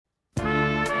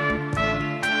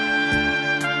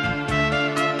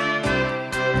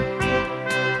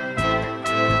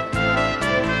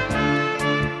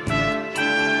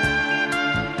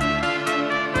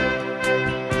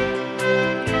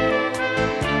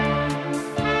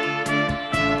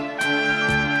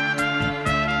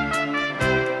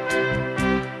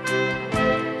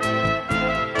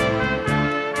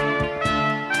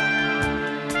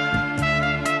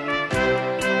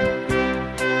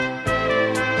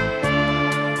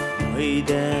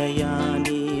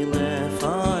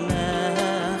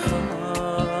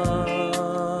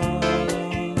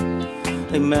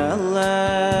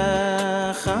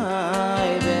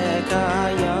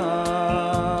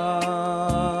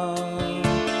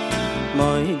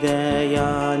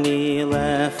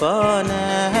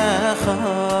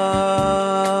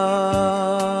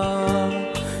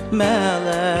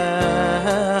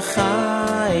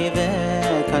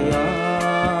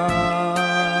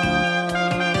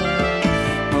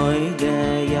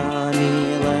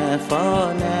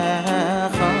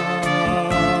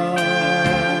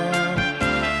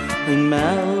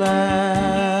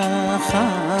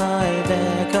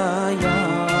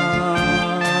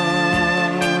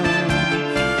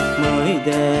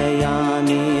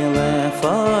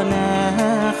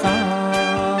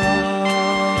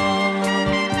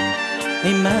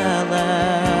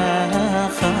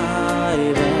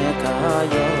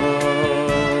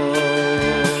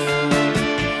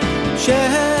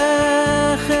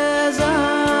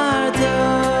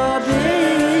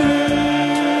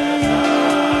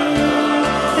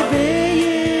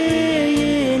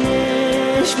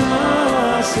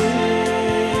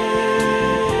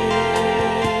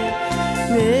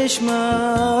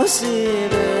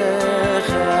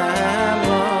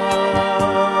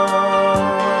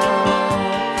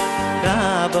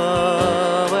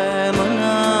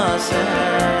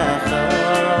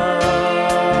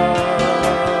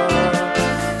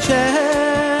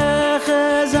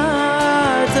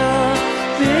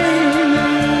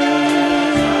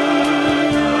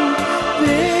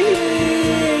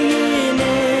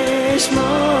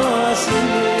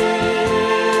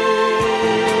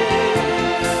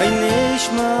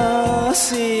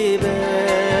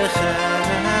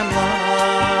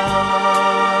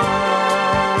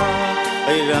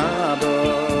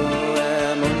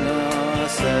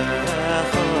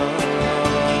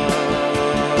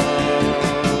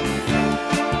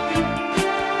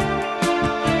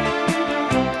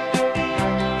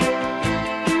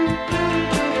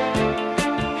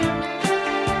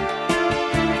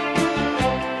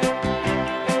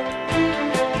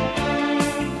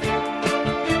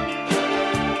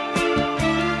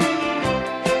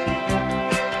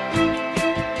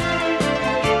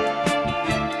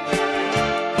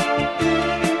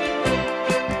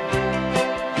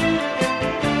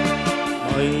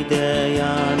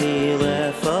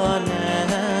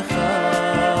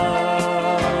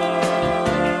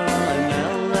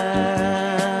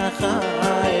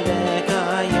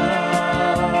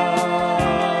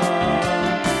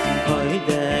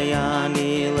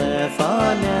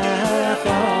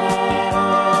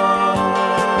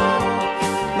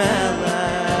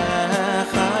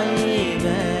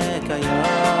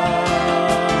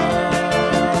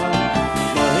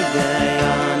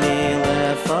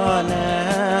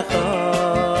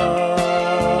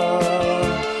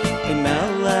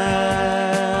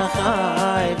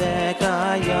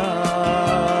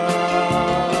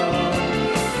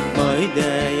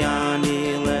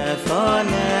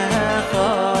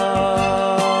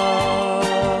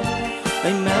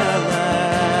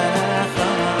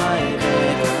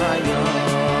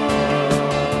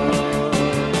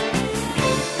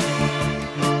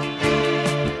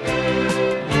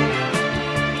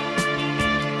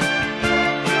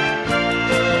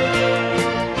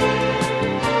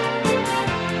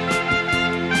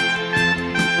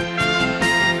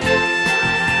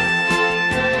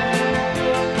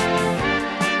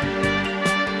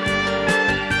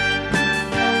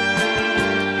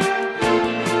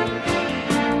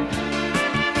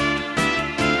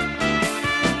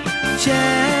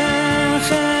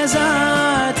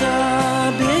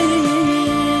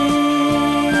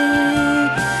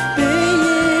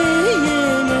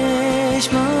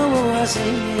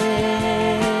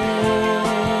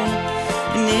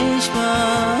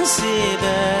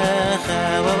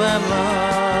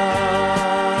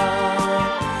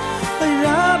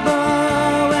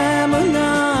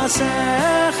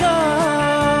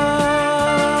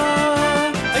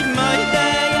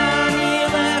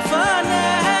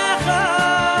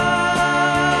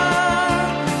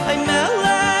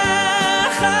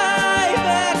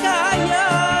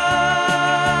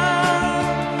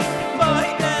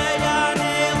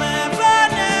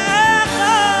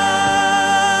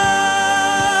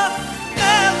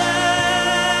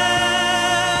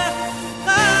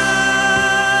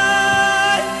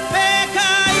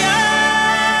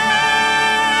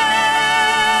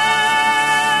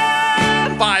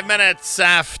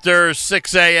After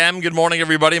 6 a.m. Good morning,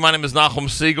 everybody. My name is Nachum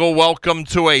Siegel. Welcome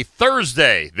to a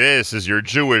Thursday. This is your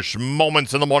Jewish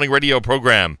Moments in the Morning radio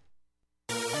program.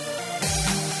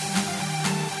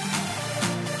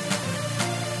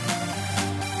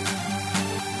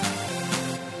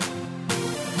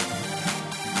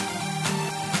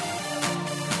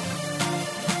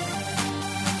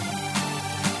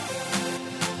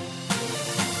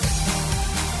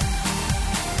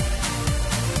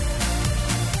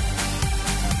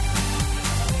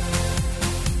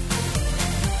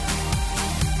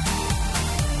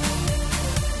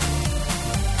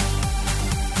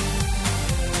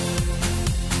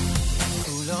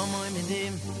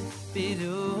 moimedim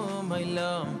biru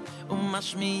moilom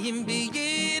umashmiyim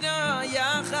biyira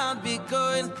yachad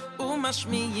bikoil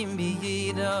umashmiyim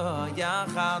biyira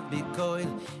yachad bikoil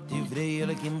divrei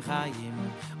elokim chayim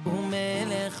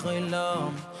umelech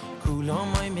olam kulam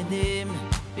moimedim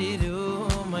biru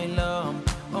moilom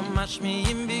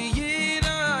umashmiyim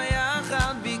biyira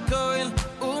yachad bikoil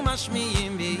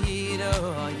umashmiyim biyira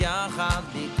yachad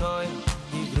bikoil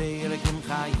divrei elokim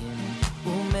chayim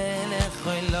umelech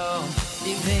olam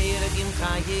divrei elokim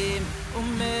chayim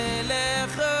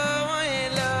umelech olam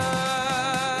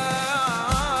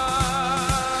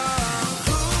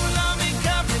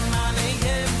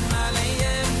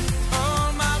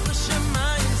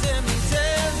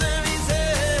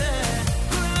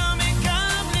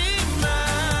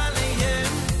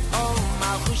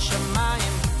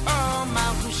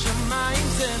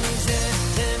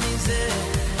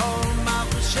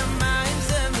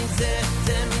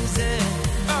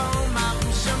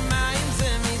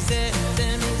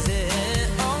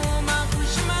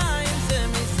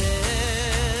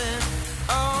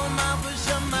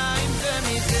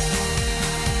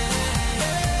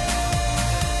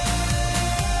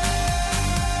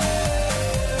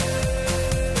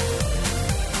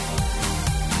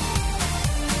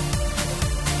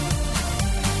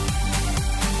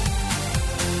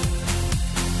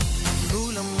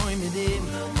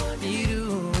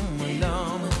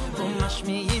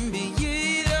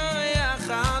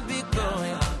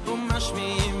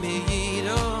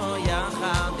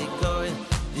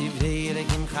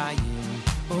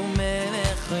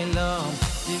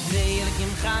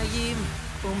חיים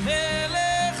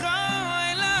ומלך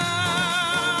העולם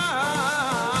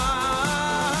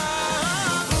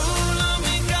כולם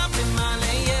מקבלים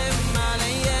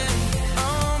עליהם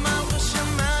או מלכות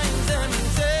שמיים זה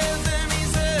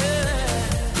מזה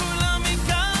כולם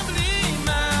מקבלים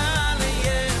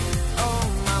עליהם או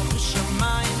מלכות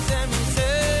שמיים זה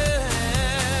מזה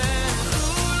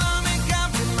כולם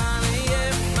מקבלים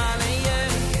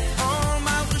עליהם או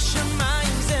מלכות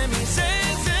שמיים זה מזה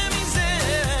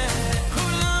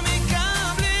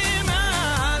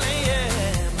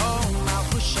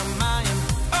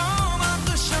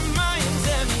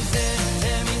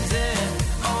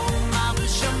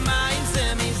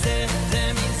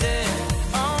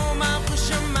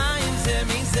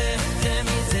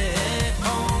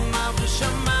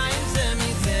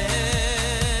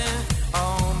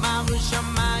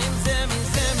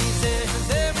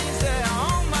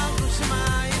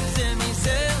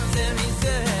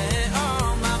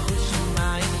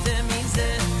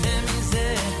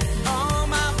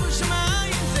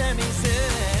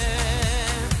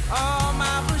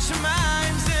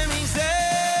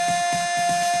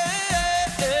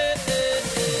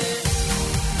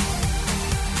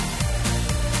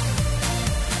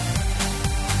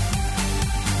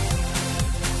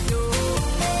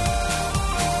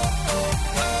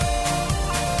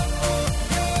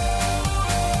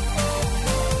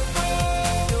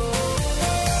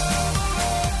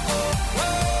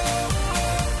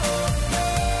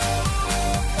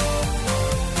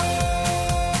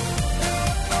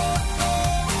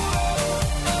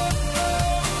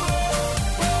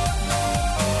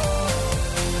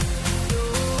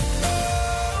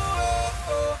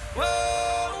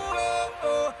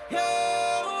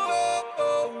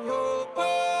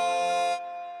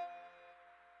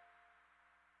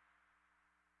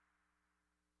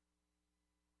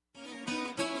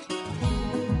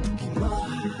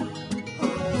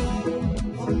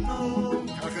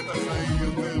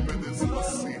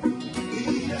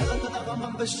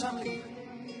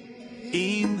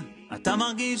אם אתה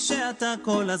מרגיש שאתה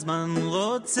כל הזמן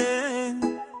רוצה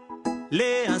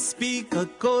להספיק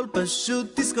הכל,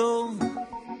 פשוט תזכור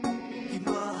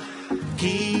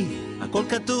כי הכל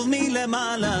כתוב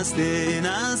מלמעלה, אז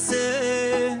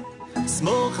תנסה,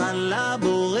 סמוך על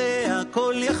הבורא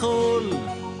הכל יכול.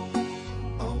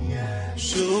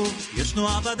 שוב, יש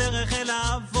תנועה בדרך אל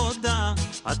העבודה,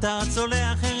 אתה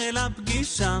צולח אל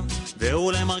הפגישה,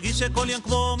 ואולי מרגיש שכל יום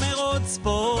כמו מרוץ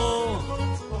ספורט.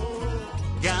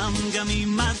 גם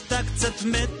אם אתה קצת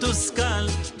מתוסכל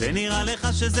ונראה לך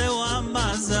שזהו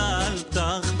המזל,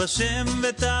 פתח בשם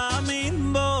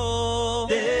ותאמין בו.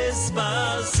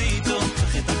 דספסיטו,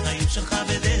 קח את החיים שלך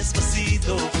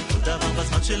בדספסיטו, כל דבר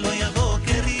בזמן שלא יבוא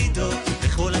קרידו,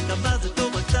 בכל הקווה זה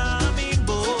טוב רק תאמין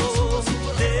בו.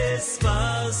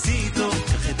 דספסיטו,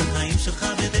 קח את החיים שלך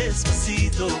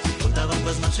בדספסיטו, כל דבר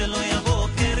בזמן שלא יבוא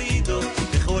קרידו,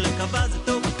 בכל הקווה זה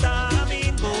טוב רק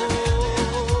תאמין בו.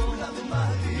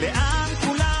 לאן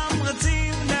כולם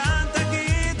רצים, לאן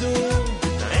תגידו,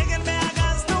 את הרגל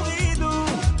מהגז תורידו,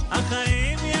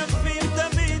 החיים יפים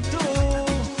תביטו,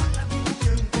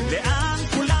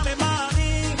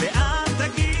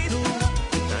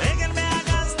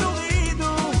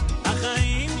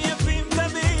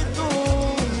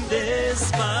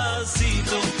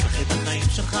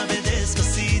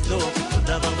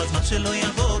 שלא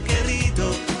יבוא קרידו,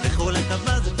 בכל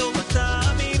הכבה זה טוב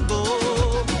תאמין בו.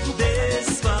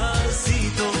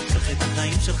 דספסיטו, קח את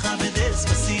החיים שלך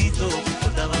בדספסיטו, כל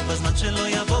דבר בזמן שלא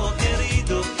יבוא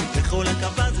קרידו, בכל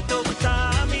הכבה זה טוב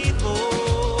תאמין בו.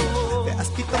 ואז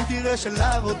פתאום תראה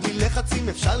שלעבוד מלחצים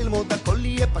אפשר ללמוד, הכל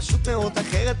יהיה פשוט מאוד,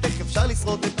 אחרת איך אפשר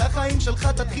לשרוד את החיים שלך,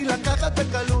 תתחיל לקחת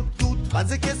בקלות. מה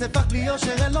זה כסף אך בלי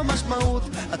יושר אין לו משמעות,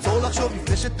 עצור לחשוב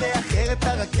לפני שתאחר את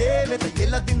הרכבת,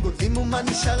 הילדים גודלים ומה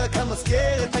נשאר רק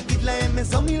המזכרת, תגיד להם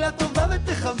איזו מילה טובה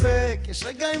ותחבק, יש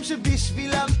רגעים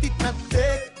שבשבילם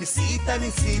תתנתק, ניסית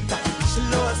מה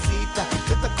שלא עשית,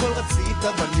 את הכל רצית,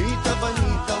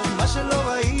 בנית ומה שלא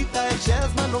ראית, איך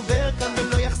שהזמן עובר כאן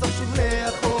ולא יחזור שוב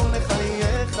לאחור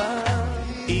לחייך.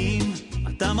 אם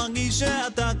אתה מרגיש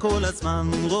שאתה כל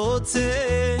הזמן רוצה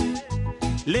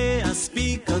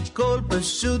להספיק הכל,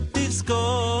 פשוט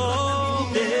תזכור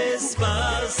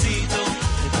דספסיטו,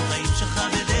 את החיים שלך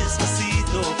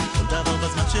בדספסיטו, כל דבר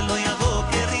בזמן שלא יבוא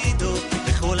קרידו,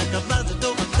 בכל הכבה זה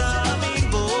טוב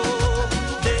תאמין בו.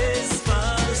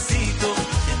 דספסיטו,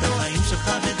 את החיים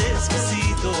שלך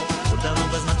בדספסיטו, כל דבר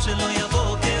בזמן שלא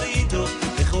יבוא קרידו,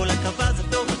 בכל הכבה זה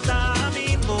טוב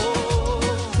תאמין בו.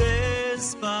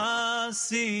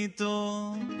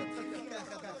 דספסיטו.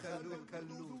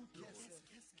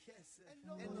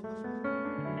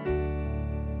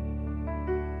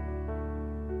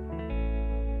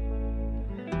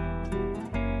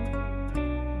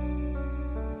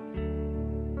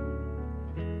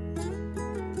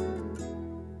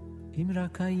 אם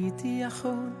רק הייתי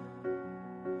יכול,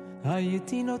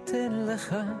 הייתי נותן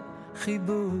לך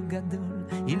חיבור גדול.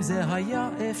 אם זה היה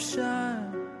אפשר,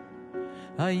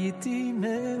 הייתי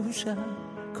מאושר,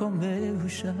 כה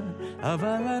מאושר.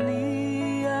 אבל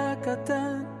אני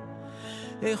הקטן,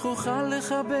 איך אוכל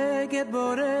לחבק את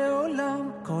בורא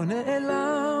עולם, כה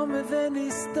נעלם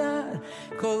ונסתר,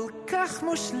 כל כך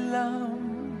מושלם.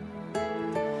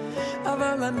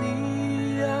 אבל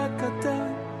אני הקטן,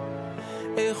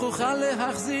 איך אוכל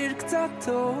להחזיר קצת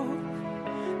טוב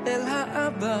אל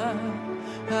האבא,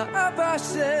 האבא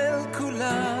של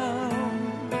כולם.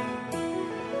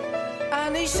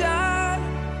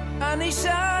 אני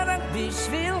שר רק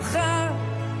בשבילך,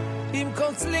 עם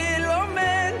כל צליל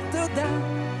אומר תודה,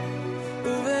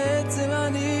 ובעצם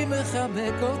אני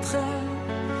מחבק אותך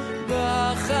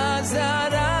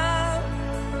בחזרה.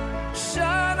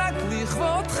 שר רק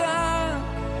לכבודך,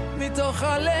 מתוך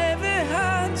הלב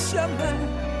והנשמה,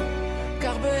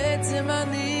 כך בעצם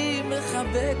אני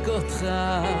מחבק אותך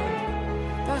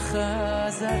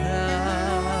בחזרה.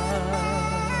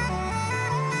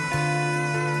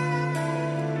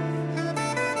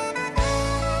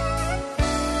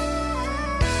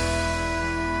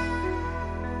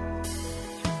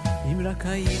 אם רק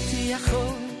הייתי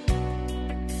יכול,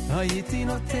 הייתי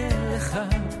נותן לך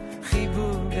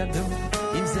חיבור גדול.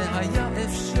 אם זה היה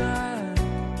אפשר,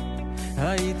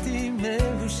 הייתי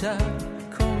מאושר,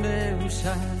 כה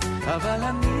מאושר. אבל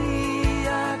אני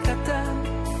הקטן,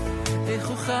 איך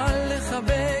אוכל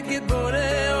לחבק את בורא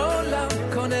עולם,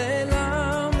 כה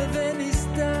נעלם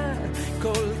ונסתר,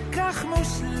 כל כך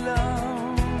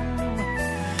מושלם.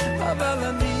 אבל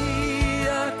אני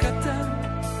הקטן,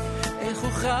 איך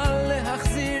אוכל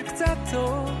להחזיר קצת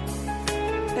טוב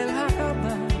אל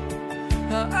האבא,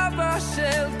 האבא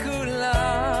של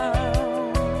כולם.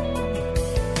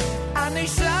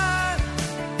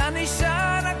 אני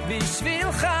שר רק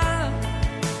בשבילך,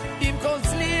 עם כל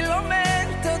צליל אומר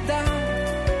תודה,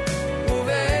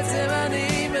 ובעצם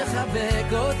אני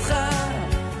מחבק אותך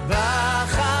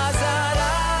בחזרה.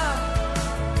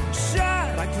 שר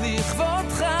רק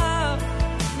לכבודך,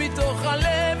 מתוך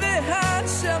הלב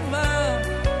והנשמה,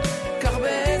 כך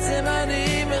בעצם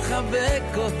אני מחבק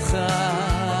אותך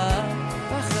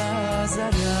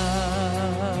בחזרה.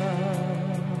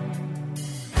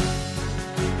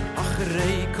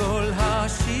 אחרי כל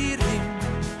השירים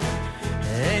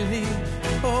אין לי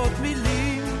עוד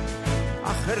מילים,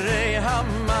 אחרי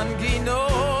המנגינות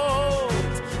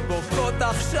בוקעות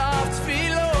עכשיו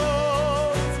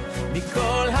תפילות,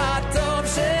 מכל הטוב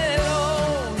שלו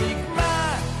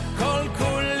נגמר כל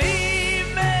כולי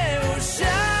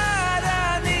מאושר.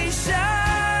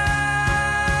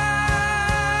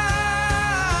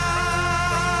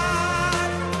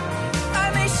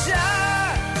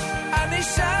 אני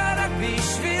שר רק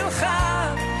בשבילך,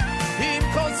 עם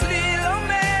כל צליל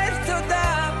אומר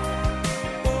תודה,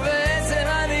 ובעצם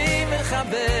אני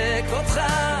מחבק אותך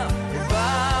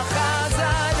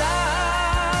בחזרה.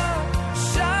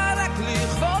 שר רק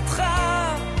לכבודך,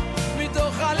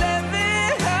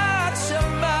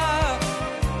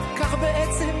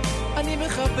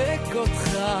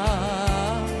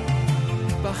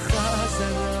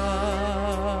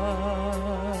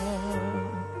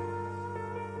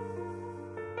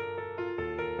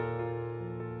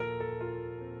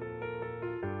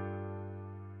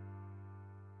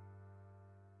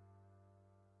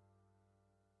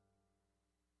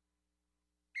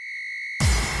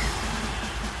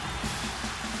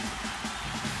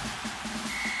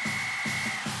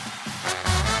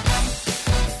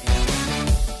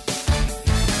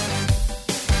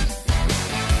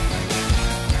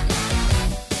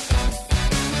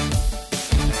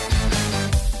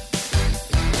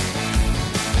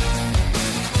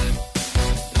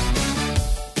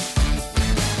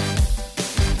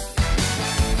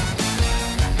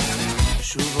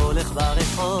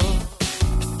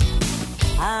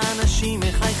 אנשים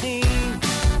מחייכים,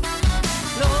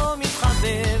 לא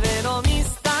מתחבא ולא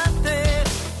מסתתר,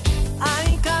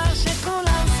 העיקר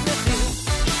שכולם שמחים,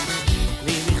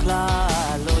 לי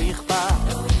בכלל לא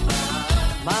אכפת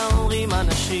מה אומרים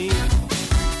אנשים,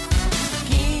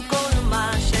 כי כל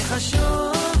מה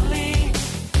שחשוב לי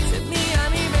זה מי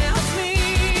אני בעצמי.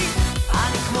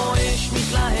 אני כמו אש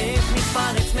מתלהב,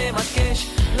 מתפרץ, מבקש,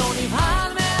 לא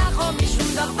נבהל מהחום,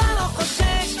 משום דבר לא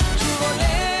חושש, שוב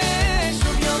עולה,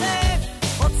 שוב יורד,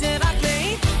 רוצה רק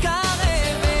להתקרב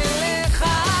אליך.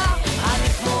 אני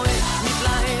כמו אש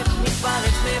מתלהב,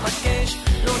 מתפרץ, מבקש,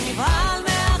 לא נבהל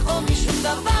מהחום, משום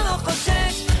דבר לא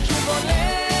חושש, שוב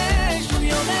עולה, שוב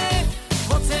יורד,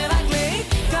 רוצה רק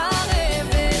להתקרב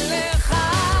אליך.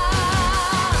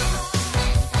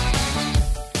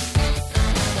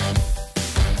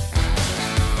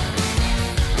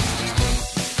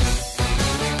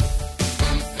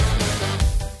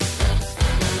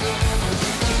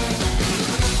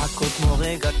 הכל כמו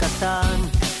רגע קטן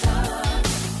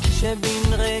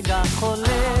שבין רגע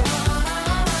חולף,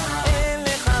 אין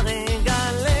לך רגע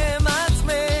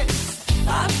למצמץ,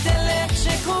 רק תלך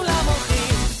שכולם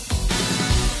הולכים,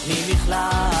 לי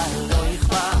בכלל לא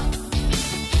אכפת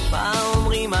מה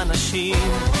אומרים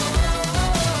אנשים,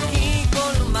 כי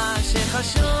כל מה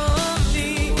שחשוב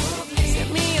לי זה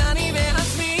מי אני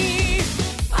בעצמי.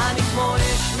 אני כמו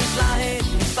אש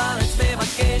מתלהב, מתפרץ,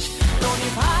 מבקש, לא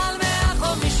נבהל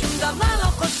מהחום, משום דבר לא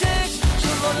חושש,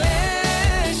 שוב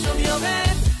עולה, שוב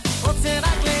יורד, רוצה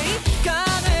רק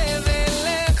להתקרב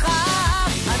אליך.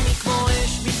 אני כמו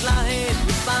אש מתלהב,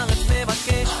 מתפרץ,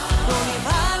 מבקש, לא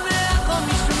נבהל מהחום,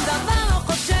 משום דבר לא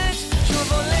חושש,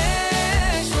 שוב עולה,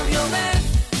 שוב יורד,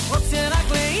 רוצה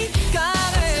רק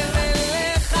להתקרב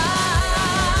אליך.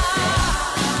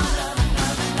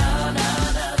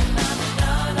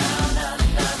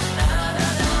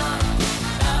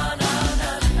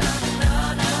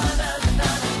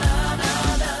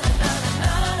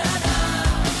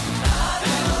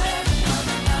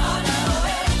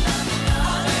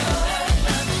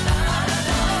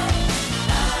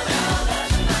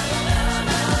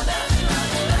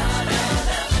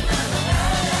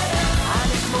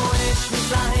 אני כמו אש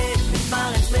מתלהב,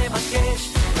 מתפרץ, מבקש,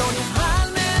 לא נבהל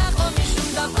מהחום, משום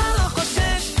דבר לא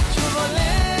חושש, שוב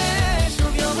עולה,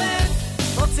 שוב יורד,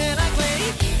 רוצה רק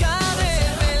להתקרב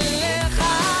אליך.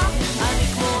 אני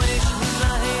כמו אש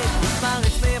מתלהב,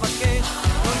 מתפרץ, מבקש,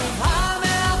 לא נבהל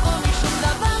מהחום, משום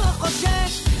דבר לא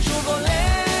חושש, שוב עולה,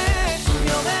 שוב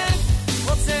יורד,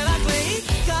 רוצה רק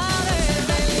להתקרב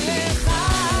אליך.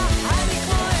 אני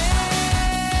כמו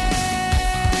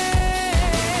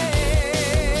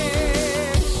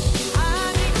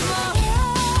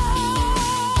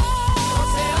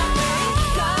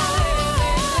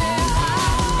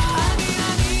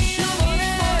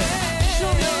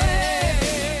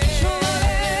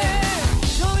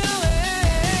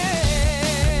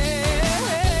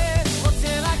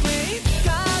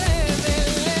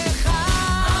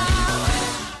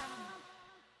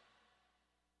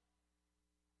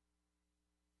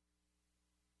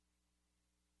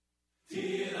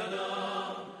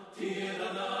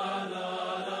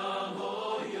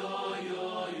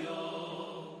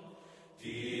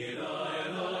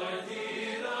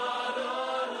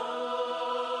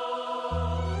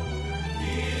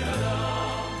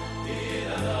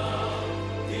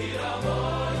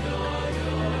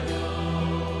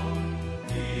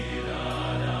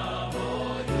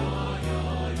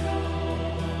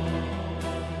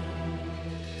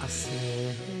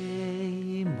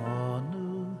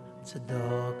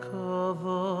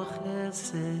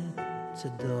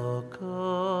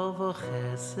צדקו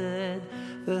וחסד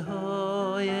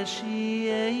והושיענו,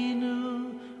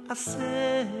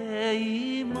 עשה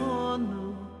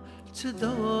עמנו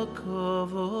צדקו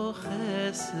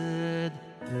וחסד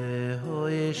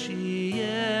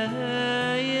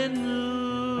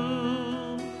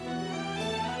והושיענו,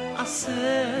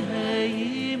 עשה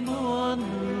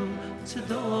עמנו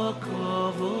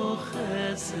צדקו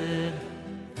וחסד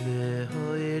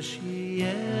והושיענו.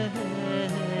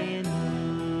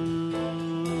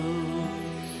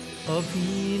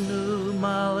 אבינו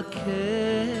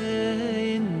מלכנו,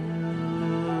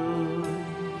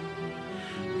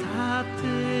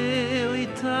 תתהו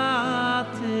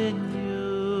תתנו,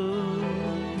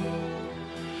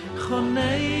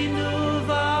 חוננו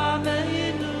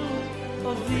ועננו,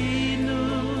 אבינו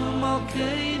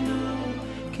מלכנו,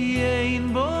 כי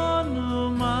אין בנו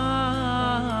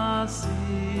מעשים.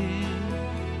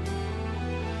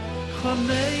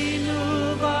 חוננו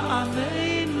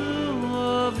ועננו,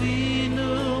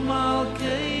 אבינו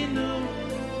מלכנו,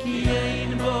 כי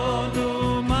אין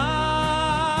בנו מעשים.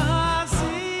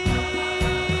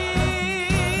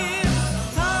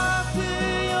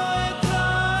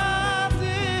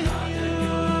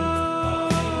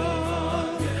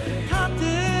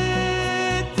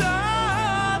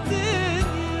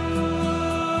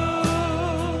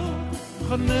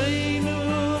 Choneinu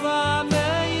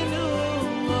v'aneinu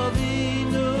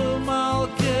Avinu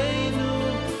Malkeinu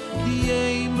Ki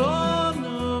ein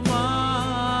bonu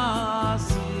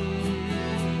ma'asi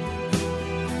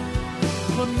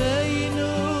Choneinu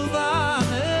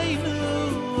v'aneinu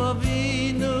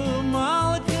Avinu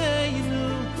Malkeinu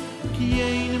Ki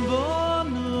ein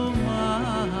bonu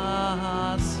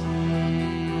ma'asi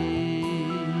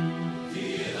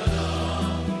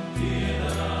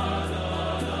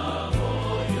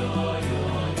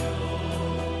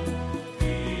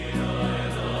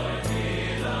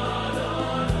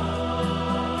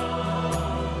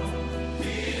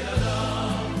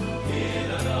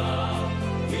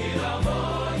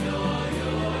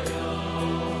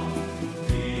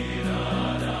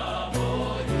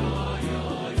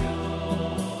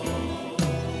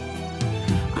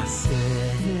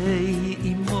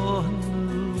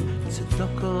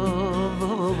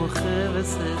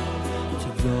Chesed,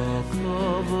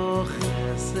 Tzedakah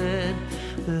Chesed,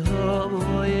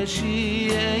 V'ho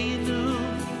Yeshienu.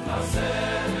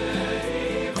 Aseh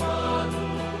Imanu,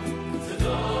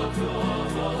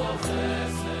 Tzedakah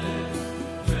Chesed,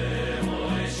 V'ho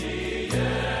Yeshienu.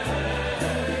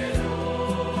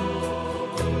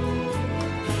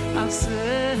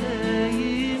 Aseh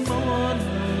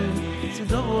Imanu,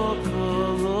 Tzedakah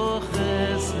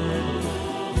Chesed,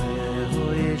 V'ho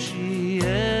Yeshienu.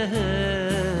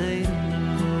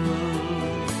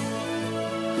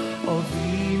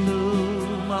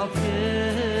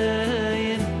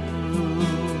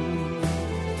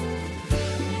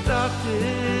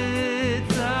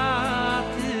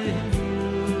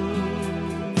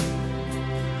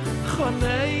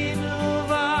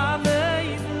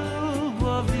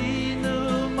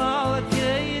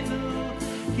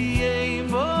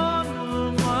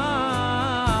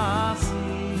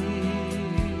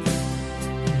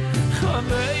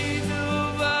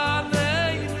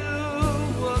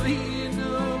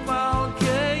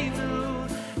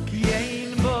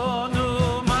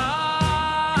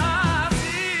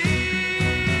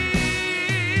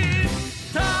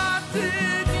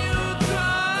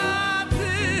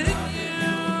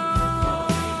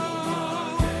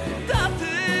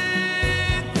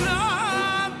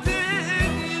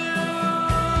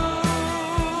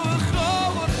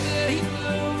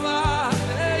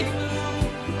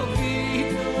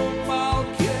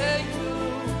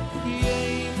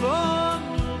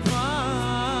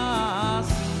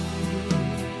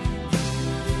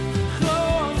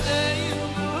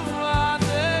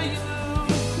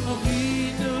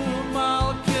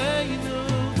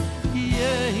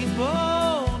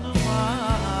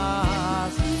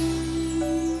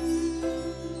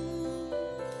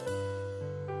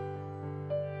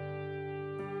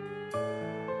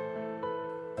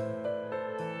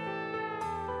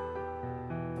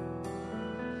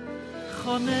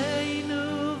 Choneinu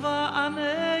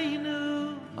va'aneinu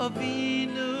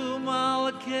Avinu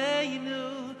Malkeinu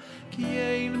Ki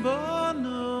ein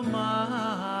bonu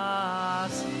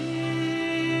ma'asi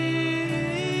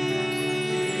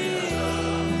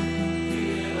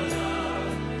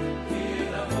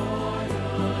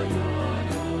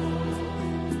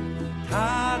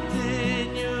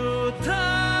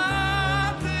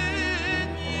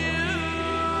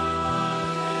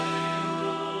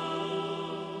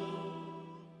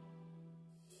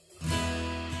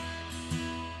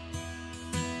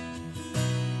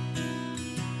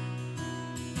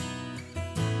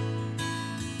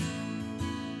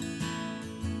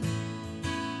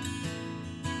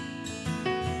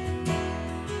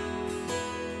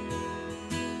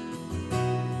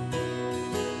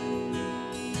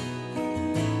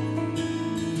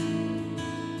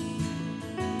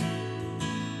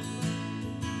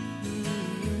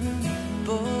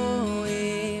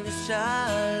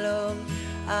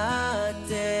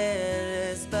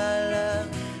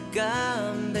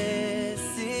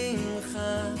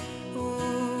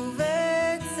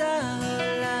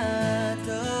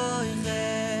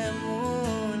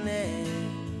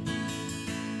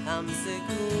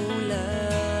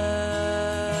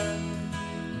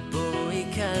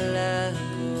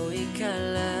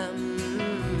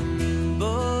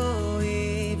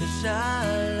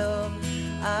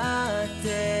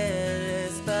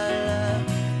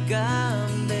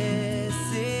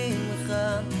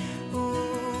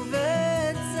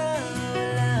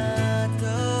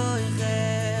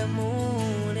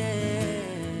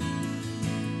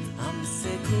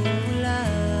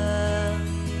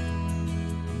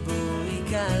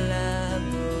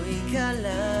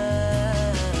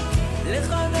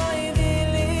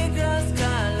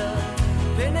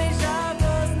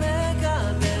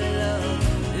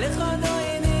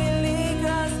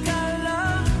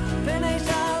Finish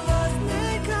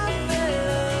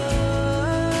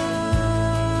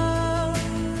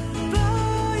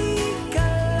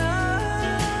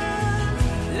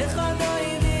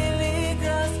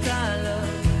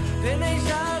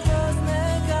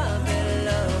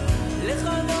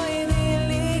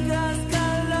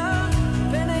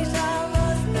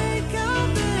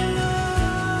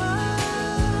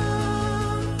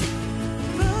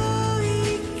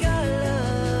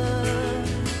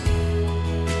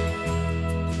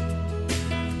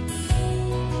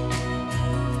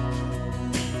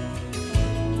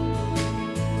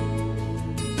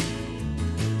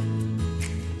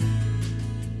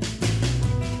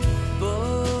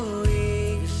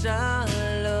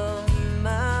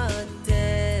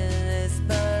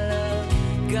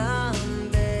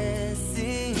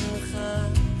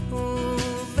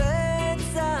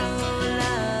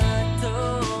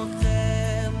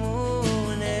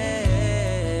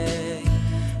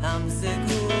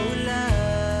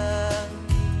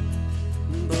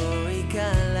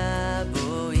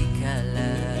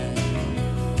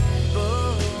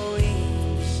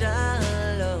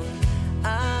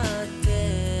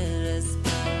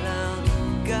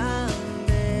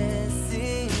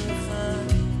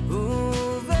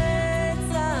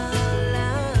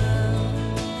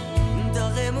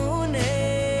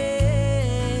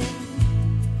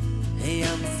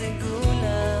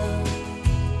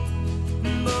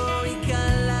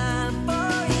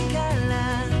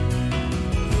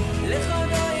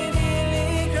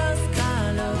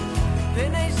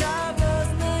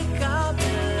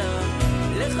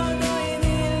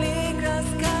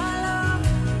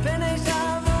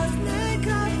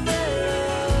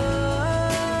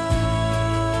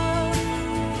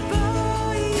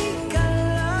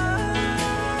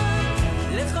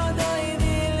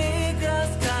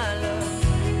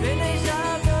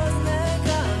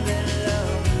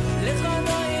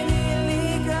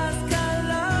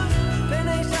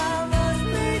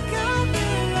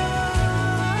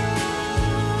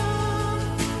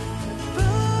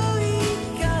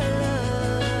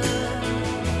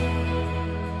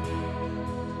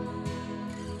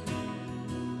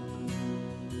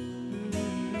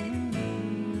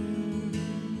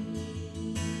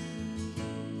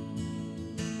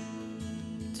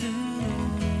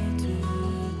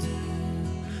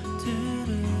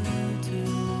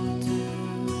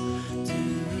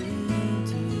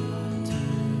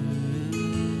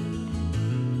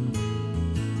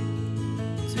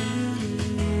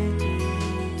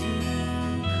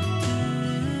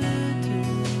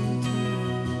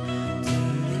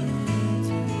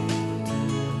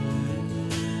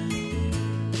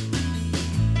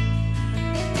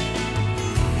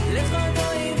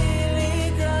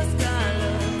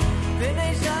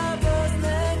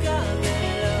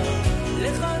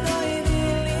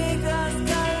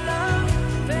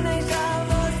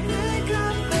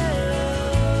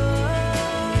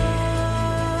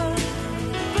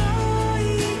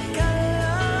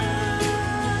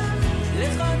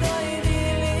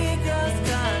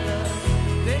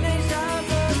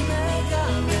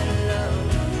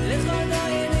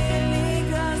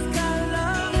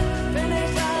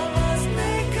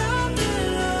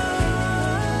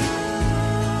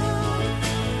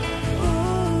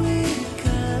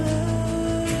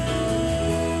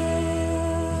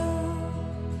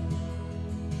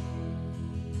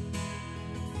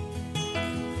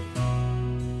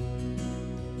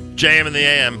JM in the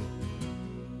AM.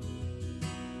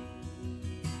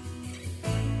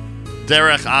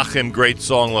 Derech Achim, great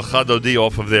song, L'chadodi,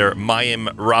 off of their Mayim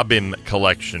Rabim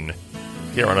collection.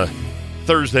 Here on a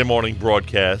Thursday morning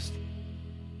broadcast.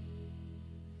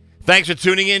 Thanks for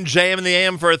tuning in, JM in the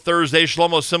AM for a Thursday.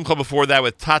 Shlomo Simcha before that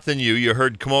with Tatan You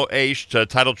heard Kmo Eish,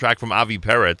 title track from Avi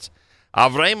Peretz.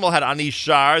 Avremel had Ani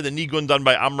Shar, the Nigun done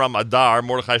by Amram Adar,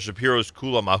 Mordechai Shapiro's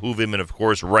Kula Mahuvim, and of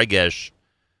course Regesh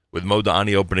with Moda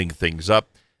Ani opening things up.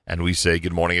 And we say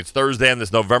good morning. It's Thursday on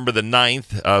this November the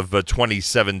 9th of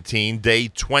 2017, day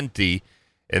 20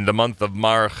 in the month of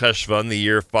Mar Cheshvan, the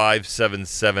year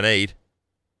 5778.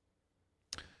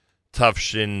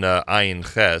 Tafshin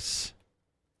Ayin Ches.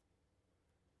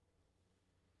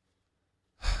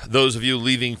 Those of you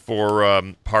leaving for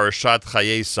Parashat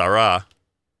Chaye Sarah,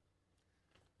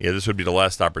 this would be the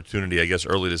last opportunity. I guess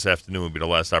early this afternoon would be the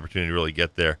last opportunity to really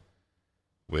get there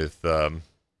with,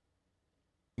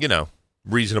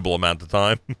 reasonable amount of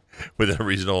time. Within a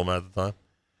reasonable amount of time.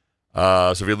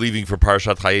 So if you're leaving for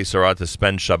Parashat Chaye Sarah to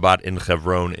spend Shabbat in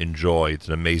Hebron, enjoy. It's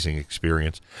an amazing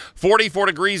experience. 44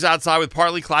 degrees outside with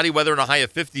partly cloudy weather and a high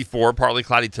of 54. Partly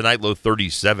cloudy tonight, low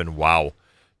 37. Wow.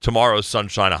 Tomorrow's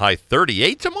sunshine, a high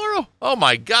 38 tomorrow? Oh,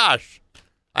 my gosh.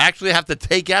 I actually have to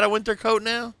take out a winter coat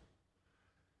now?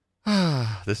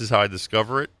 This is how I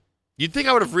discover it. You'd think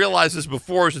I would have realized this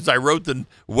before since I wrote the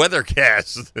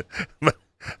weathercast.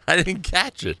 I didn't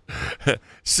catch it.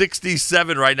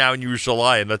 67 right now in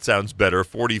Yerushalayim. That sounds better.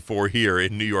 44 here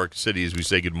in New York City as we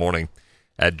say good morning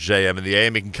at JM in the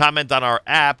AM. You can comment on our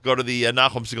app. Go to the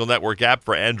Nachum Segal Network app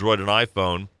for Android and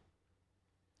iPhone.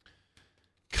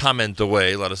 Comment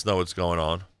away. Let us know what's going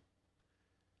on.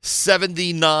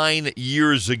 79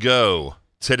 years ago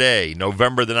today,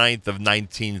 November the 9th of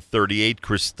 1938,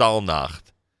 Kristallnacht.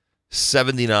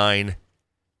 79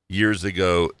 years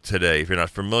ago today. If you're not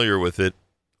familiar with it,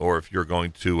 or if you're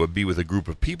going to be with a group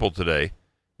of people today,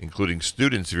 including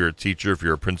students, if you're a teacher, if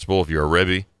you're a principal, if you're a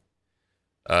Rebbe,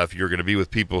 if you're going to be with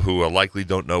people who likely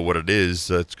don't know what it is,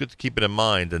 it's good to keep it in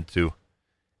mind and to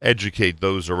educate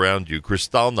those around you.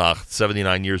 Kristallnacht,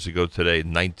 79 years ago today,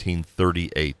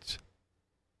 1938.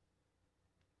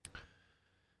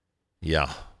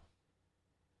 Yeah.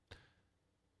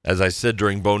 As I said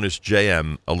during Bonus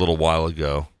JM a little while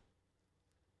ago,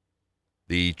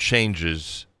 the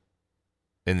changes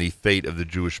in the fate of the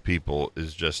Jewish people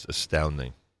is just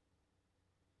astounding.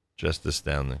 Just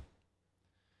astounding.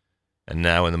 And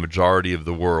now in the majority of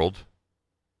the world,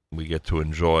 we get to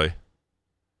enjoy.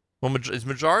 Well, is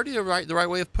majority the right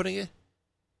way of putting it?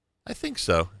 I think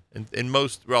so. In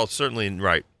most, well, certainly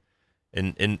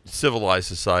in civilized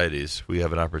societies, we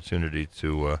have an opportunity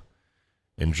to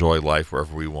enjoy life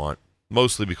wherever we want.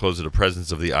 Mostly because of the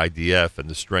presence of the IDF and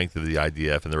the strength of the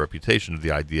IDF and the reputation of the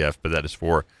IDF, but that is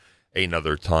for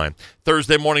another time.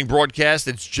 Thursday morning broadcast,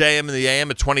 it's JM in the AM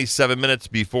at 27 minutes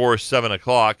before 7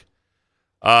 o'clock.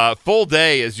 Full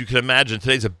day, as you can imagine.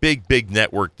 Today's a big, big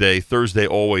network day. Thursday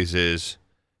always is.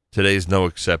 Today's no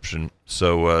exception.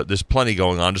 So there's plenty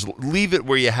going on. Just leave it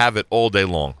where you have it all day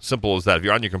long. Simple as that. If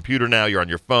you're on your computer now, you're on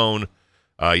your phone,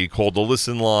 you called the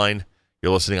listen line,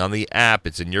 you're listening on the app,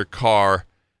 it's in your car.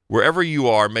 Wherever you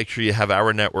are, make sure you have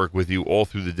our network with you all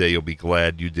through the day. You'll be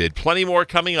glad you did. Plenty more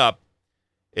coming up.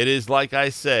 It is, like I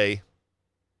say,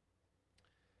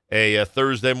 a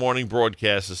Thursday morning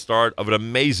broadcast, the start of an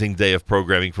amazing day of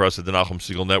programming for us at the Nachum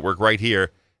Segal Network right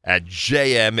here at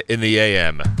JM in the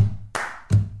AM.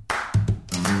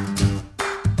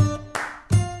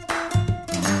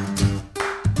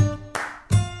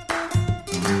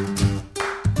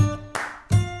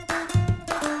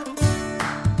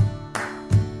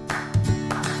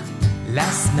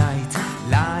 Last night,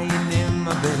 lying in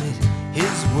my bed,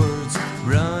 his words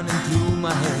running through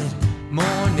my head.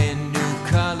 Morning, new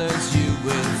colors you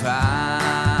will find.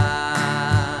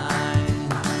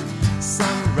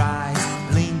 Sunrise,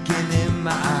 blinking in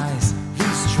my eyes.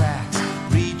 These tracks,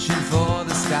 reaching for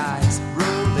the skies.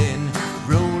 Rolling,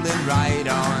 rolling right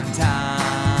on time.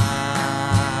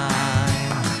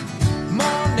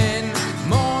 Morning,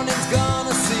 morning's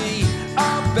gonna see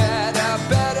a better,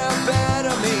 better,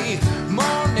 better me.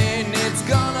 Morning,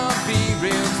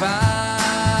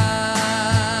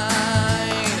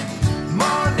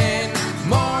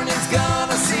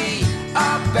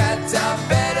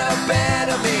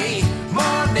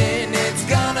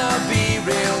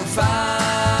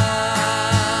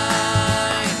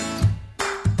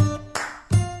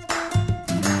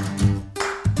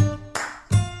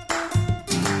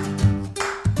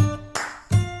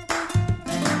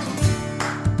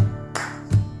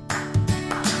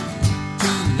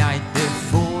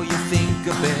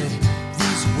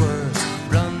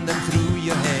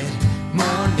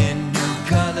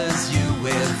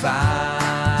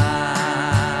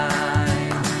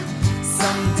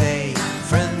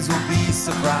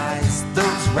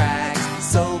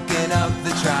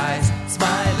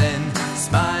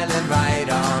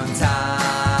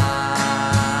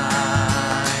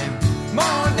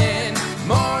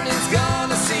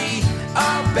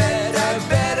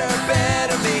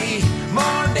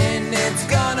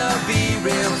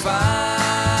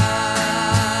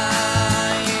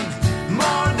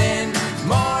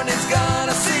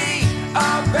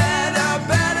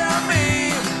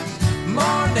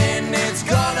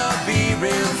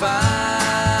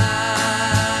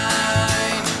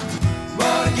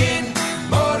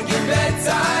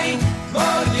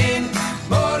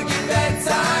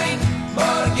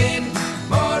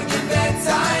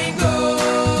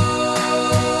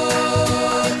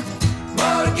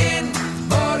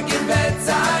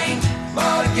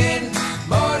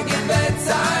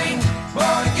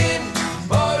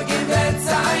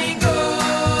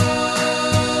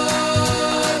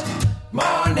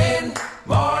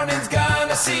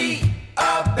 see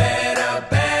a better,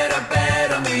 better,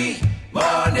 better me.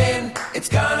 Morning, it's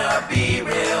gonna be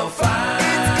real fine.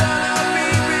 It's gonna be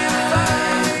real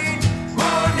fine.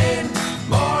 Morning,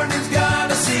 morning's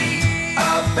gonna see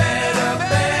a better,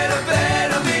 better,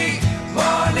 better me.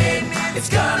 Morning, it's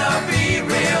gonna be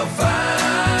real fine.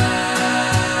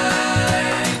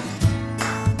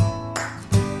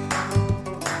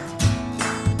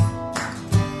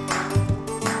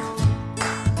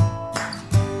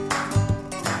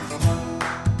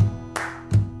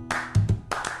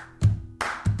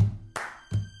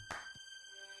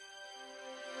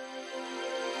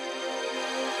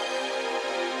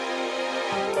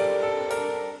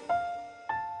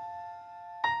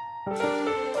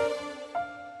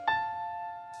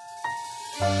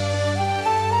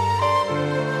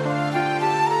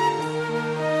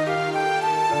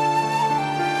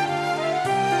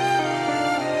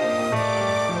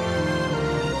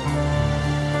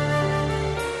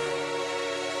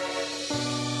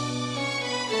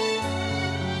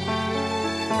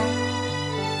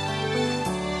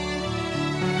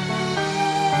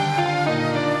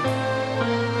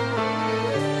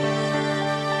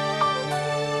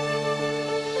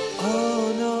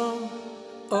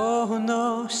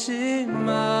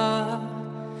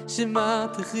 Shema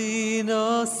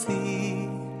techinosi,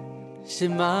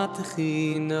 Shema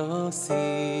techinosi.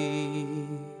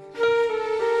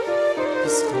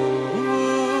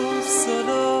 B'schus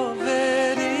solo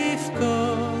verifko,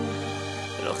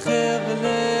 rochev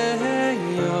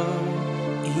leyo,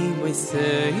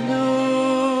 imoiseinu.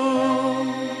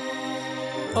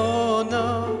 Oh no,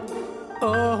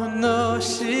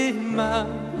 Shema,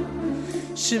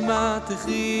 Shema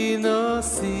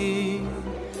techinosi.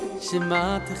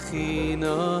 Shema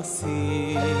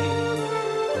techinosi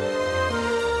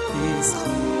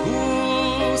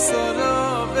Yizchus oro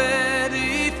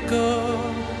verifko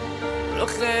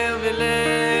Rochev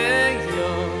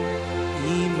eleyo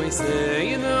Imo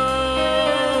yiseinu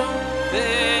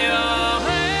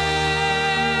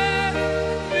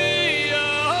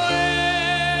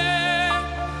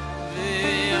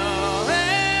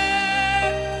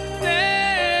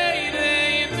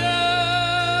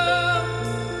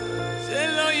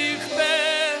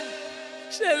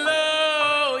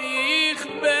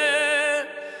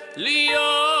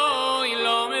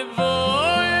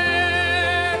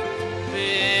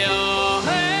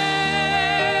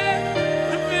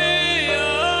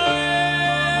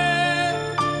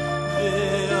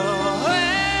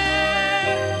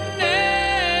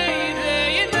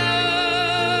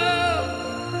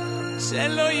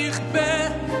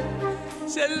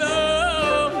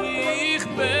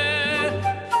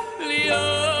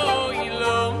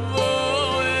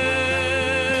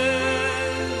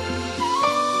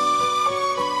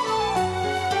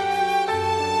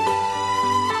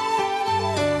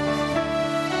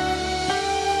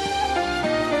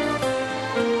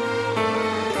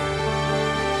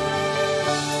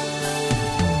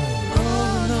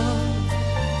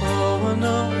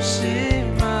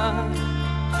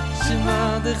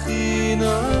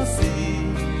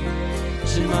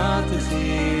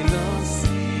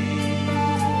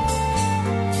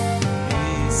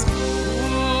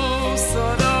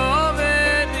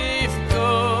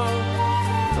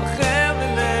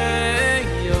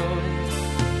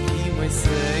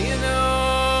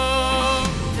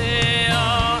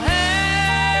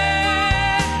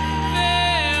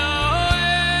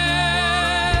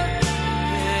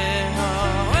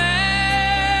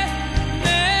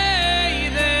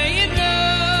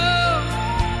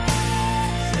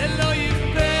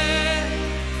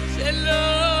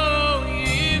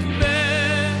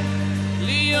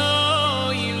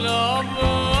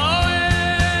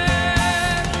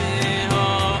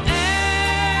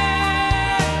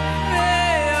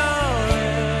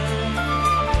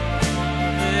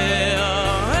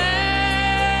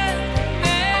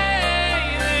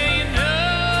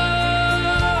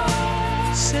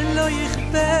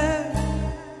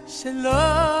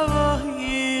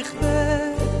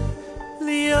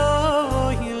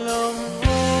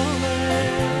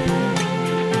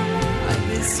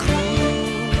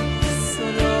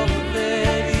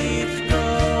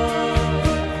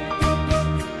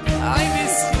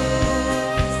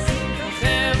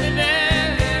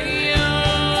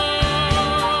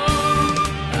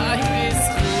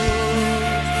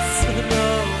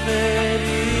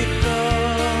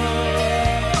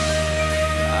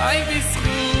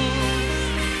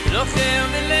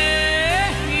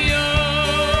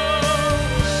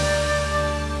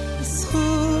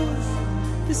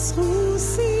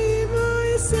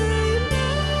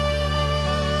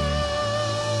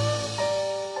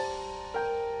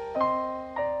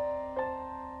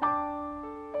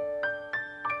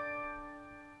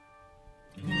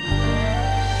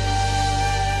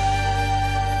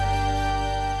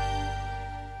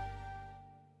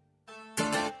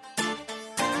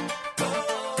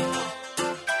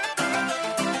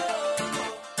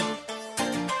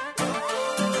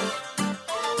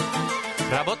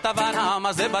רבות עבר העם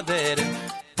הזה בדרך,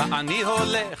 ואני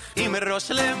הולך עם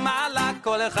ראש למעלה,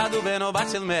 כל אחד הוא בן או בת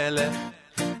של מלך.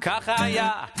 ככה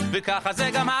היה וככה זה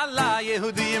גם עלה,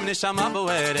 יהודים נשמה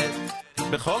בוערת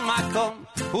בכל מקום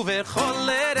ובכל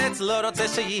ארץ, לא רוצה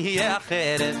שיהיה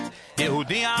אחרת.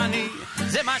 יהודי אני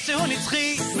זה משהו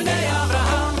נצחי, בני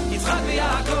אברהם, יצחק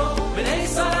ויעקב, בני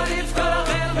שרה רבקה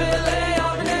רחל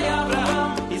ולאה, בני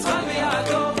אברהם, יצחק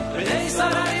ויעקב, בני שרה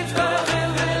רבקה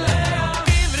רחל ולאה.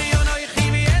 עברי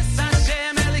אנוכי ויעש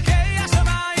השם אלוקי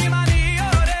השמיים אני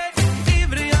יורד,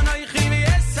 עברי אנוכי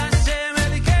ויעש השם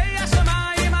אלוקי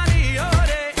השמיים אני יורד,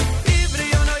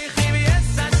 עברי אנוכי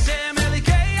ויעש השם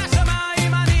אלוקי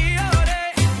השמיים אני יורד,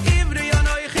 עברי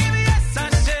אנוכי ויעש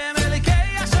השם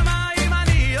אלוקי השמיים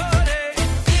אני יורד,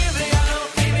 עברי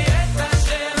אנוכי ויעש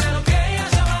השם אלוקי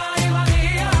השמיים אני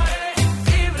יורד,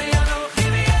 עברי אנוכי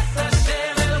ויעש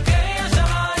השם אלוקי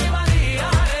השמיים אני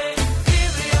יורד,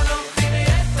 עברי אנוכי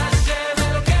ויעש השם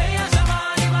אלוקי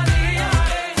השמיים אני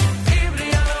יורד,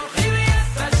 עברי אנוכי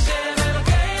ויעש השם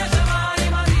אלוקי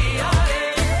השמיים אני יורד.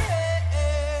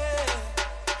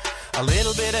 A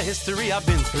little bit of history I've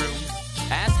been through.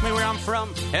 Ask me where I'm from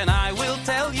and I will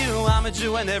tell you. I'm a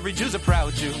Jew and every Jew's a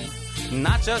proud Jew.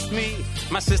 Not just me,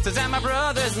 my sisters and my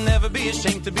brothers. Never be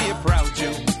ashamed to be a proud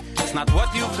Jew. It's not what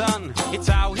you've done, it's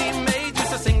how he made you.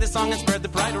 So sing the song and spread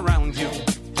the pride around you.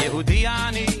 Yehudi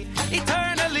ani,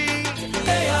 eternally.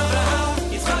 Bnei Abraham,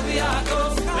 Yitzchak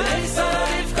v'Yaakov, Bnei Sarah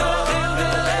Rivka, Rachel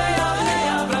v'Leah. Bnei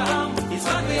Abraham,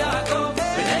 Yitzchak v'Yaakov,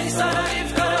 Bnei Sarah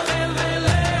Rivka, Rachel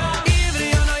v'Leah. Ivri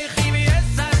anoichi v'yes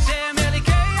Hashem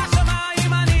elikei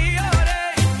hashamayim ani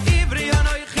yoreh. Ivri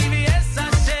anoichi v'yes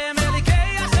Hashem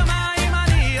elikei hashamayim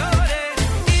ani yoreh.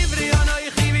 Ivri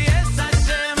anoichi v'yes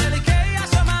Hashem elikei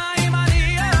hashamayim ani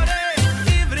yoreh.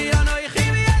 Ivri anoichi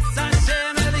v'yes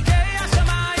Hashem elikei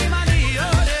hashamayim ani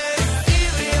yoreh.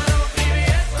 Ivri anoichi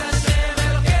v'yes Hashem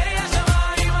elokei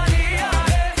hashamayim ani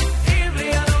yoreh. Ivri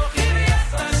anoichi v'yes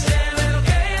Hashem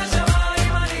elokei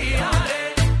hashamayim ani yoreh.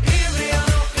 Ivri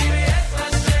anoichi v'yes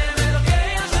Hashem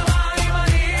elokei hashamayim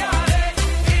ani yoreh.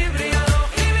 Ivri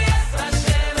anoichi v'yes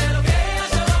Hashem elokei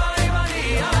hashamayim ani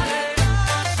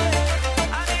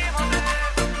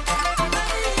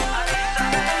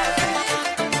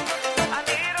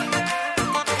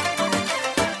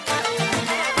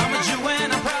I'm a Jew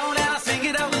and I'm proud and I sing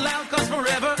it out loud, 'cause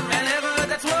forever and ever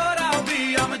that's what I'll be.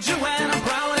 I'm a Jew and I'm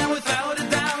proud and without a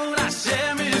doubt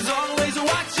Hashem is always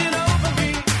watching over me.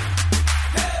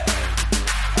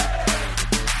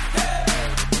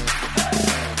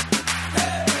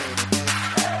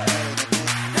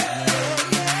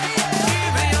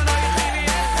 Ivri anoichi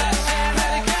v'yes Hashem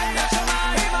elokei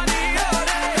hashamayim ani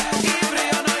yoreh. Ivri anoichi v'yes Hashem elokei hashamayim ani yoreh. Ivri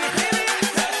anoichi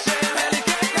v'yes Hashem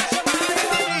elokei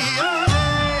hashamayim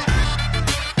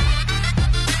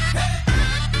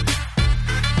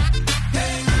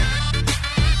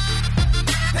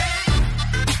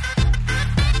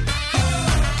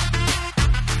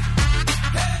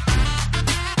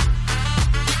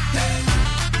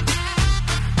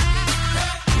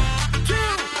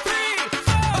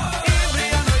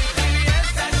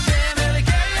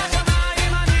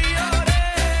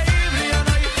yoreh.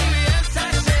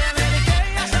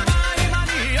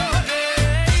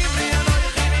 Ivri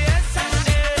anoichi v'yes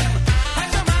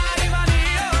Hashem elokei hashamayim ani yoreh. Ivri anoichi v'yes Hashem hashamayim ani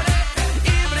yoreh.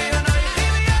 Ivri anoichi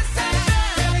v'yes Hashem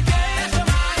elokei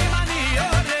hashamayim ani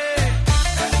yoreh.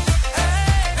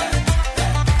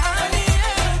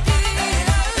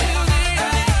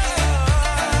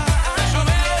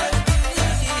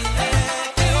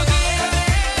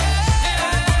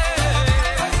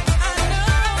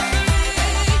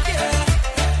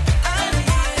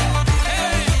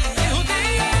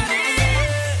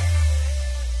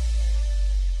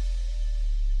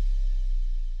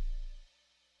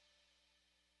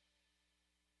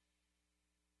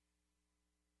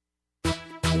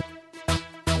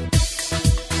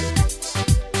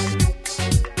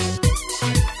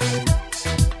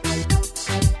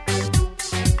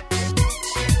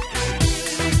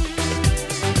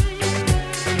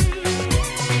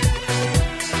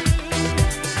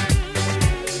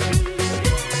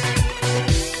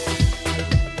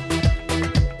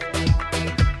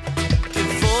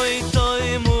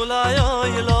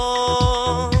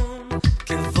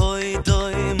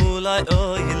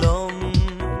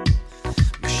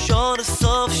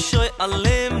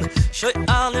 Shoy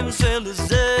alim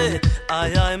zeluze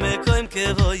ay ay mekoim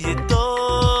kevoy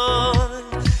toy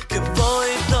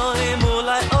kevoy toy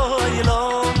mulay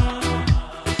oylom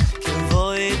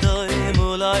kevoy toy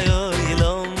mulay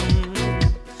oylom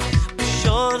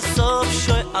shor sof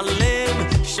shoy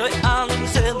alim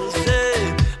zeluze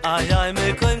ay ay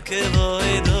mekoim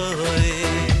kevoy toy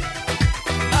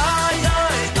ay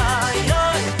ay ay ay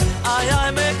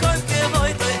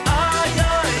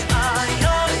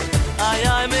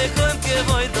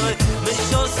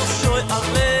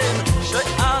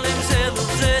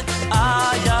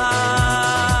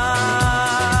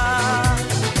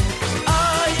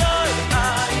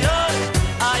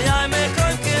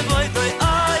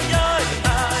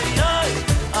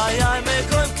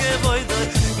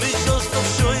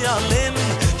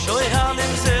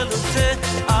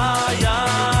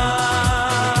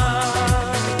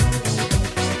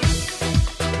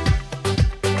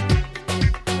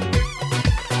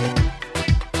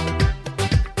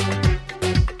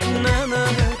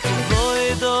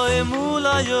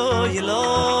yo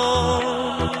ilom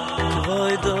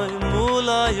kvoy doy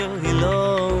mula yo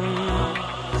ilom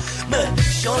me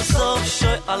shon sof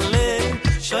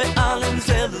shoy alem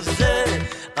zeluze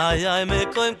ay ay me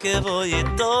koim kvoy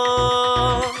do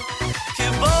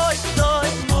kvoy doy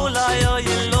mula yo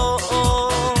ilom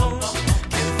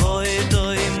kvoy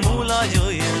doy mula yo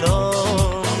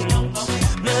ilom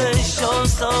me shon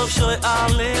sof shoy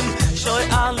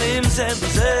alem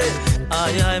zeluze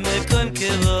ay ay me koim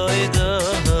kvoy do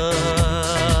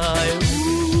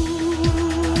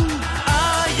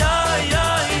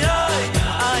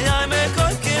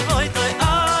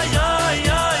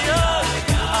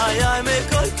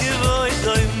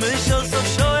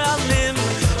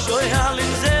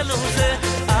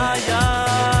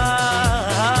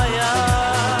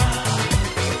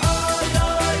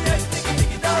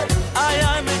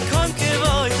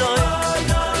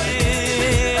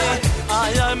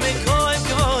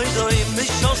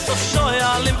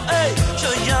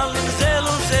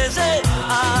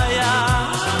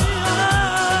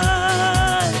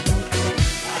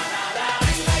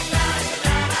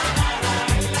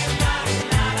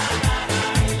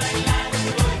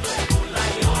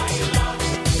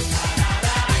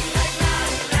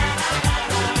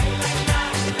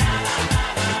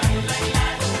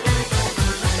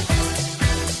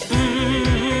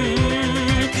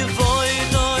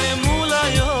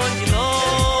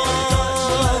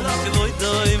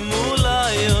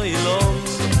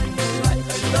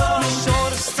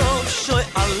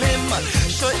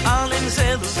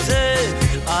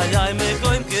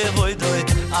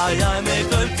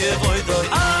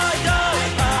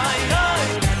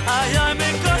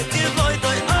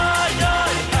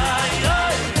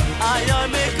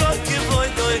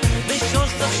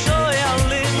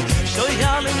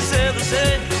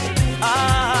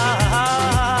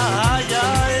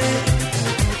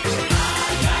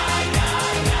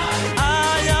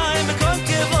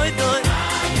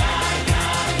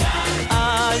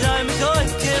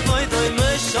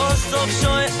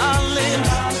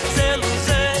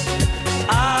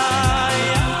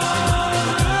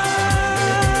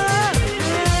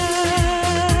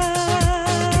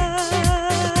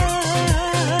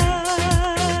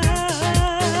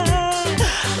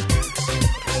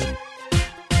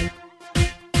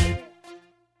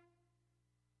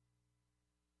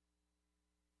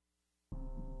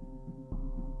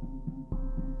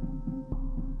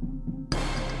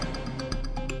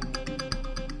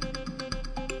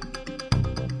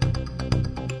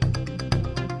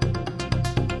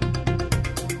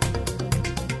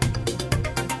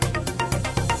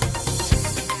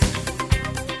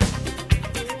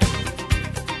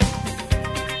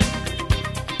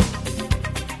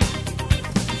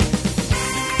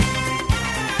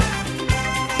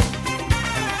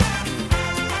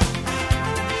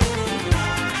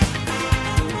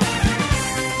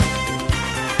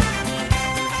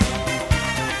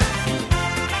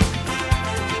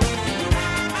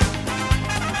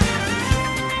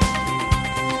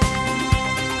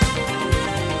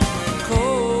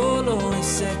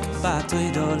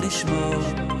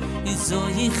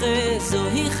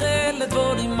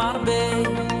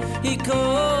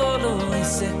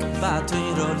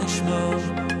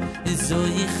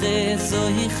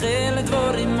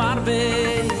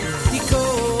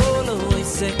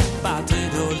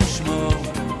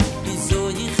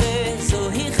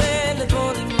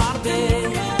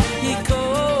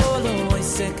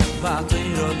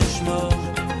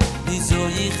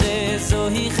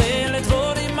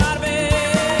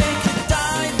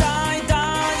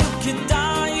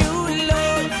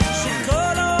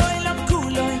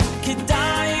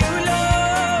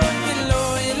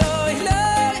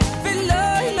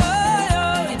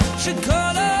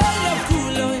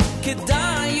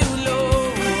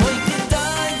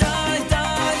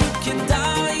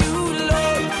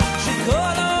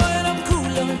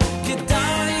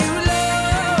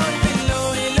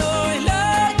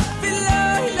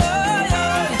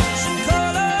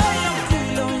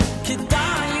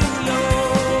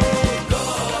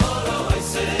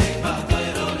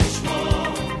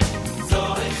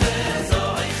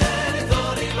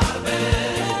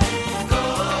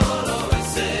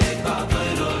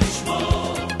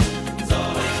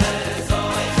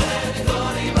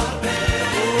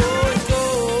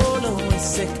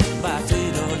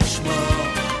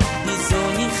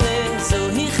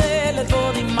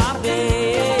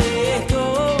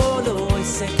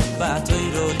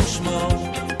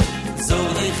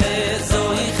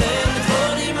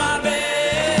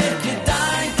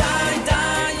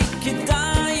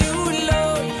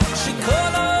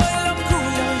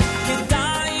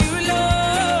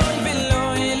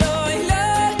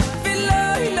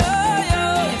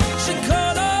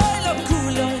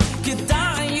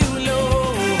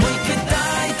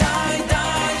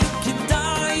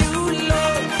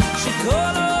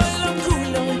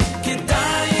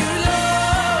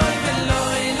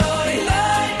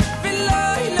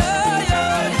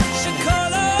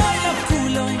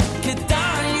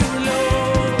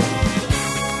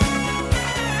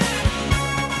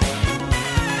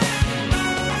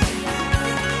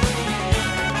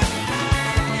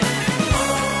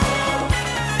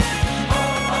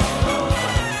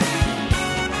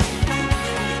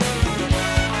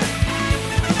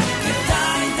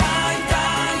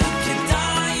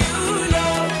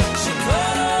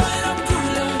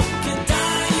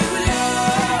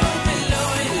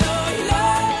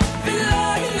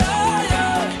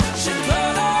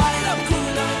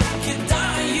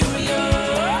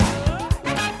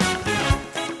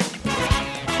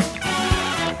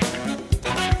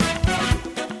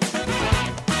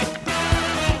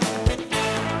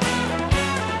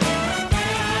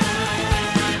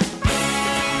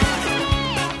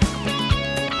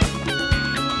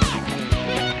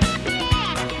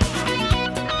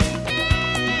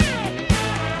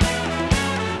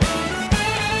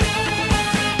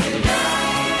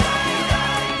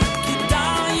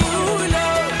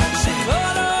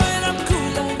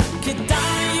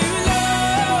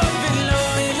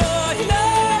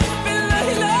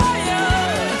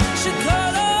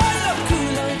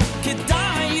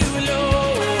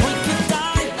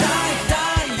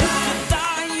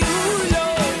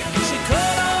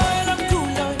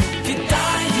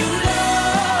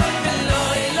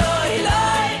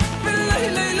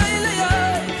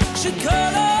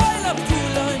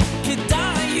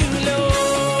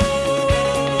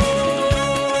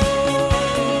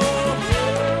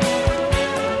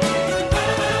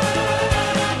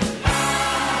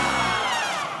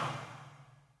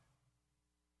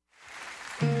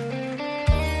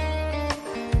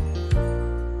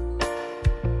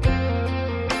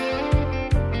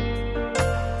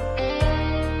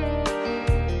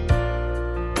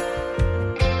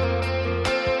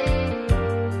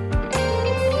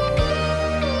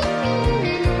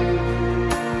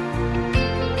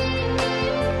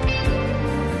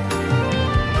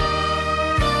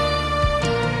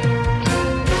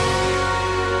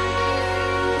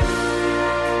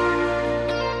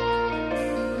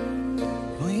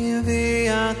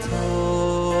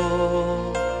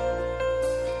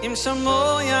im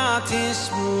shamoya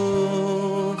tishmu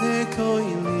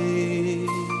bekoili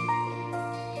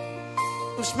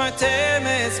ushmartem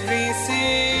es brisi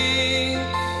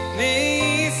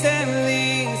ve'isem li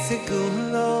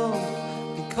sikulo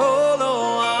mikolo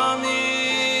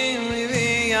amim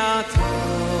liviato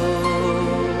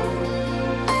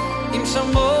im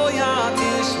shamoya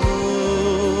tishmu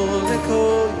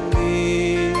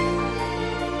bekoili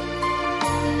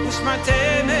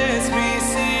ushmartem es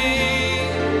brisi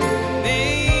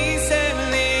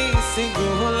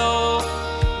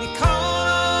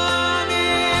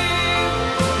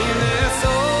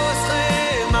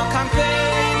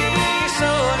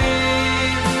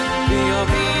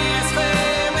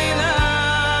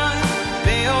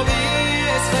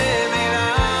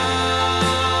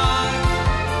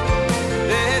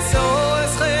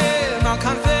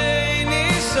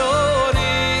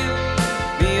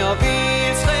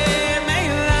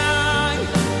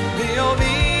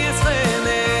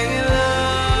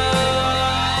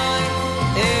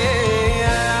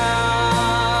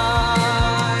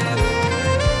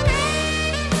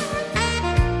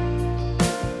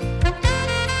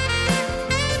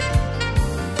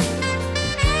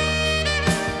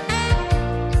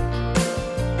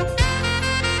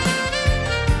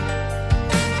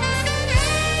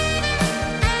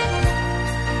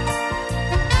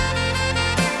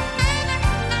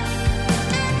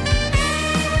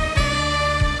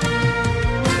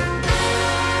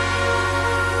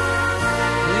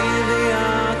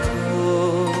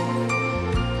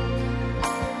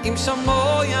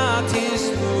shamoya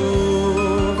tishmu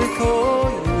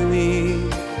v'koili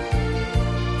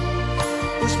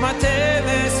ushmartem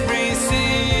es brisi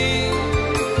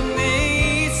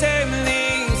ve'isem li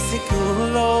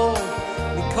sikulo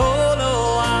mikolo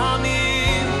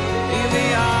amim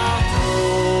iliato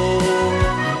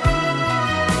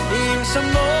im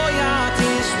shamoya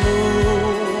tishmu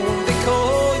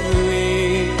v'koili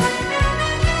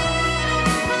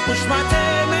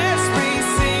ushmartem es brisi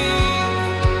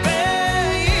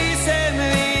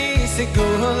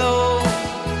Sigulo,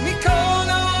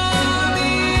 Mikolo,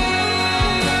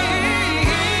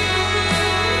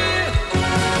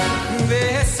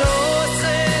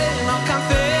 Vesose,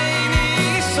 Malcampeni,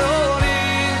 Sori,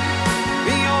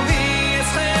 Biomi,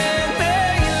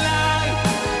 Esremeilai,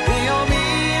 Biomi,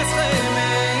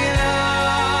 Esremeilai,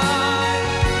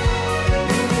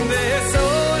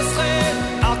 Vesose,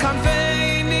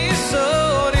 Malcampeni,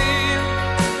 Sori,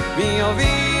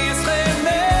 Biomi,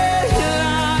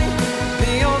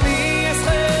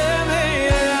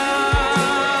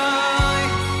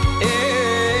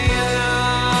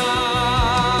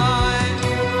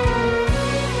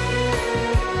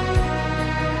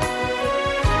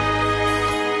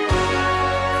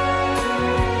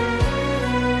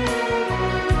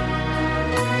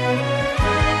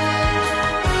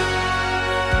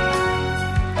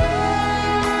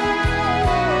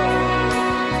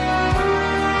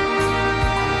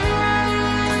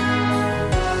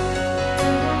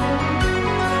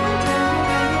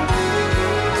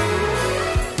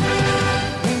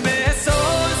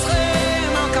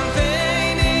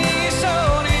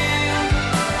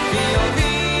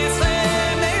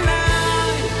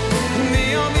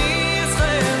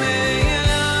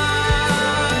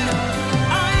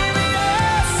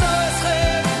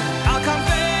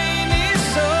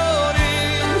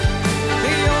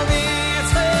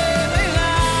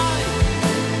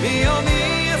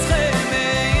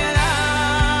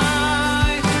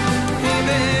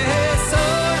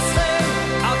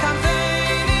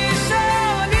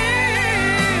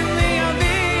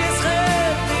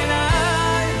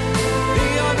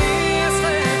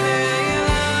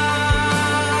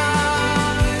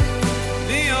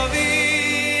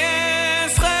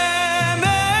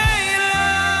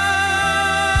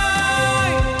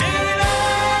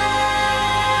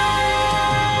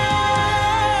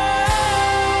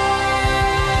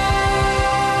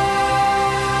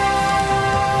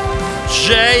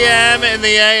 JM in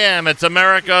the AM. It's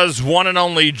America's one and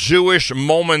only Jewish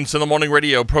Moments in the Morning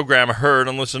radio program, heard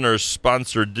on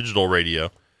listeners-sponsored digital radio.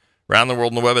 Around the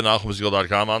world on the web at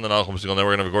NachumSegal.com, on the Nachum Segal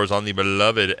Network, and of course on the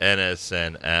beloved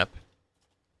NSN app.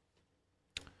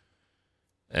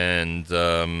 And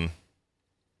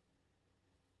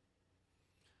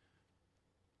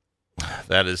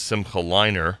that is Simcha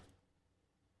Leiner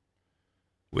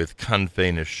with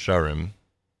Kanfei Nesharim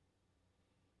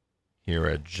here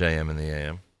at JM in the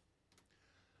AM.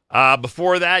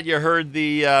 Before that, you heard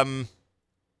the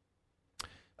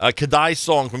Kedai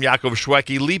song from Yaakov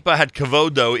Shweki. Lipa had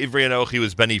Kavodo. Ivri Anochi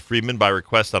was Benny Friedman by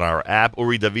request on our app.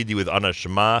 Uri Davidi with Ana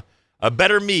Shema. A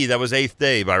Better Me, that was Eighth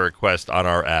Day by request on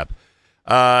our app.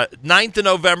 9th of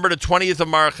November to 20th of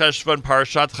Mar Cheshvan,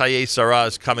 Parashat Chayei Sarah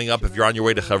is coming up. If you're on your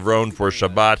way to Hebron for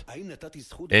Shabbat,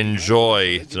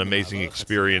 enjoy. It's an amazing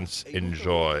experience.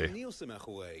 Enjoy.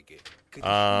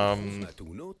 Trying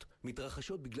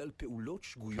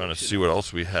to see what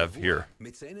else we have here.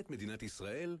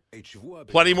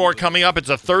 Plenty more coming up. It's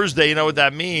a Thursday. You know what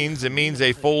that means? It means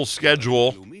a full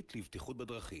schedule.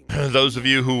 Those of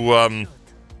you who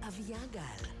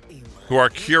are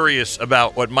curious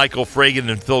about what Michael Fragan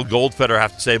and Phil Goldfeder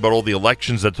have to say about all the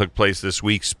elections that took place this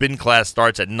week, Spin Class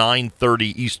starts at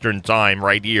 9:30 Eastern Time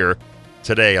right here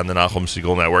today on the Nachum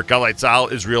Segal Network. Galei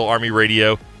Tzahal, Israel Army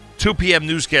Radio. 2 p.m.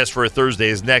 newscast for a Thursday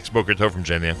is next. Boker Tov from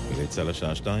Chanie. גלי צה"ל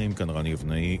השעה 2, כאן רני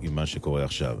אבנאי עם מה שקורה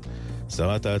עכשיו.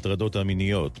 שרת ההטרדות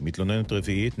המיניות, מתלוננת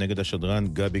רביעית נגד השדרן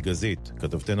גבי גזית.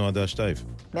 כתבתנו עדה שטייף.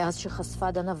 מאז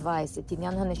שחשפה דנה וייס את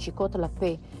עניין הנשיקות על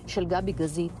הפה של גבי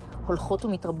גזית, הולכות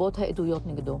ומתרבות העדויות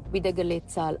נגדו. בידי גלי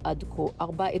צה"ל עד כה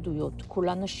 4 עדויות,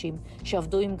 כולן נשים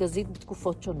שעבדו עם גזית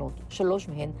בתקופות שונות. 3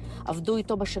 מהן עבדו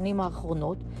איתו בשנים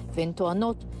האחרונות, והן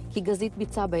טוענות כי גזית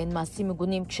ביצע בהן מעשים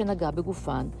מגונים כשנגע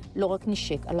בגופן, לא רק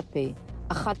נשק על הפה.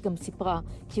 אחת גם סיפרה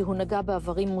כי הוא נגע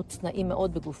בעברים מוצנעים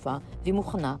מאוד בגופה, והיא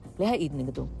מוכנה להעיד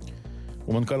נגדו.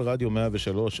 ומנכ"ל רדיו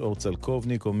 103 אור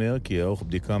צלקובניק אומר כי יערוך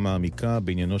בדיקה מעמיקה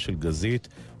בעניינו של גזית,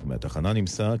 ומהתחנה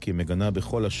נמסר כי מגנה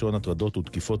בכל לשון הטרדות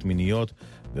ותקיפות מיניות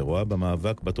ורואה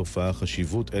במאבק בתופעה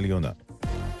חשיבות עליונה.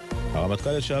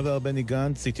 הרמטכ"ל לשעבר בני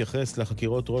גנץ התייחס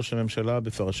לחקירות ראש הממשלה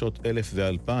בפרשות 1000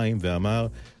 ו-2000 ואמר,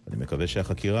 אני מקווה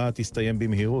שהחקירה תסתיים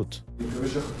במהירות. אני מקווה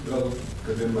שהחקירה הזאת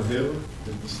תתקדם מהר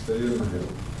ותסתיים מהר.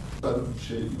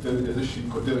 שייתן איזושהי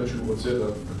כותרת שהוא רוצה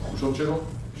לתחושות שלו,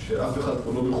 שאף אחד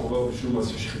פה לא מחובר בשום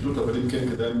מעשה שחיתות, אבל אם כן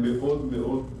כדאי מאוד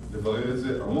מאוד לברר את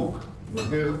זה עמוק,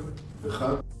 מהר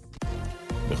וחד.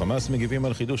 בחמאס מגיבים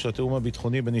על חידוש התאום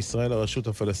הביטחוני בין ישראל לרשות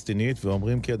הפלסטינית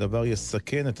ואומרים כי הדבר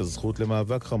יסכן את הזכות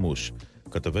למאבק חמוש.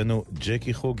 כתבנו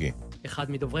ג'קי חוגי.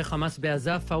 אחד מדוברי חמאס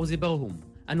בעזה, פאוזי ברהום.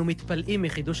 אנו מתפלאים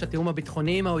מחידוש התאום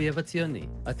הביטחוני עם האויב הציוני.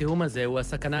 התאום הזה הוא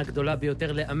הסכנה הגדולה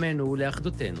ביותר לעמנו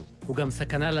ולאחדותנו. הוא גם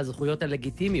סכנה לזכויות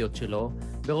הלגיטימיות שלו,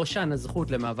 בראשן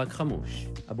הזכות למאבק חמוש.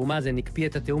 אבו מאזן הקפיא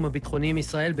את התאום הביטחוני עם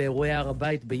ישראל באירועי הר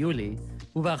הבית ביולי,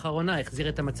 ובאחרונה החזיר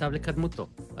את המצב לקדמותו.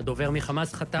 הדובר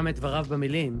מחמאס חתם את דבריו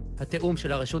במילים, התאום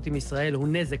של הרשות עם ישראל הוא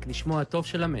נזק לשמו הטוב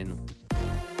של עמנו.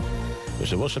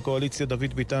 יושב ראש הקואליציה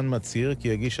דוד ביטן מצהיר כי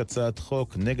יגיש הצעת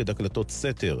חוק נגד הקלטות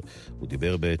סתר. הוא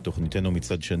דיבר בתוכניתנו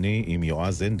מצד שני עם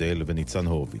יועז הנדל וניצן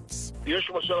הורוביץ.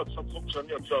 יש למשל הצעת חוק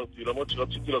שאני עצרתי, למרות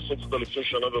שרציתי לעשות אותה לפני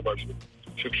שנה ומשהו,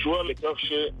 שקשורה לכך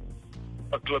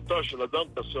שהקלטה של אדם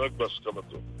תעשה רק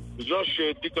בהסכמתו. בגלל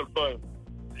שתיק 2000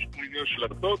 יש פה עניין של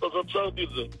הקלטות, אז עצרתי את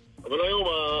זה. אבל היום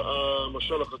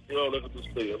למשל החקירה הולכת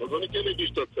להסתיים, אז אני כן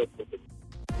אגיש את הצעת חוק.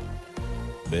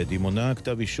 בדימונה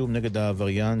כתב אישום נגד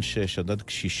העבריין ששדד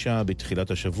קשישה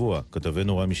בתחילת השבוע.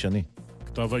 כתבנו רמי שני.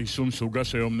 כתב האישום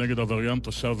שהוגש היום נגד עבריין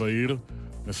תושב העיר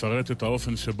מפרט את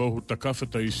האופן שבו הוא תקף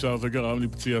את האישה וגרם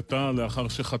לפציעתה לאחר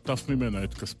שחטף ממנה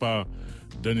את כספה.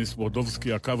 דניס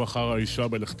בורדובסקי עקב אחר האישה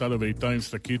בלכתה לביתה עם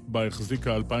שקית בה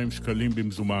החזיקה 2,000 שקלים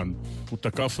במזומן. הוא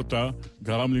תקף אותה,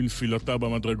 גרם לנפילתה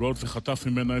במדרגות וחטף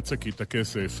ממנה את שקית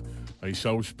הכסף. האישה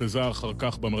הושפזה אחר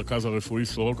כך במרכז הרפואי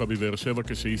סורוקה בבאר שבע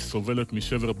כשהיא סובלת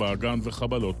משבר באגן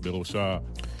וחבלות בראשה.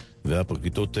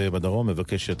 והפרקליטות בדרום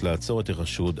מבקשת לעצור את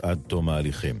החשוד עד תום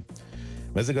ההליכים.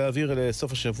 מזג האוויר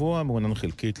לסוף השבוע מעונן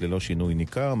חלקית ללא שינוי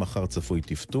ניכר, מחר צפוי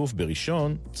טפטוף,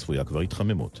 בראשון צפויה כבר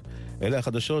התחממות. אלה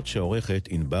החדשות שעורכת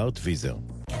ענבר טוויזר.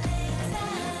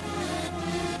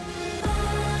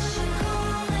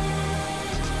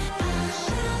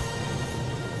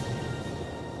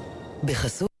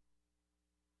 בחסות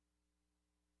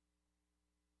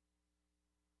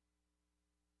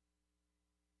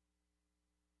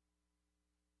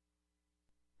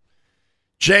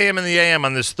JM and the AM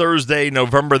on this Thursday,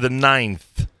 November the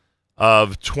 9th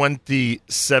of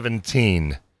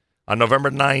 2017. On November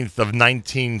 9th of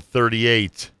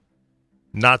 1938,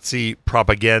 Nazi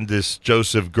propagandist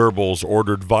Joseph Goebbels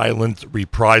ordered violent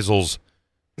reprisals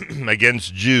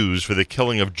against Jews for the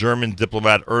killing of German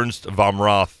diplomat Ernst von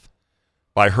Roth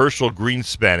by Herschel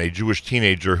Greenspan, a Jewish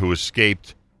teenager who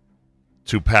escaped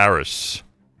to Paris.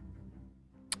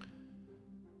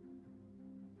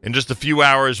 In just a few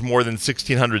hours, more than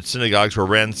 1,600 synagogues were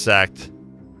ransacked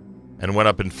and went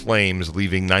up in flames,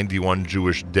 leaving 91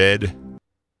 Jewish dead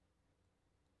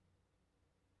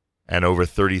and over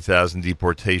 30,000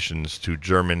 deportations to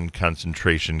German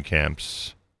concentration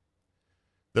camps.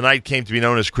 The night came to be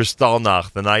known as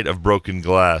Kristallnacht, the night of broken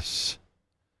glass.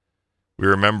 We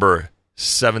remember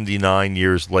 79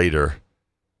 years later,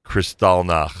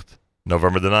 Kristallnacht,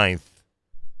 November the 9th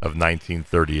of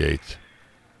 1938.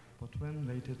 But when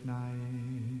late at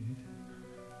night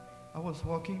I was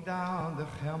walking down the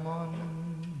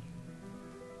Hermon,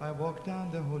 I walked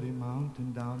down the holy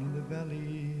mountain, down in the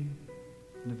valley,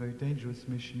 in a very dangerous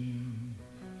mission.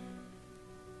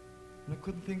 And I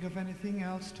couldn't think of anything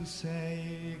else to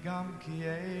say. Gam ki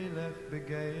elech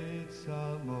begeit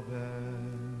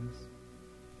salmoves.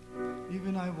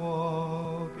 Even I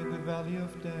walk in the valley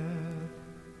of death,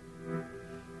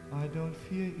 I don't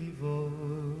fear evil,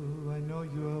 I know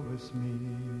you are with me.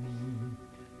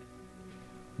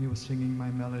 You were singing my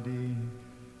melody.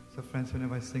 So friends,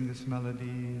 whenever I sing this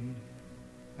melody,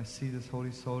 I see this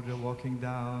holy soldier walking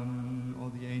down, all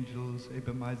the angels,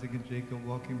 Abraham, Isaac, and Jacob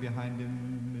walking behind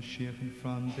him, Mashiach in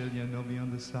front, Elia Novi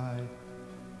on the side,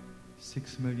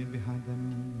 6 million behind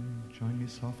them. Join me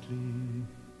softly.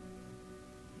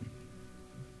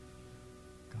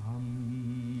 Kam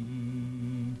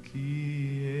ki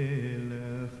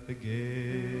elech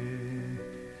begeh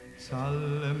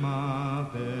tzalema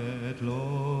vet lo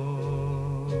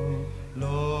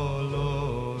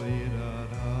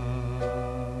irara.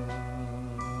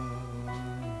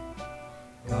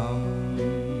 Kam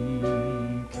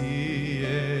ki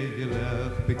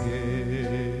elech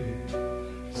begeh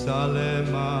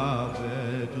tzalema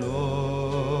vet lo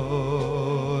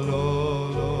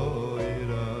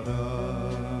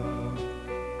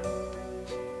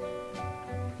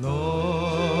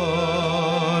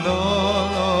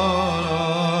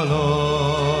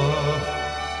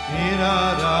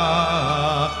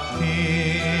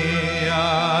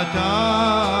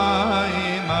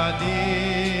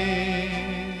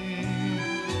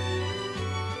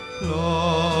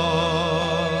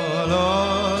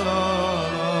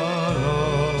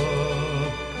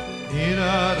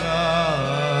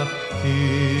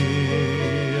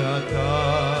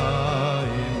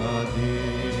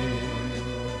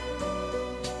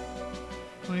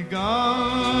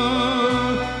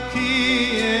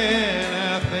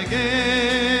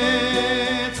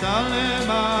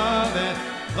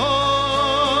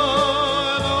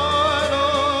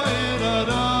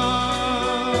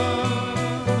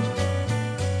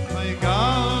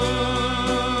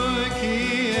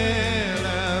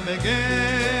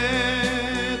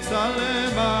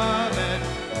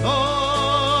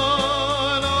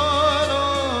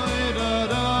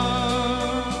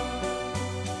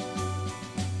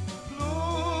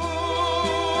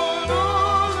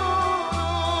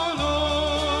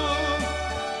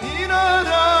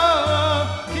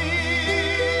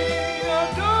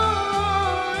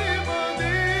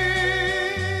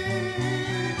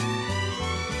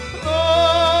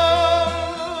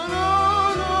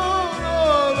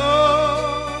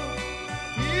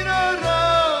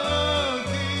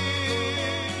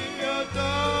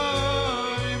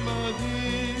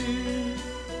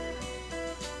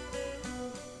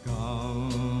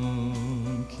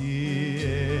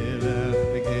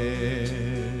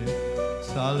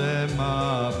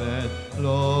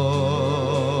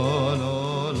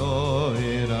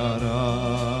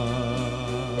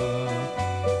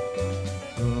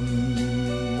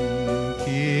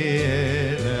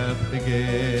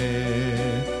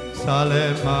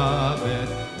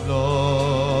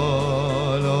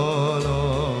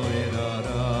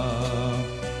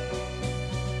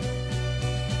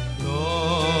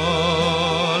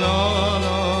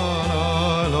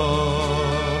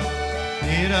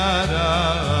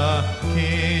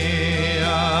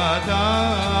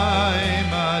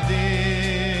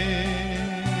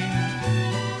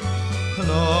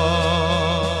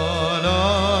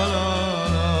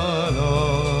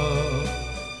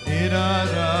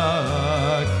Iraraki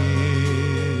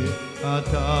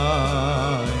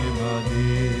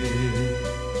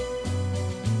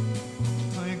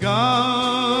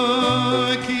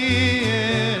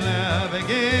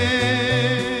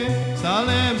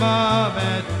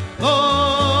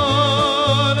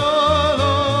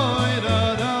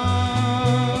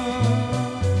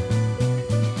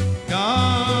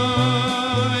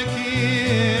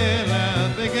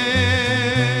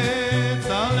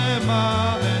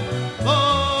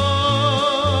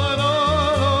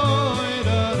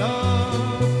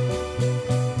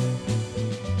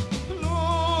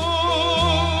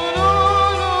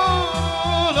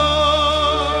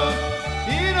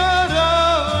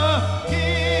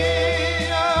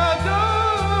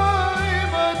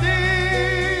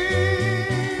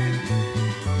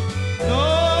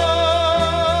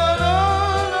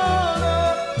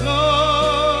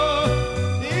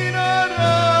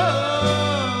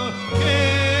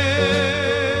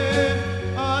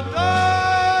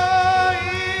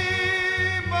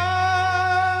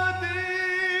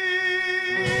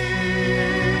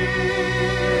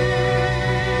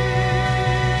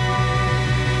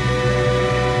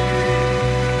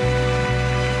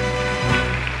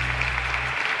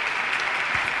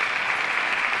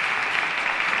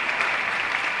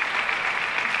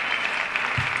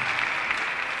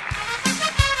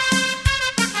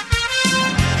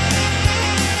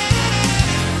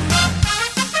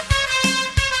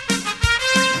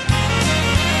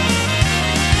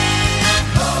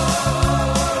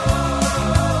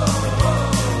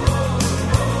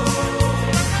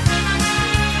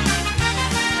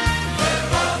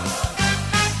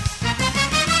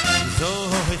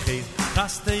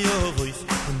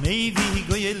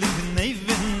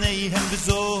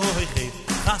וזויכי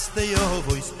חסדי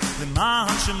אובויס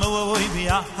למען שמוי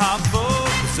ביאהבו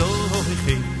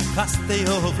וזויכי חסדי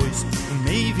אובויס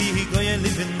ומייבי גוי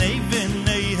לבני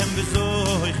בניהם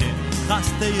וזויכי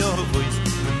חסדי אובויס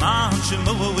למען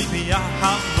שמוי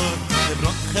ביאהבו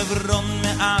חברון חברון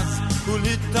מאז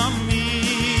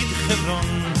ולתמיד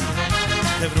חברון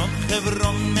חברון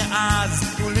חברון מאז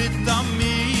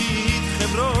ולתמיד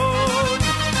חברון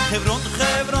חברון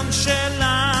חברון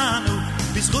שלנו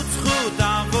בזכות זכות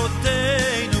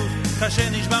אבותינו כאשר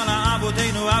נשבע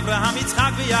לאבותינו אברהם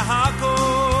יצחק ויעקב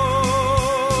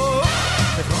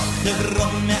חברון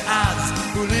חברון מאז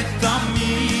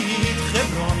ולתמיד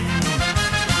חברון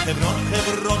חברון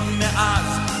חברון מאז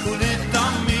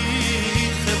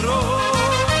ולתמיד חברון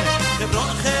חברון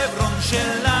חברון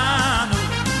שלנו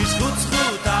בזכות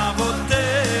זכות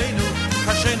אבותינו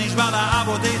כאשר נשבע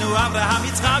לאבותינו אברהם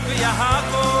יצחק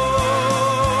ויעקב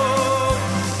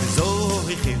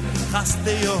וזויכי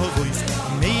חסדי אובויס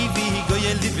מייבי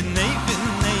גוי לבני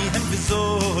בניהם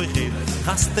וזויכי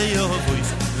חסדי אובויס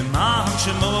למען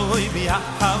שמוי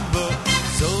ביאהבו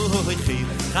זויכי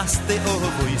חסדי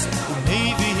אובויס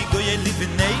ומייבי גוי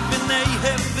לבני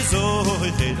בניהם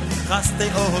וזויכי חסדי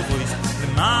אובויס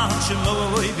למען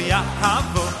שמוי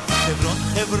ביאהבו חברון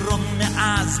חברון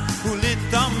מאז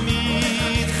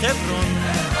ולתמיד חברון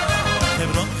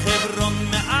חברון חברון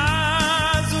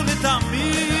מאז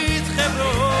ולתמיד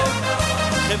חברון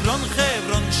חברון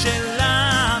חברון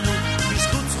שלנו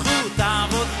בזכות זכות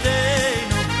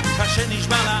אבותינו כאשר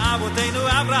נשבע לאבותינו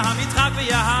אברהם יצחק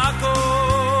ויעקב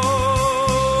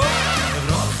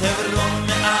חברון חברון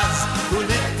מאז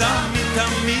ולתמיד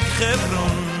תמיד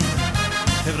חברון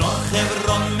חברון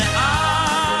חברון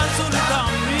מאז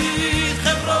ולתמיד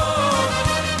חברון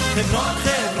חברון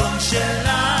חברון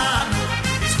שלנו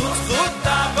בזכות זכות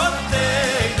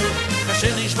אבותינו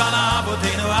כאשר נשבע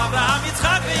לאבותינו אברהם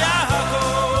יצחק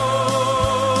ויעקב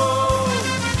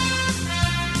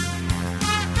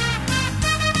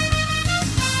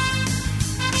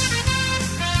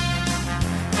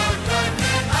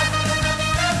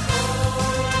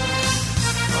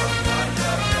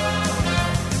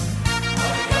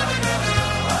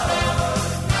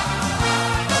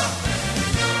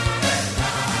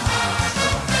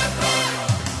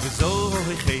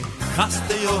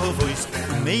חסדי אובויס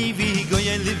ומייבי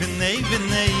גוי לבני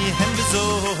בניהם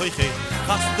וזויכי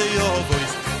חסדי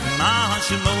אובויס למען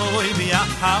שמוי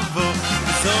ביאהבו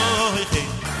וזויכי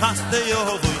חסדי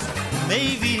אובויס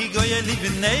ומייבי גוי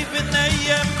לבני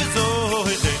בניהם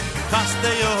וזויכי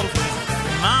חסדי אובויס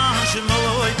למען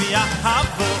שמוי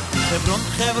ביאהבו חברון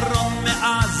חברון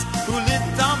מאז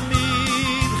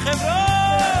ולתמיד חברון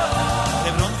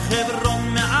חברון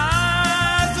חברון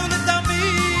מאז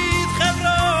ולתמיד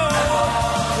חברון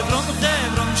חברון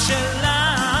חברון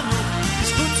שלנו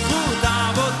בזכות זכות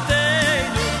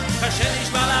אבותינו כאשר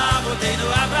נשבע לאבותינו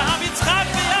אברהם יצחק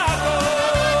ויעקב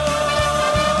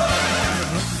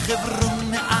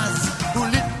חברון מאז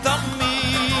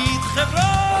ולתמיד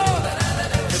חברון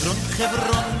חברון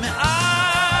חברון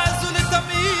מאז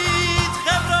ולתמיד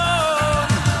חברון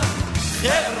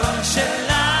חברון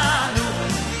שלנו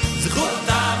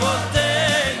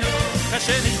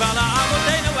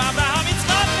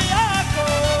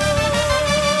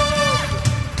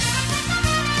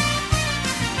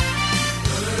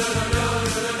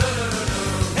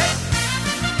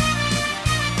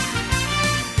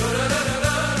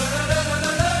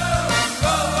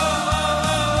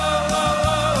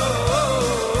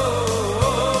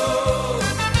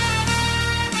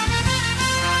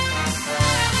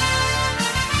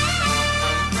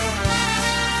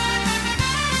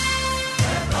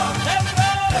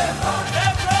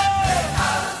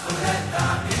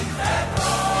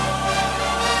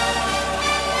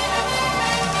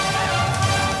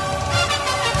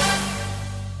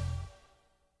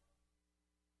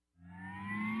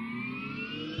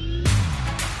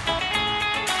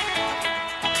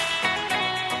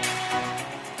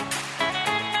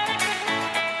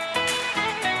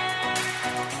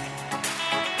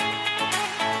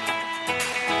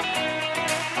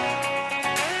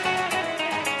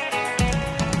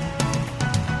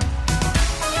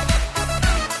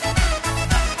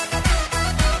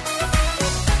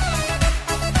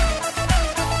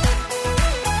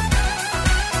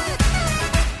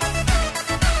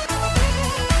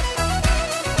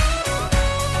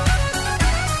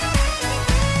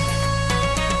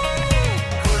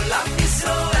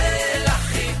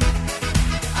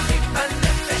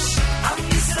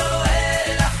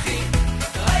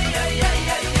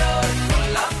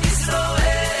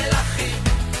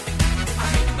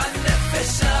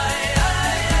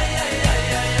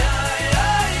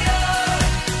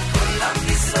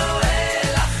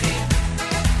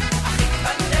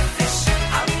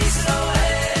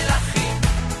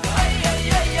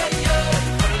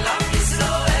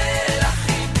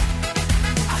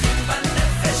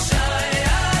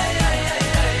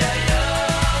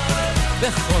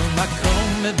בכל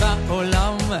מקום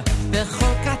בעולם,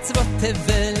 בכל קצוות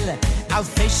תבל,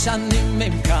 אלפי שנים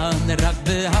הם כאן, רק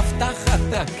בהבטחת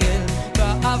הקל,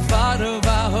 בעבר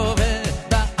ובהווה,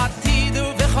 בעתיד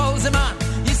ובכל זמן,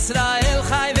 ישראל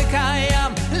חי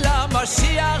וקיים,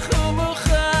 למשיח הוא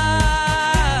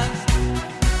מוכן.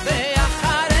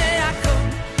 ואחרי הכל,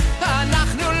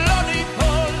 אנחנו לא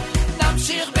ניפול,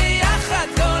 נמשיך ביחד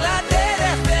כל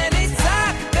הדרך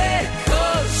ונצעק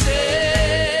בכל שם.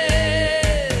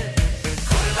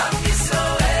 כל עם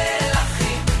ישראל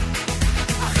אחים,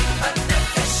 אחים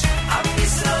בנפש, עם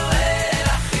ישראל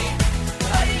אחים,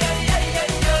 איי איי איי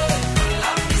איי איי. כל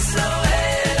עם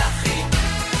ישראל אחים,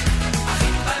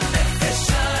 אחים בנפש,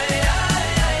 איי איי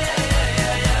איי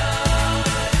איי איי.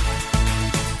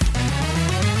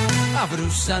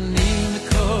 עברו שנים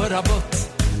כה רבות,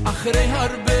 אחרי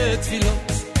הרבה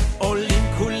תפילות, עולים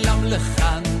כולם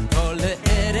לכאן, כל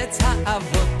לארץ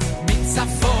האבות,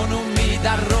 מצפון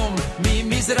ומדרום,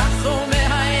 ממזרח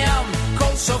ומהים,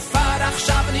 כל שופר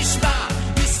עכשיו נשמע,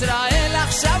 ישראל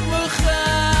עכשיו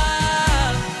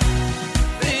מוכן.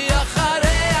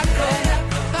 ואחרי הכל,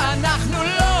 אנחנו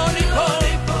לא ניפול,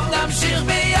 נמשיך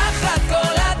ביחד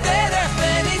כל הדרך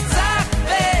ונצעק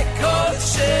בכל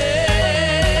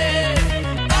שם.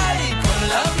 היי,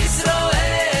 כל עם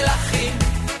ישראל אחים,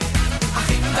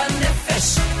 אחים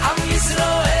בנפש, עם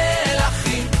ישראל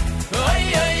אחים, אוי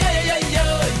אוי אוי אוי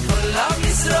אוי. כל עם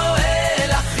ישראל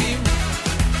אחים,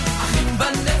 אחים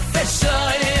בנפש, אוי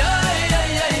אוי אוי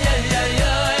אוי אוי אוי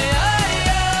אוי.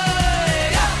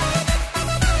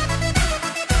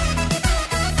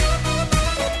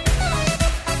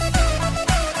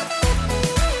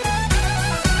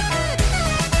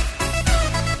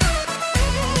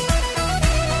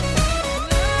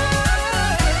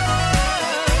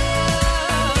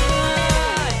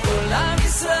 כל עם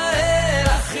ישראל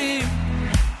אחים,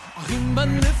 אחים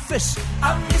בנפש,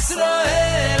 עם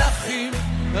ישראל אחים,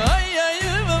 אוי אוי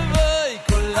אוי.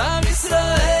 כל עם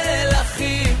ישראל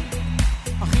אחים,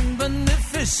 אחים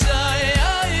בנפש, אוי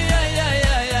אוי אוי אוי אוי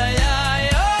אוי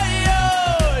אוי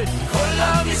אוי. כל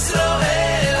עם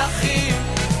ישראל אחים,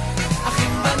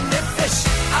 אחים בנפש,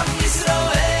 עם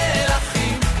ישראל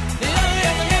אחים, אוי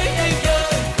אוי אוי אוי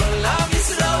אוי. כל עם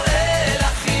ישראל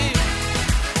אחים,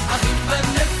 אחים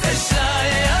בנפש, אוי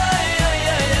אוי אוי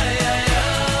אוי אוי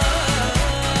אוי.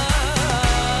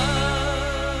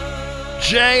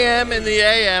 JM in the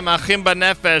AM, Achim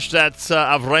Banefesh. That's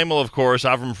Avremel, of course,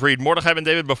 Avram Fried. Mordechai Ben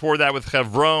David before that with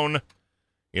Chevron.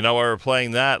 You know, we were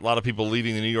playing that. A lot of people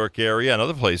leaving the New York area and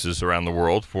other places around the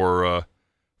world for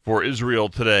Israel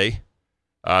today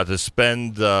to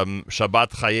spend Shabbat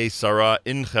Chayei Sarah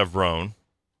in Chevron,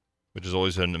 which is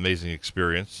always an amazing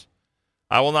experience.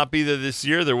 I will not be there this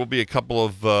year. There will be a couple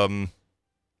of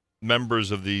members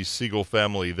of the Siegel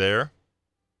family there.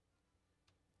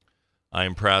 I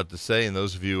am proud to say, and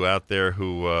those of you out there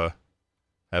who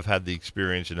have had the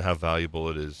experience and how valuable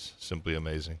it is, simply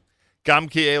amazing. Gam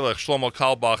Ki Elech, Shlomo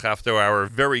Kalbach, after our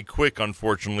very quick,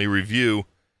 unfortunately, review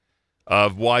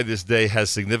of why this day has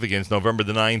significance. November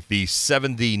the 9th, the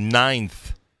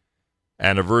 79th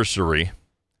anniversary,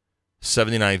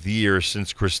 79th year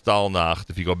since Kristallnacht,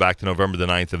 if you go back to November the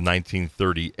 9th of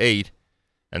 1938.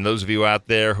 And those of you out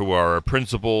there who are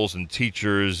principals and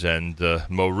teachers and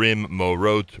morim,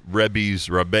 morot, rebbes,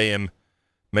 rabbeim,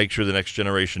 make sure the next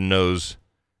generation knows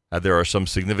there are some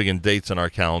significant dates on our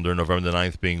calendar, November the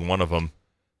 9th being one of them.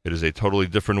 It is a totally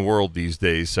different world these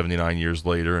days, 79 years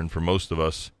later, and for most of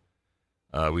us,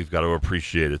 we've got to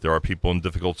appreciate it. There are people in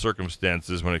difficult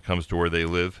circumstances when it comes to where they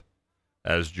live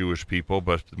as Jewish people,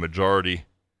 but the majority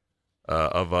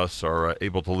of us are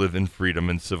able to live in freedom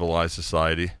in civilized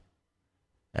society.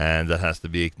 And that has to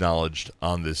be acknowledged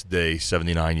on this day,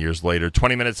 79 years later.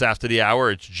 20 minutes after the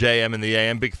hour, it's JM in the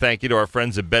AM. Big thank you to our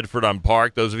friends at Bedford on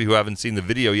Park. Those of you who haven't seen the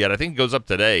video yet, I think it goes up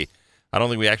today. I don't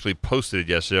think we actually posted it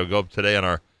yesterday. It'll go up today on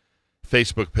our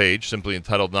Facebook page, simply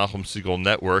entitled Nachum Siegel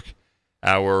Network.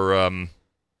 Our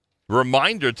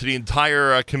reminder to the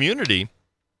entire community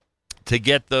to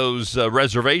get those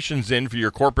reservations in for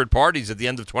your corporate parties at the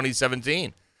end of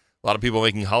 2017. A lot of people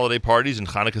making holiday parties and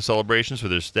Hanukkah celebrations for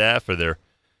their staff, for their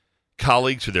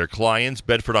colleagues, for their clients.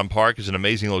 Bedford on Park is an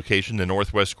amazing location, the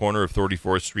northwest corner of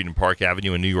 34th Street and Park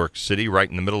Avenue in New York City, right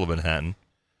in the middle of Manhattan.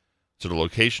 So the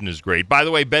location is great. By the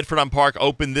way, Bedford on Park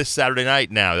open this Saturday night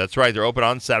now. That's right, they're open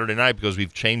on Saturday night because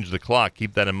we've changed the clock.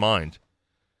 Keep that in mind.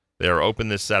 They are open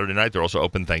this Saturday night. They're also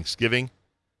open Thanksgiving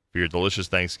for your delicious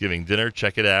Thanksgiving dinner.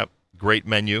 Check it out. Great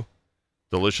menu.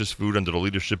 Delicious food under the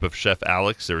leadership of Chef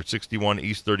Alex. They're at 61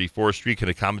 East 34th Street. Can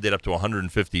accommodate up to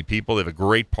 150 people. They have a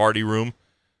great party room.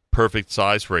 Perfect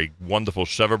size for a wonderful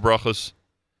Sheva Brachos.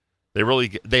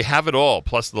 They have it all.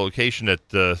 Plus, the location at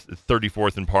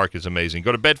 34th and Park is amazing.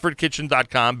 Go to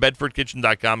bedfordkitchen.com.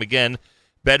 Bedfordkitchen.com. Again,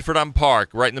 Bedford on Park,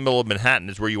 right in the middle of Manhattan,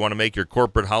 is where you want to make your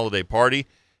corporate holiday party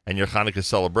and your Hanukkah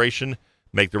celebration.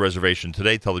 Make the reservation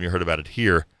today. Tell them you heard about it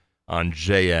here on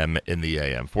JM in the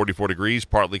AM. 44 degrees,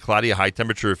 partly cloudy, a high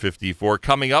temperature of 54.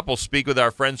 Coming up, we'll speak with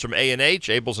our friends from A&H.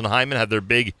 Abels and Hyman have their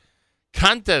big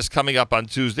contest coming up on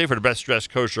Tuesday for the best dressed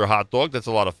kosher hot dog. That's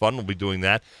a lot of fun. We'll be doing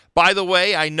that. By the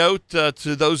way, I note to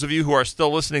those of you who are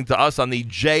still listening to us on the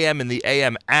JM and the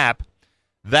AM app,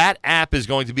 that app is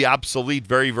going to be obsolete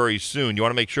very, very soon. You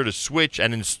want to make sure to switch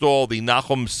and install the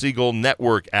Nachum Segal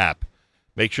Network app.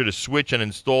 Make sure to switch and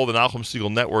install the Nachum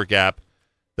Segal Network app.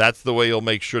 That's the way you'll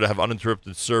make sure to have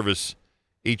uninterrupted service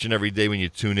each and every day when you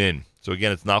tune in. So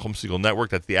again, it's Nachum Segal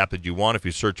Network. That's the app that you want. If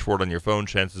you search for it on your phone,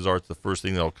 chances are it's the first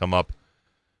thing that'll come up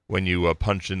when you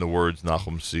punch in the words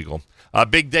Nachum Segal. A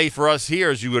big day for us here,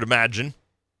 as you would imagine,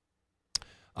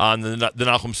 on the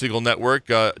Nachum Segal Network.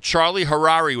 Charlie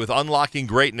Harari with Unlocking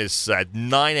Greatness at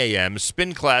 9 a.m.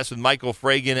 Spin class with Michael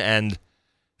Fragan and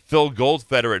Phil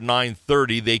Goldfeder at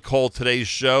 9:30. They call today's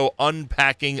show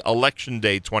Unpacking Election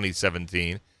Day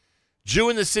 2017. Jew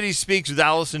in the City speaks with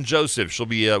Allison Joseph. She'll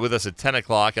be with us at 10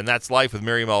 o'clock, and That's Life with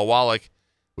Miriam L. Wallach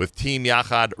with Team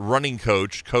Yachad running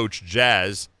coach, Coach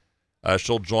Jazz.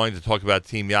 She'll join to talk about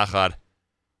Team Yachad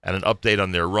and an update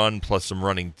on their run, plus some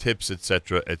running tips,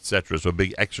 etc., etc. So a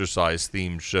big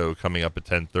exercise-themed show coming up at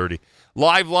 10:30.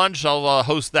 Live lunch, I'll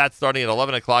host that starting at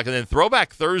 11 o'clock. And then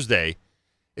Throwback Thursday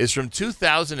is from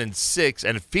 2006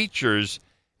 and features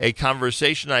a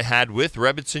conversation I had with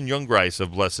Rebbetzin Jungreis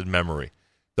of blessed memory.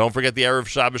 Don't forget the Erev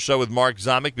Shabbos show with Mark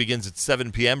Zamek begins at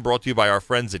 7 p.m., brought to you by our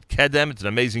friends at Kedem. It's an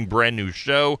amazing brand-new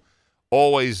show,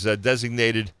 always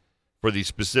designated for the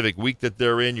specific week that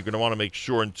they're in. You're going to want to make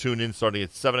sure and tune in starting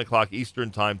at 7 o'clock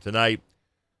Eastern time tonight.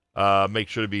 Make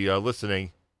sure to be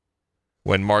listening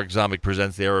when Mark Zamek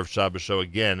presents the Erev Shabbos show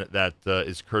again. That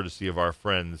is courtesy of our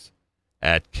friends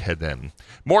at Kedem.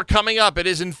 More coming up. It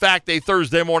is, in fact, a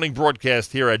Thursday morning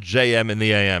broadcast here at JM in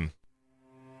the AM.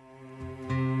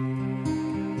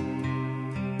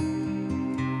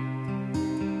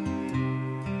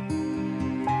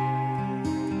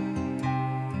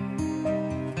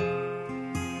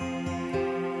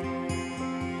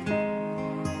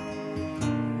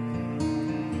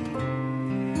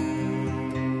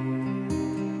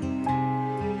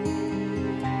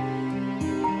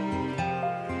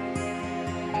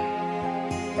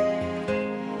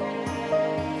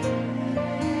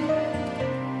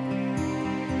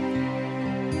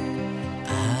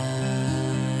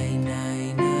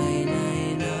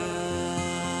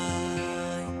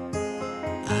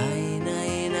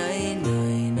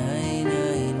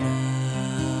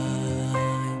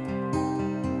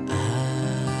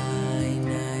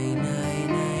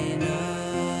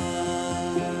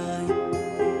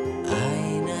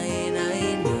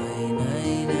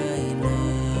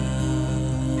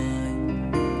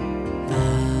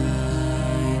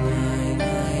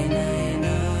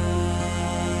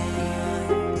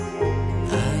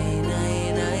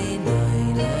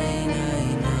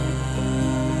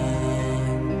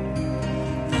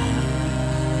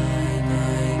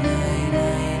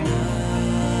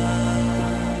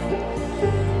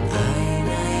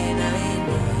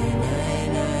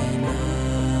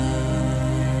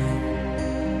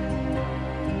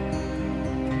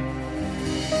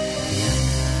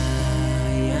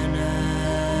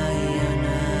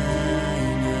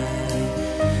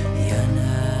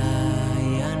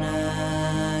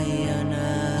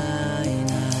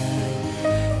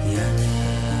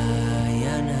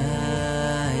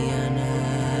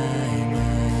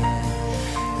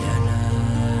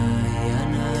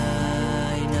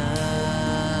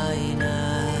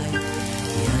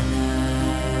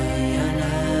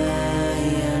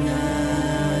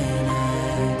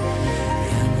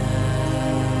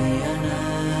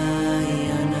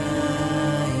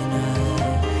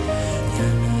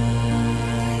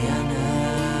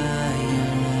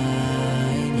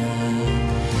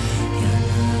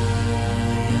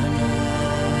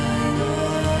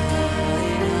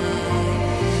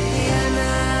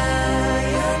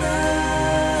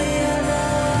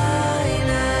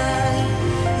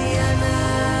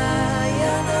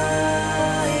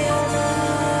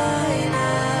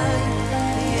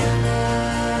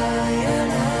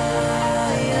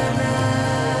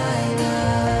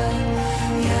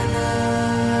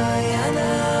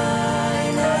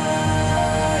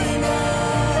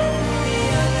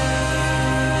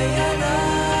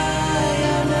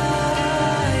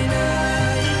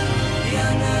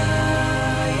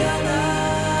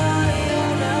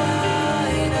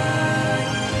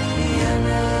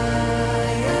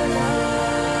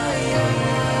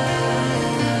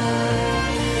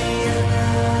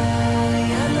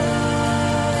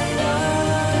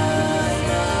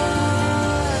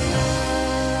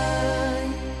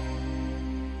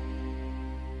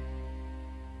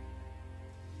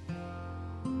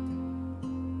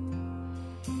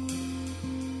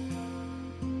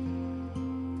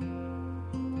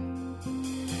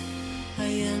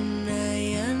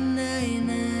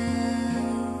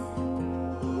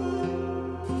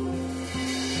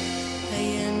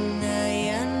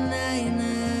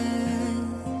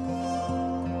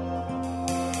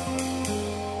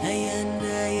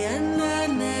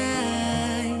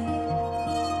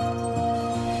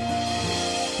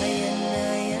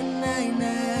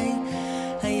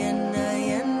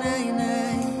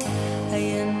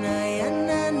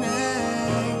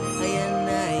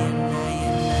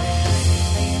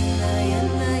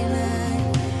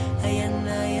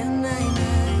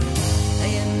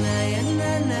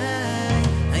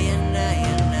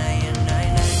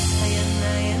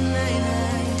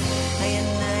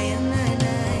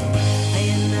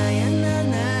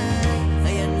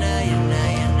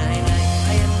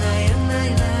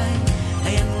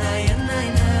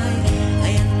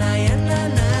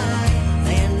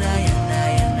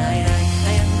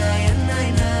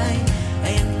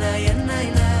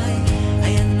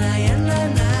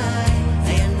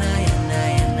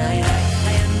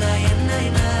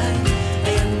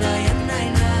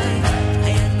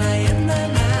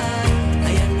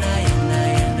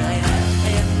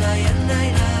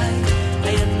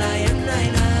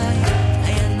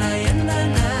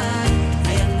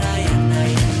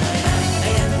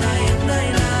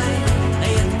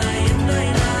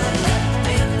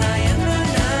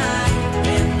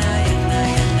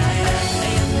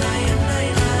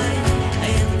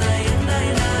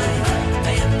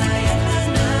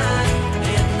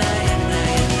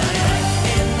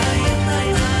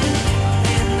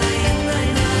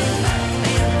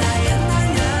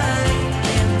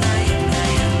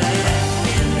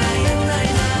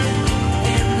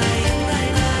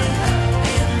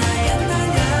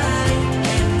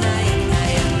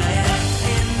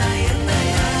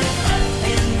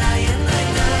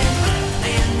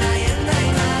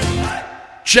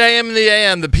 JM in the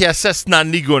AM, the PSS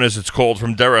Nanigun, as it's called,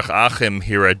 from Derech Achim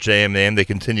here at JM in the AM. They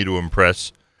continue to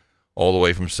impress all the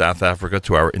way from South Africa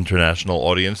to our international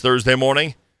audience. Thursday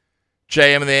morning,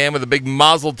 JM in the AM with a big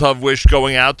Mazel Tov wish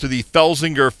going out to the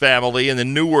Felsinger family and the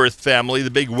Neuwirth family. The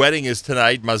big wedding is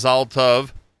tonight. Mazel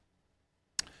Tov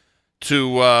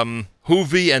to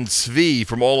Huvi and Tzvi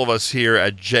from all of us here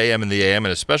at JM in the AM,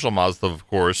 and a special Mazel Tov, of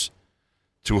course,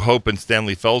 to Hope and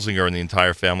Stanley Felsinger and the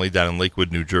entire family down in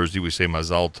Lakewood, New Jersey. We say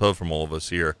Mazel Tov from all of us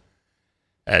here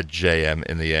at JM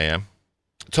in the AM.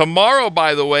 Tomorrow,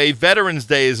 by the way, Veterans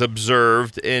Day is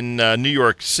observed in New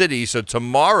York City, so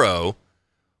tomorrow,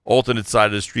 alternate side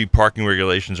of the street parking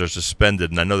regulations are suspended,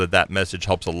 and I know that message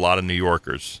helps a lot of New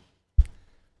Yorkers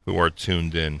who are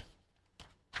tuned in.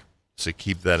 So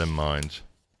keep that in mind.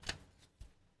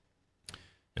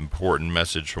 Important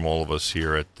message from all of us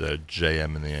here at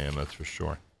JM in the AM, that's for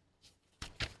sure.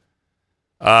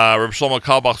 Reb Shlomo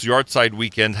Carlebach's Yahrzeit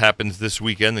weekend happens this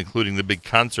weekend, including the big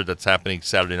concert that's happening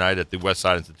Saturday night at the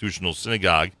Westside Institutional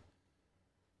Synagogue.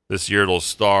 This year it'll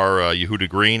star Yehuda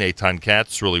Green, Eitan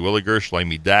Katz, Shirley Williger,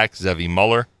 Shlomi Dax, Zevi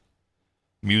Muller.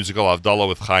 Musical Havdalah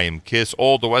with Chaim Kiss.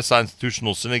 All at the Westside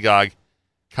Institutional Synagogue.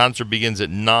 Concert begins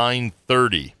at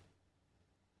 9:30.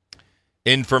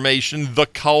 Information,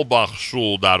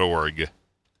 thekalbachshul.org.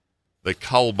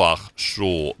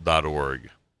 Thekalbachshul.org.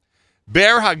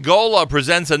 Bear Hagola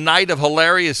presents a night of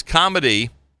hilarious comedy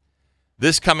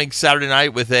this coming Saturday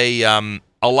night with a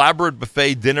elaborate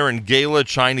buffet dinner and gala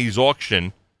Chinese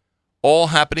auction, all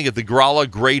happening at the Grala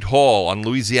Great Hall on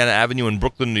Louisiana Avenue in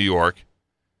Brooklyn, New York.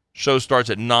 Show starts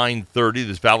at 9:30.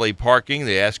 There's valet parking.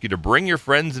 They ask you to bring your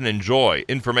friends and enjoy.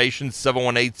 Information,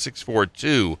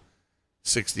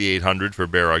 718-642-6800 for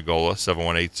Bear Hagola,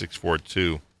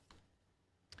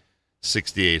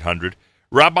 718-642-6800.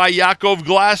 Rabbi Yaakov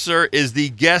Glasser is the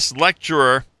guest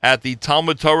lecturer at the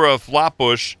Talmud Torah of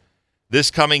Flatbush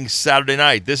this coming Saturday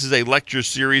night. This is a lecture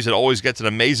series that always gets an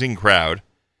amazing crowd.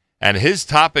 And his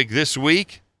topic this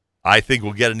week, I think,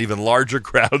 will get an even larger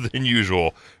crowd than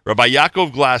usual. Rabbi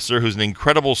Yaakov Glasser, who's an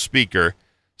incredible speaker,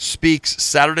 speaks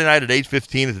Saturday night at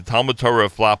 8:15 at the Talmud Torah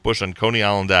of Flatbush on Coney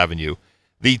Island Avenue.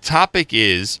 The topic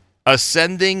is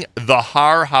Ascending the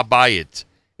Har Habayit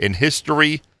in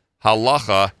History,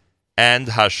 Halacha, and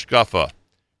Hashkafa.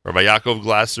 Rabbi Yaakov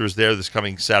Glasser is there this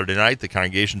coming Saturday night. The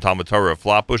Congregation Talmud Torah of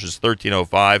Flatbush is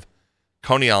 1305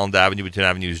 Coney Island Avenue between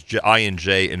Avenues I and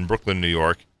J in Brooklyn, New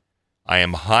York. I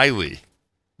am highly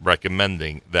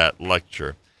recommending that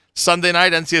lecture. Sunday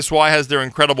night, NCSY has their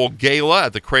incredible gala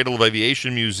at the Cradle of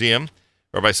Aviation Museum.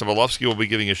 Rabbi Sobolovsky will be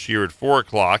giving a shiur at 4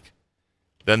 o'clock.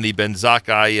 Then the Ben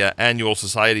Zakkai Annual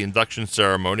Society Induction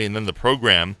Ceremony, and then the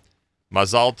program.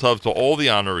 Mazal Tov to all the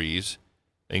honorees,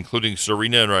 including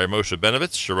Serena and Moshe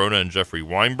Benovitz, Sharona and Jeffrey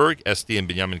Weinberg, Esti and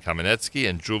Benjamin Kamenetsky,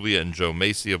 and Julia and Joe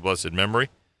Macy of blessed memory.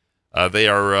 They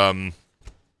are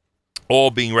all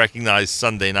being recognized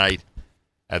Sunday night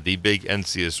at the big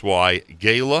NCSY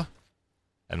Gala.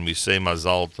 And we say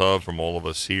Mazal Tov from all of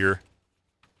us here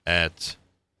at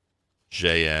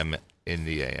JM in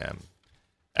the AM.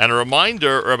 And a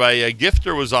reminder, Rabbi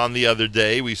Gifter was on the other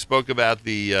day. We spoke about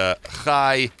the the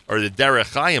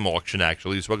Derech Chaim auction,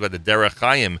 actually. We spoke about the Derech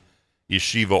Chaim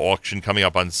Yeshiva auction coming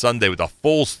up on Sunday with a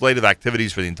full slate of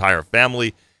activities for the entire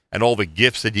family and all the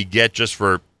gifts that you get just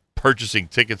for purchasing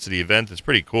tickets to the event. It's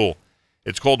pretty cool.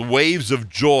 It's called Waves of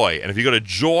Joy. And if you go to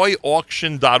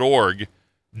joyauction.org,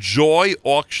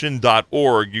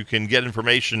 you can get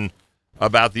information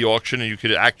about the auction, and you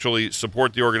could actually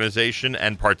support the organization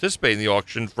and participate in the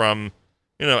auction from,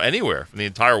 anywhere, from the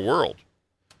entire world.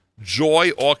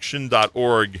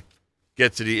 Joyauction.org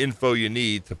gets you the info you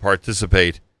need to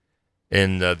participate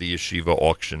in the yeshiva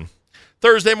auction.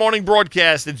 Thursday morning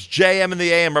broadcast, it's JM in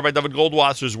the AM. Rabbi David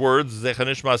Goldwasser's words, Zecha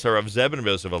Nishmas Harav Zeb and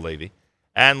Yosef Alevi,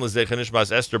 and Zecha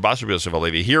Nishmas Esther Basar Yosef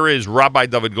Alevi. Here is Rabbi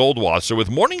David Goldwasser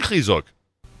with Morning Chizuk.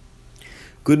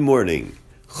 Good morning.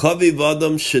 Chaviv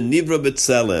Adam Shenivra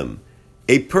B'Tselem.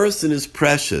 A person is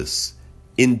precious,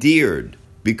 endeared,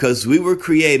 because we were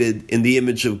created in the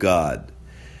image of God.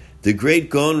 The great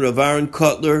Gaon Rav Aaron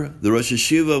Kotler, the Rosh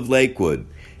Hashiva of Lakewood,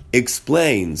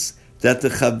 explains that the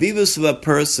chavivus of a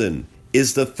person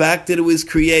is the fact that it was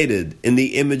created in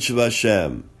the image of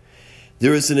Hashem.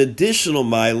 There is an additional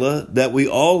milah that we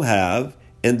all have,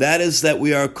 and that is that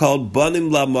we are called banim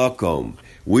lamakom.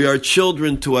 We are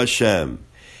children to Hashem.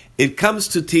 It comes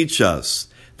to teach us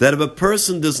that if a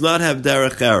person does not have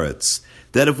derech eretz,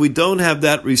 that if we don't have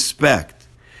that respect,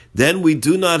 then we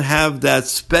do not have that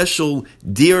special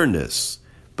dearness,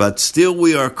 but still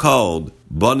we are called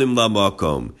banim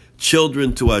lamakom,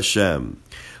 children to Hashem.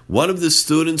 One of the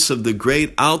students of the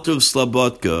great Alter of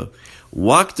Slobodka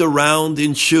walked around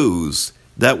in shoes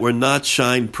that were not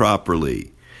shined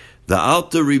properly. The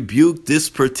Alter rebuked this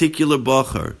particular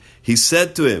bocher. He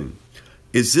said to him,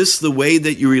 is this the way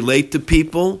that you relate to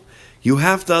people? You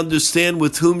have to understand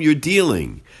with whom you're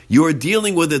dealing. You are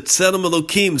dealing with a Tzelem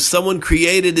Elokim, someone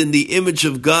created in the image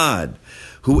of God.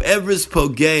 Whoever is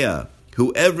pogea,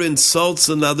 whoever insults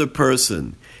another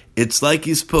person, it's like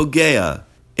he's pogea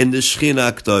in the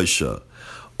Shechina Akdosha.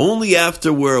 Only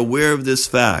after we're aware of this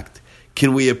fact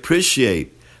can we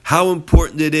appreciate how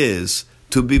important it is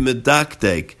to be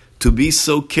medaktek, to be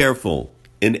so careful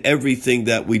in everything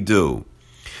that we do.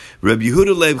 Reb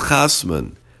Yehuda Leib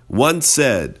Chasman once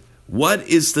said, what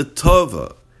is the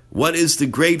tova? What is the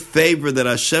great favor that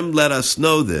Hashem let us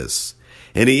know this?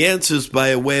 And he answers by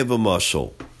a way of a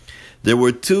mashal. There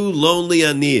were two lonely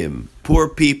aniyim, poor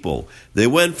people. They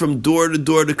went from door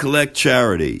to collect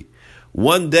charity.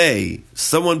 One day,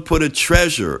 someone put a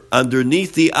treasure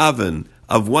underneath the oven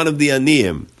of one of the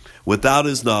aniyim without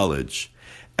his knowledge.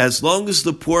 As long as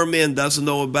the poor man doesn't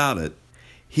know about it,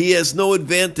 he has no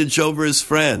advantage over his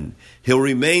friend. He'll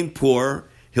remain poor.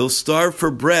 He'll starve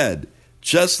for bread,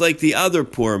 just like the other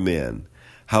poor man.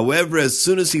 However, as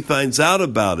soon as he finds out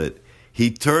about it,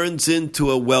 he turns into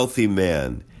a wealthy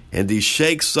man, and he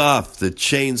shakes off the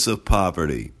chains of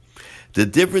poverty. The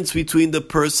difference between the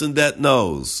person that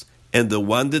knows and the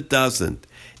one that doesn't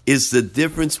is the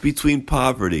difference between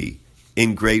poverty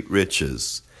and great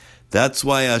riches. That's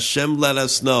why Hashem let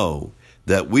us know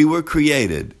that we were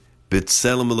created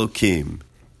B'Tselem Elokim,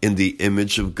 in the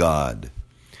image of God.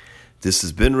 This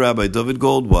has been Rabbi David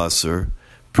Goldwasser,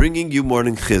 bringing you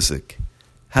Morning Chizuk.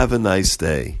 Have a nice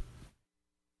day.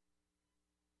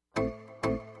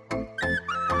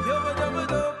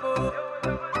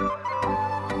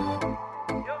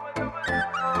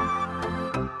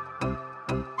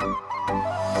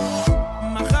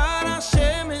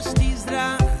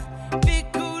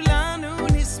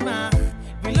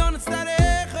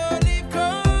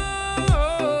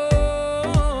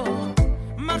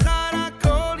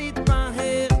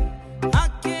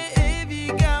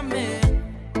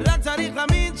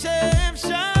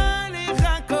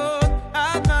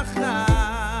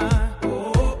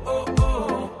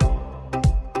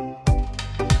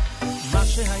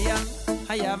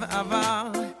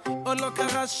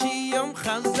 שיום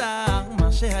חזר,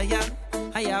 מה שהיה,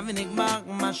 היה ונגמר,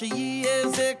 מה שיהיה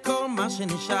זה כל מה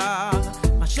שנשאר,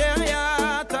 מה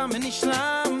שהיה אתה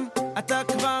ונשלם, אתה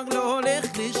כבר לא הולך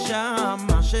לשם,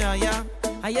 מה שהיה,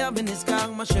 היה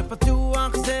ונזכר, מה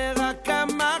שפתוח זה רק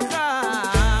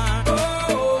המחר.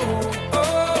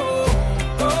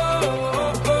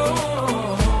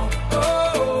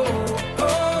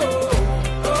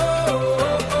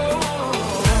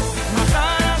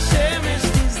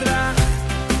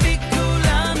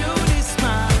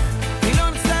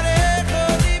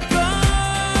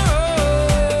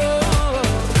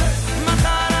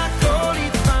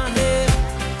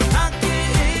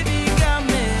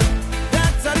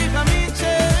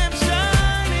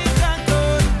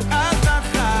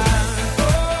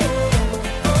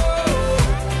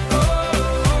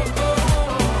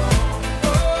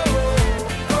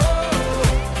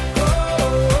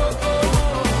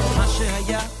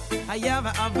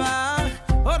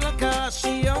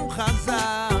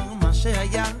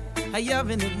 היה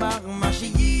ונגמר, מה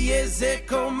שיהיה זה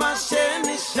כל מה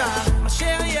שנשאר, מה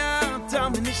שהיה אתה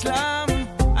ונשלם,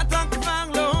 אתה כבר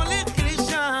לא הולך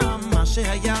לשם, מה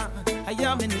שהיה,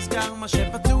 היה ונסגר, מה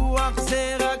שפתוח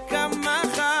זה רק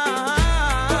המחר.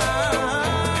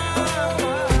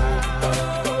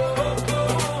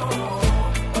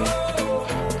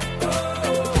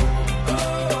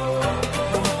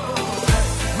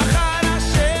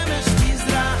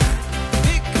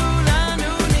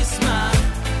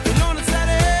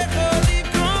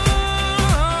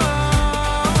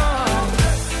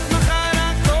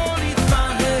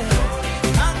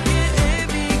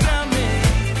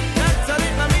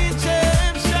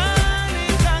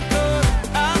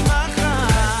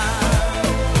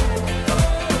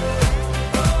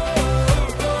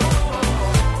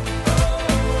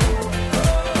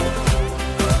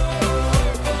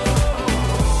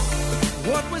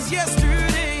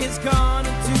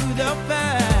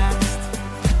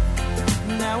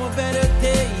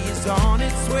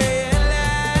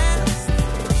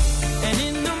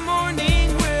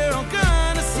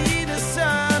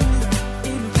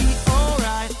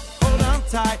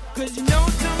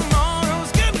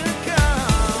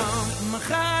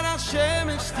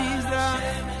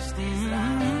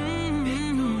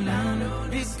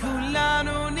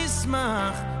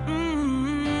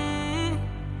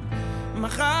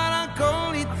 מחר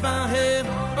הכל יתבהר,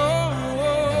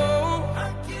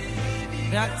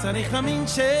 רק צריך להאמין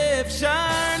שאפשר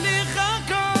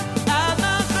לחכות עד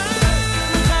מחר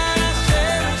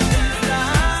השמש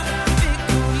תזרח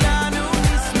וכולנו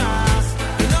נשמח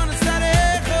ולא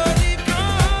נצטרך עוד לבכות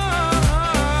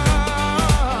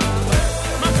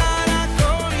מחר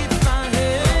הכל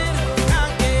יתמהר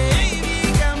הכאב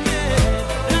ייגמר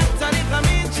רק צריך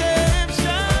להאמין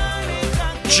שאפשר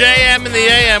לחכות JM in the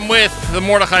AM with the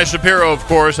Mordechai Shapiro, of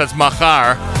course. That's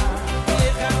Machar.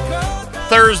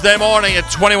 Thursday morning at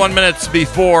 21 minutes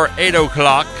before 8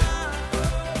 o'clock.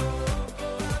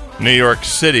 New York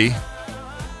City.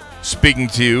 Speaking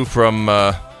to you from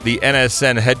the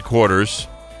NSN headquarters.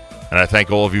 And I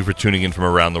thank all of you for tuning in from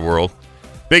around the world.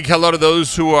 Big hello to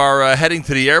those who are heading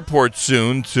to the airport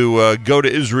soon to go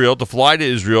to Israel, to fly to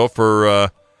Israel for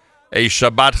a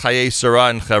Shabbat Chayei Sarah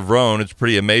in Hebron. It's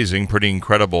pretty amazing, pretty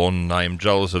incredible, and I am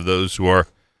jealous of those who are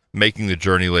making the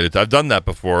journey later. I've done that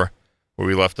before, where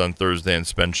we left on Thursday and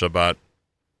spent Shabbat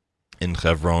in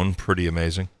Hebron. Pretty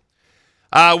amazing.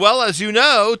 Well, as you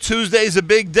know, Tuesday's a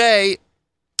big day.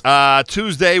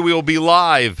 Tuesday we will be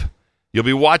live. You'll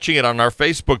be watching it on our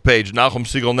Facebook page, Nachum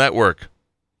Segal Network.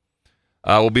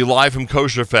 We'll be live from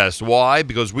Kosher Fest. Why?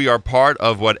 Because we are part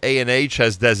of what A&H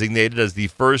has designated as the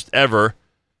first ever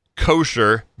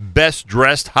kosher best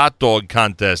dressed hot dog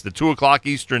contest at 2 o'clock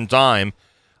Eastern time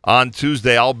on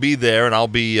Tuesday. I'll be there and I'll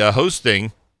be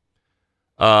hosting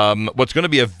what's going to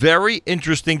be a very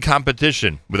interesting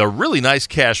competition with a really nice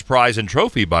cash prize and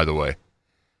trophy, by the way,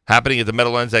 happening at the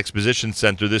Meadowlands Exposition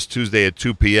Center this Tuesday at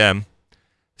 2 p.m.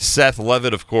 Seth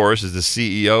Leavitt, of course, is the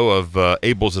CEO of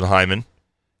Abels and Hyman,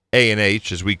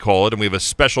 A&H as we call it, and we have a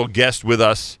special guest with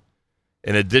us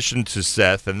in addition to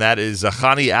Seth, and that is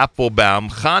Chanie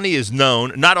Apfelbaum. Chanie is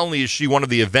known, not only is she one of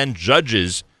the event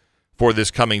judges for this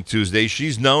coming Tuesday,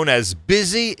 she's known as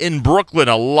Busy in Brooklyn.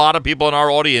 A lot of people in our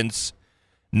audience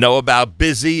know about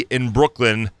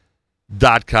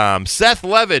busyinbrooklyn.com. Seth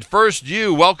Leavitt, first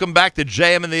you. Welcome back to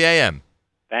JM in the AM.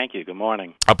 Thank you. Good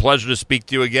morning. A pleasure to speak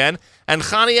to you again. And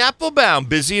Chanie Apfelbaum,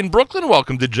 Busy in Brooklyn,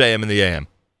 welcome to JM in the AM.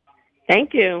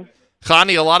 Thank you.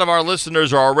 Chanie, a lot of our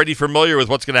listeners are already familiar with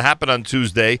what's going to happen on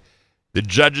Tuesday. The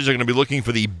judges are going to be looking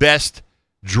for the best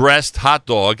dressed hot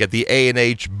dog at the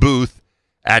A&H booth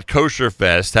at Kosher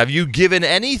Fest. Have you given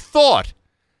any thought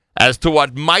as to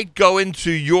what might go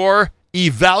into your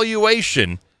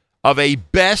evaluation of a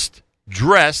best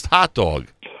dressed hot dog?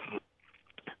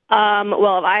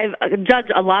 Well, I've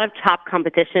judged a lot of top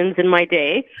competitions in my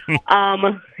day.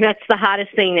 That's the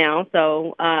hottest thing now.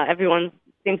 So everyone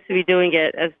seems to be doing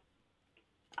it as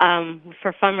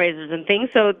for fundraisers and things.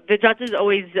 So the judges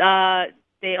always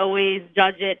they always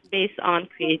judge it based on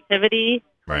creativity,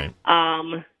 right?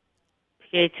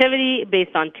 Creativity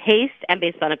based on taste and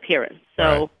based on appearance. So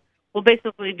right. We'll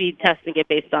basically be testing it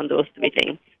based on those three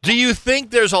things. Do you think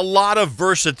there's a lot of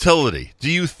versatility? Do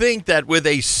you think that with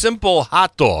a simple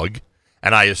hot dog,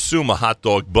 and I assume a hot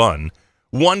dog bun,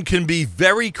 one can be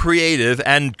very creative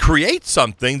and create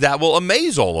something that will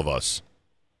amaze all of us?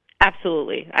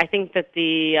 Absolutely. I think that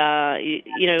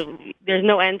there's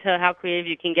no end to how creative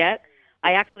you can get.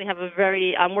 I actually have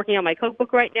I'm working on my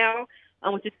cookbook right now,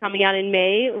 which is coming out in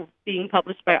May, being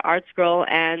published by Artscroll,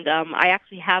 and I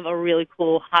actually have a really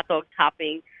cool hot dog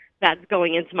topping that's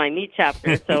going into my meat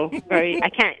chapter. So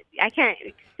I can't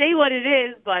say what it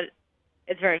is, but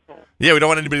it's very cool. Yeah, we don't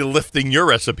want anybody lifting your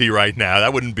recipe right now.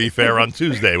 That wouldn't be fair on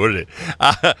Tuesday, would it?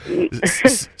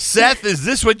 Seth, is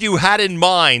this what you had in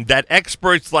mind, that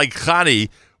experts like Chanie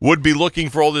would be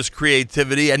looking for all this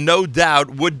creativity and no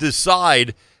doubt would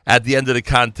decide at the end of the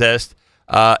contest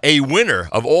a winner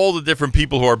of all the different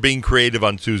people who are being creative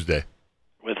on Tuesday?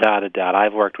 Without a doubt.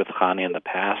 I've worked with Chanie in the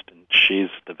past, and she's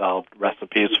developed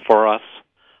recipes for us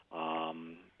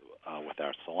with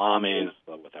our salamis,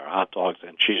 with our hot dogs,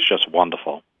 and she's just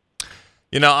wonderful.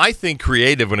 You know, I think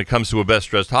creative when it comes to a best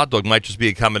dressed hot dog might just be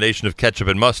a combination of ketchup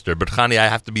and mustard. But Chanie, I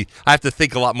have to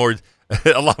think a lot more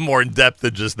in depth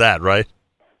than just that, right?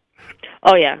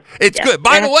 Oh yeah, it's good.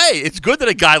 By the way, it's good that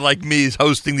a guy like me is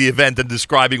hosting the event and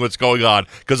describing what's going on,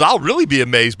 because I'll really be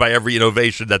amazed by every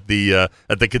innovation that the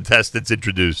contestants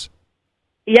introduce.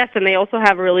 Yes, and they also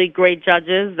have really great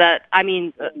judges great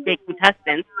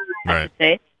contestants, I should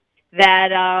say,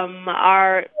 that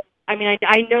are.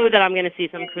 I know that I'm going to see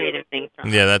some creative things from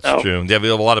them. Yeah, that's true. Yeah, we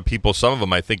have a lot of people. Some of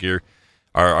them, I think,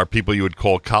 are people you would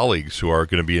call colleagues who are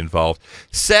going to be involved.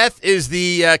 Seth, is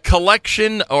the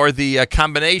collection or the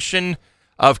combination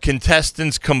of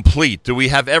contestants complete? Do we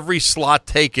have every slot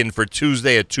taken for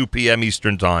Tuesday at 2 p.m.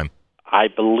 Eastern Time? I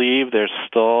believe there's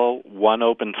still one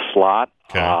open slot,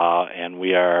 and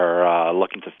we are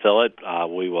looking to fill it.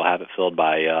 We will have it filled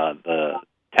by the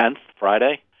 10th,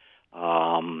 Friday.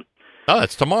 Oh,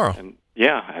 that's tomorrow.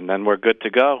 And then we're good to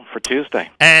go for Tuesday.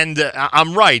 And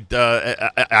I'm right.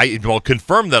 I will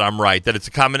confirm that I'm right, that it's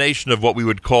a combination of what we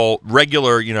would call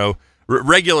regular,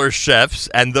 regular chefs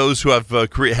and those who have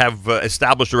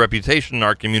established a reputation in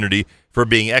our community for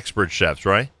being expert chefs,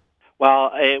 right?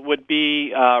 Well, it would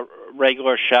be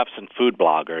regular chefs and food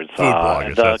bloggers.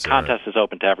 The contest is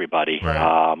open to everybody.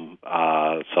 Right.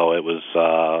 So it was,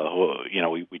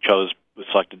 we chose,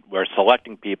 we're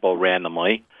selecting people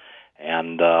randomly.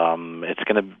 And it's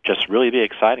going to just really be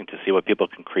exciting to see what people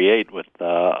can create with,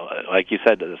 like you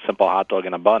said, a simple hot dog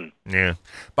and a bun. Yeah.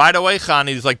 By the way,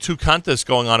 Chanie, there's like two contests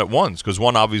going on at once, because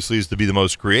one obviously is to be the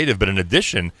most creative, but in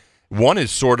addition, one is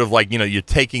sort of like, you're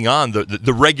taking on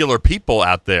the regular people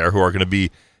out there who are going to be,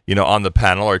 on the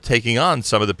panel, are taking on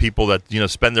some of the people that,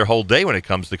 spend their whole day when it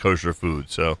comes to kosher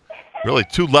food. So really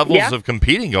two levels of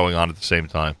competing going on at the same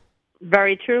time.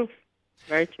 Very true.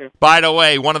 Very true. By the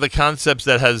way, one of the concepts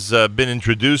that has been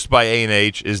introduced by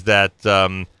A&H is that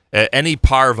any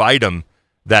parv item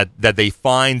that they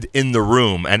find in the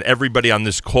room, and everybody on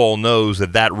this call knows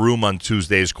that room on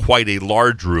Tuesday is quite a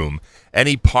large room,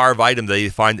 any parv item that they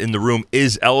find in the room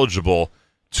is eligible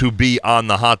to be on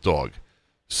the hot dog.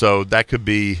 So it could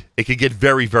get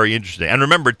very, very interesting. And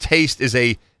remember, taste is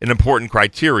an important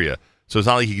criteria. So it's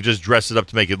not like you can just dress it up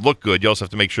to make it look good. You also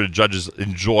have to make sure the judges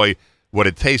enjoy what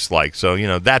it tastes like. So,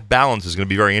 that balance is going to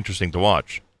be very interesting to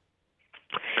watch.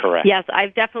 Correct. Yes,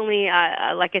 I've definitely,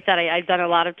 like I said, I've done a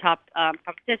lot of top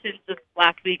competitions. Just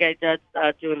last week I did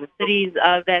doing the cities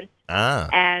event.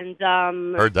 And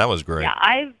heard that was great.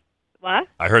 Yeah, what?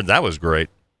 I heard that was great.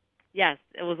 Yes,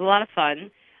 it was a lot of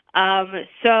fun.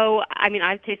 So,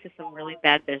 I've tasted some really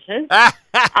bad dishes. But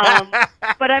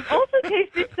I've also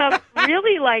tasted some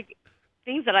really,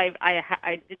 things that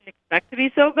I didn't expect to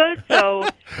be so good. So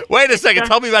wait a second,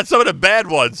 tell me about some of the bad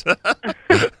ones.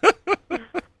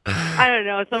 I don't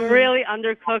know, some really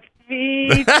undercooked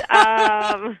meat.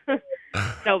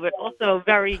 No, but also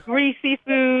very greasy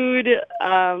food.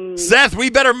 Seth, we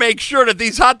better make sure that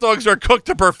these hot dogs are cooked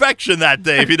to perfection that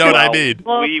day, if you know what I mean.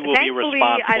 Well, we will be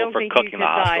responsible for cooking the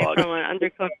hot dog. From an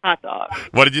undercooked hot dog.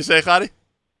 What did you say, Chanie?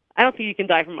 I don't think you can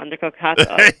die from undercooked hot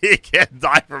dog. You can't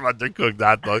die from undercooked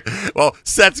hot dog. Well,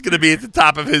 Seth's going to be at the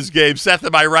top of his game. Seth,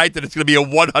 am I right that it's going to be a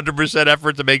 100%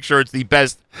 effort to make sure it's the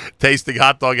best tasting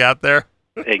hot dog out there?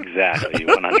 Exactly,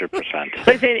 100%.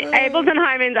 Listen, Abels and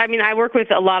Hyman's, I work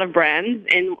with a lot of brands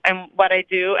in what I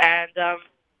do, and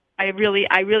I really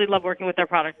love working with their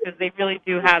products because they really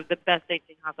do have the best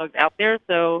tasting hot dogs out there.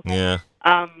 So yeah,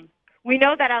 we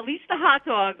know that at least the hot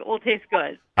dog will taste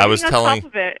good. I was telling. Top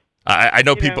of it, I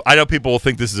know people. I know people will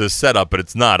think this is a setup, but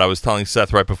it's not. I was telling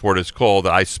Seth right before this call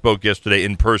that I spoke yesterday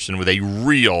in person with a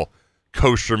real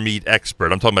kosher meat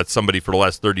expert. I'm talking about somebody for the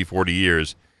last 30, 40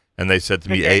 years, and they said to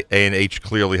me, A&H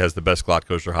clearly has the best glatt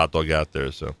kosher hot dog out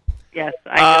there. So yes,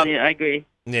 I agree.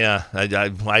 Yeah, I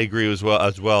agree as well.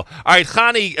 All right,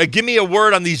 Chanie, give me a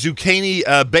word on the zucchini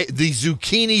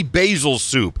basil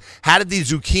soup. How did the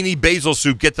zucchini basil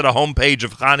soup get to the homepage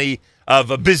of Chanie? Of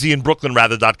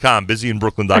busyinbrooklyn.com,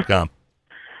 busyinbrooklyn.com.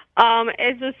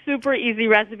 It's a super easy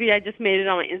recipe. I just made it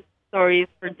on my Insta stories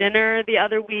for dinner the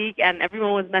other week, and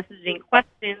everyone was messaging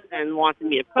questions and wanted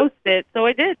me to post it, so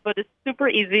I did. But it's super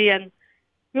easy, and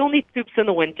we only eat soups in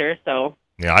the winter, so.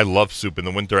 Yeah, I love soup in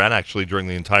the winter and actually during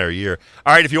the entire year.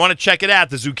 All right, if you want to check it out,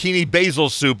 the zucchini basil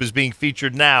soup is being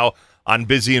featured now on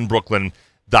busyinbrooklyn.com.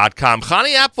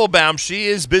 Chanie Apfelbaum, she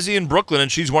is busy in Brooklyn,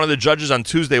 and she's one of the judges on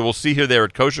Tuesday. We'll see her there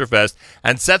at Kosher Fest.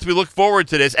 And Seth, we look forward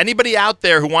to this. Anybody out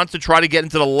there who wants to try to get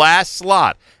into the last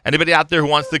slot, anybody out there who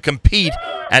wants to compete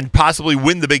and possibly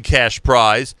win the big cash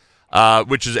prize,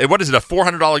 which is, what is it, a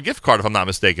 $400 gift card, if I'm not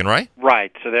mistaken, right?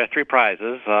 Right. So there are three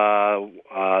prizes.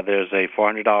 There's a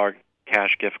 $400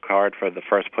 cash gift card for the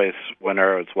first place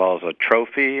winner, as well as a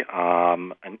trophy,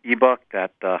 an ebook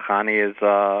that Chanie is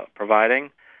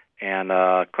providing, and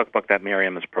a cookbook that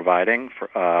Miriam is providing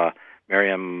for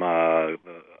Miriam,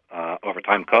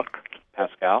 overtime cook,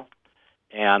 Pascal.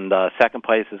 And second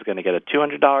place is going to get a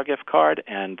 $200 gift card,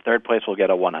 and third place will get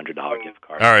a $100 gift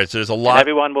card. All right, so there's a lot. And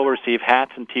everyone will receive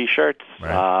hats and T-shirts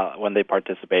right. When they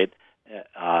participate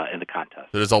in the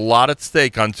contest. So there's a lot at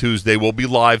stake on Tuesday. We'll be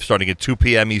live starting at 2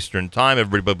 p.m. Eastern Time.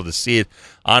 Everybody will be able to see it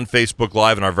on Facebook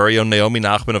Live, and our very own Naomi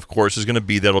Nachman, of course, is going to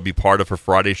be there. It'll be part of her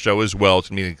Friday show as well. It's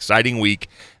going to be an exciting week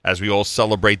as we all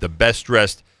celebrate the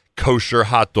best-dressed kosher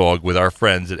hot dog with our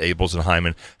friends at Abels and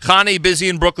Hyman. Chanie, busy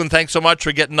in Brooklyn, thanks so much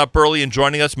for getting up early and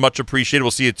joining us. Much appreciated.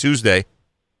 We'll see you Tuesday.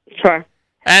 Sure.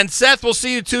 And Seth, we'll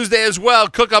see you Tuesday as well.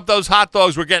 Cook up those hot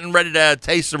dogs. We're getting ready to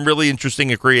taste some really interesting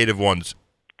and creative ones.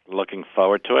 looking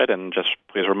forward to it. And just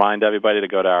please remind everybody to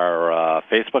go to our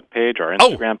Facebook page, our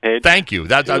Instagram page. Thank you.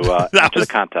 That enter was the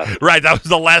contest. Right. That was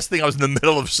the last thing I was in the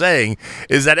middle of saying,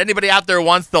 is that anybody out there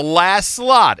wants the last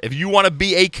slot, if you want to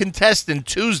be a contestant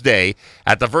Tuesday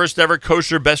at the first ever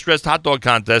kosher best dressed hot dog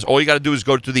contest, all you got to do is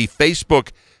go to the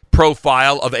Facebook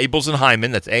profile of Abels and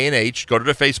Hyman, that's A&H, go to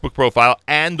their Facebook profile,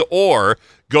 and or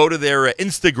go to their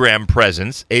Instagram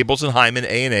presence, Abels and Hyman,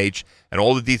 A&H, and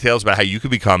all the details about how you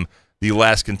could become the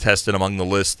last contestant among the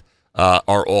list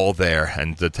are all there.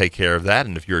 And take care of that.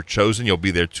 And if you're chosen, you'll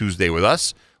be there Tuesday with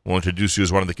us. We'll introduce you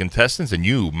as one of the contestants, and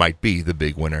you might be the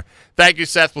big winner. Thank you,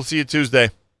 Seth. We'll see you Tuesday.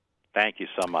 Thank you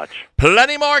so much.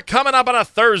 Plenty more coming up on a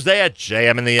Thursday at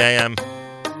JM in the AM.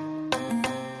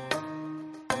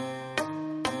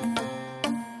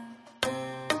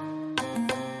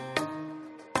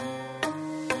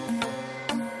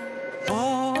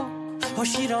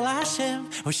 Oshiro Lashem,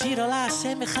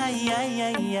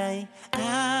 b'chayai,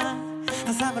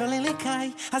 Azamro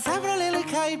lelikai,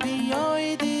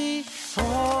 biyoidi.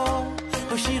 Oh,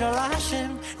 Oshiro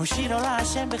Lashem,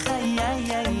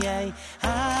 b'chayai,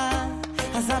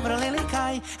 Azamro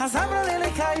lelikai,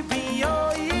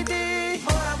 biyoidi.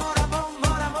 Mora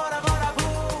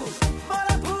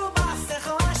bu,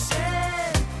 masecho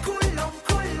Hashem, kulom,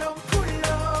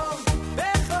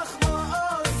 bechachmo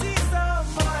ozizom.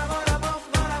 Mora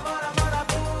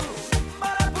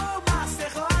bu,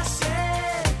 masecho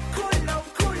Hashem, kulom,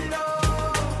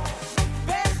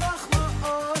 bechachmo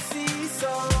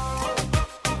ozizom.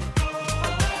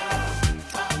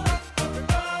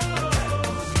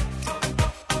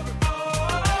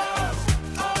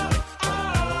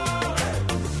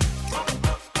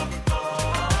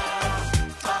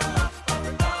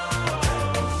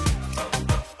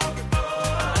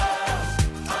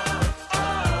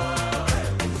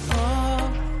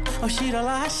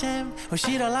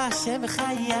 Oshiro Lashem,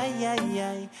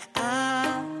 b'chayai,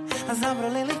 Azamro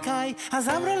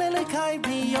lelikai,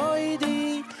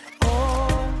 biyoidi.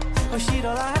 Oh,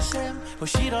 Oshiro Lashem,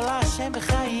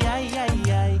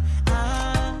 b'chayai,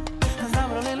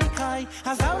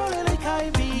 Azamro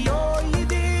lelikai,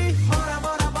 biyoidi. Mora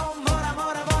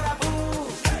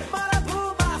bu,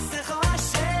 masecho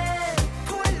Hashem,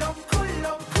 kulom,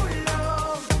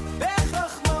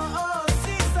 bechachmo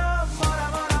ozizom. Mora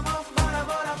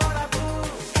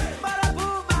bu,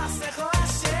 masecho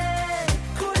Hashem,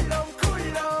 kulom,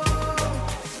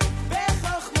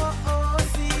 bechachmo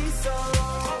ozizom.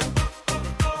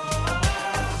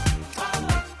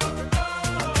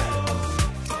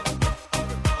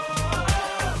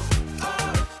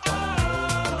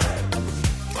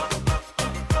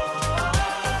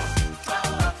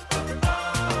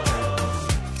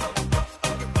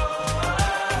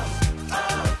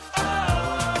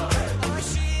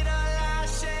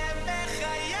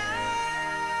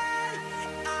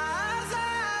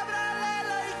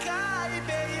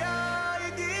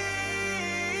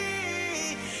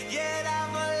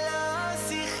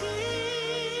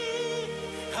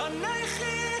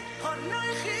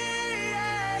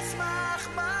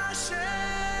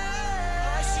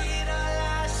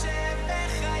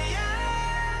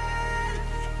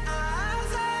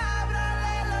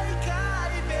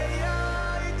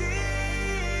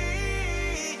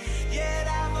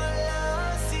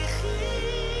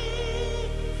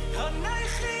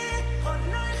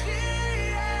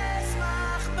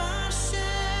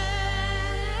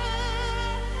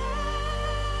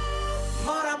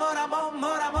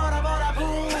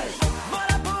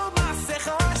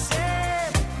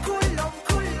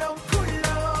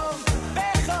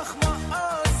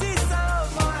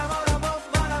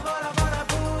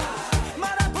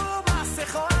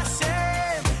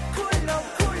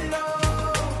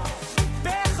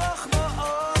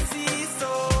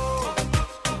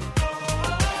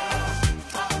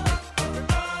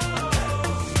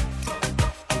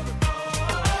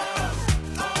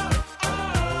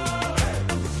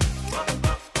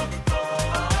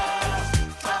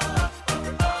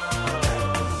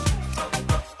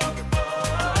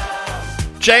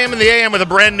 JM in the AM with a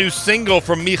brand new single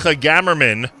from Micha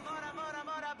Gamerman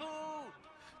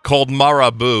called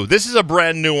Marabu. This is a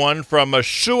brand new one from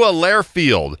Shua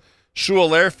Lairfield. Shua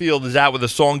Lairfield is out with a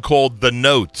song called The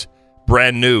Note.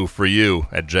 Brand new for you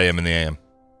at JM in the AM.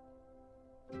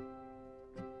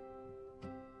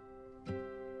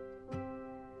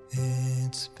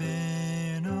 It's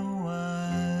been a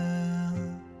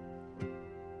while,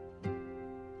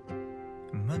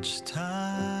 much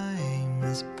time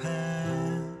has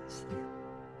passed,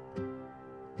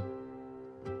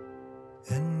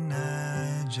 and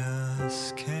I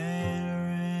just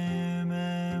can't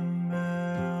remember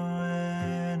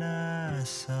when I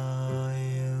saw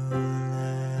you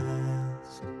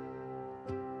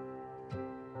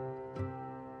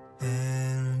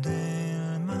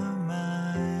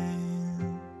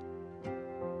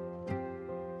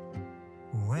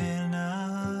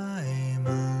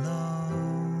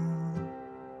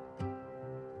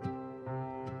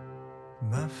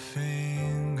My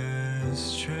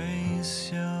fingers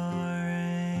trace your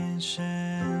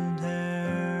ancient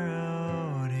Herodian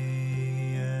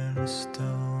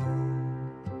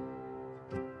stone.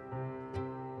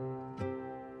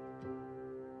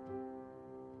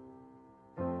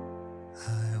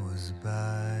 I was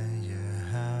by your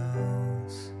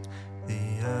house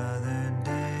the other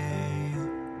day.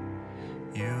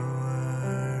 You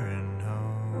weren't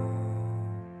home,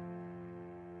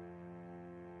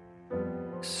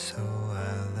 so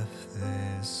I left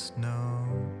this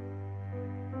note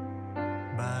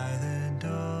by the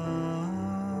door.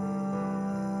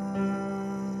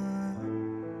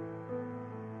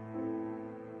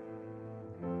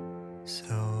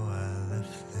 So I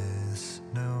left this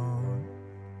note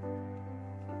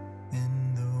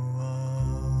in the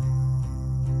wall.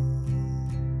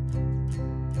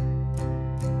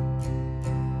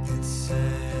 It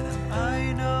said,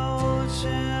 I know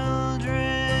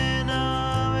children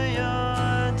of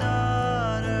your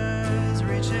daughters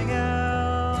reaching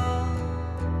out.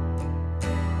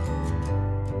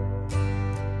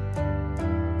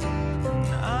 And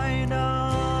I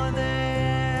know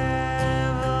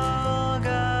they've all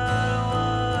got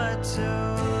what to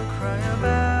cry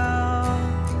about.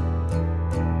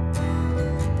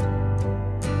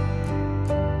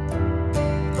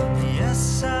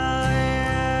 Yes, I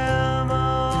am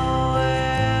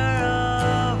aware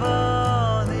of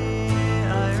all the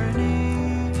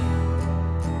irony.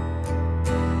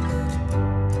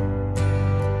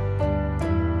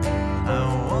 I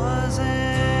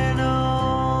wasn't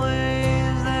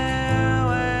always there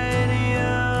when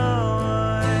you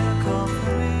would call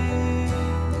for me.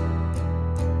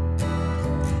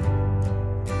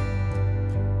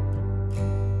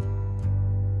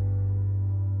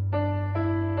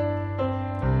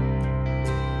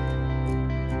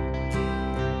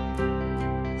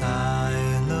 I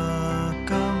look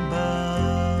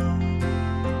above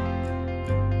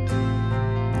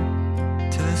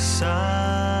to the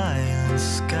silent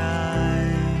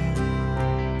sky,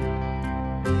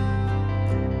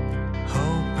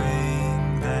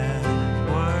 hoping that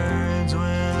words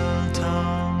will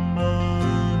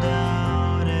tumble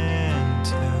down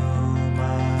into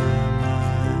my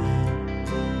mind.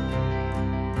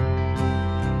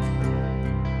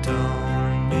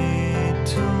 Don't need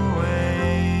to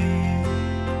wait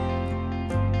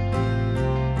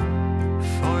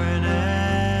for an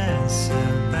answer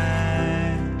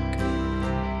back.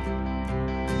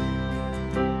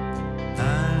 I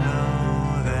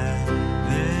know that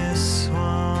this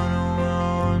one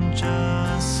won't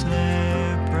just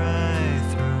slip right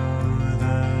through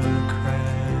the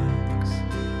cracks.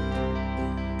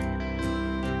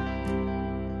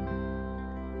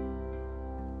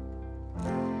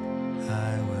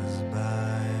 I was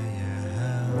by your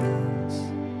house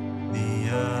the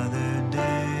other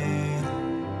day.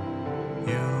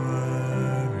 You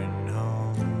weren't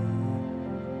home,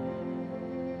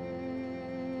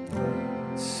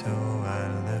 so I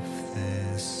left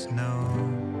this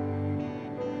note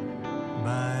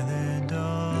by the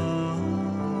door.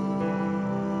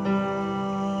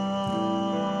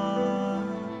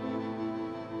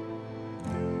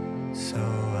 So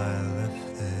I left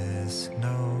this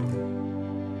note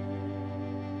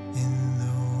in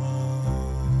the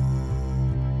wall.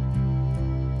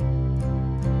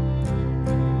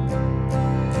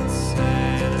 It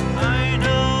said, I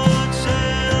know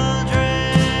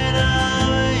children of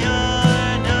your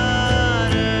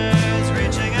daughters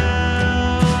reaching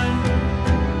out.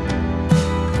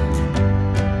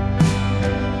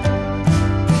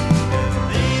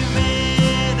 Believe me,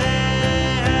 they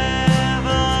have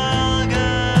all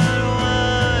got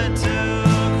what to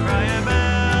cry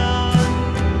about.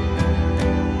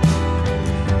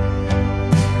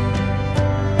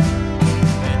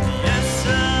 And yes, I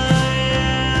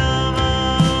am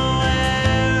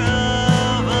aware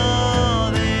of all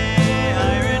the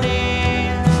irony.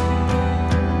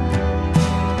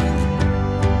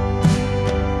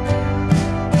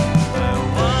 I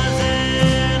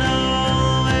wasn't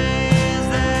always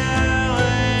there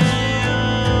when you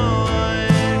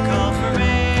would call for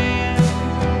me.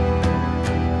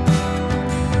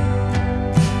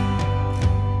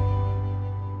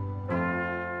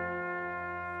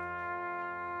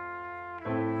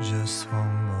 Just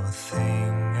one more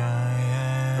thing I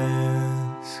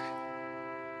ask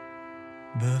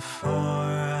before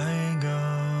I go.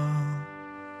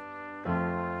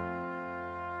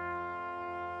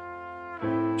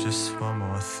 Just one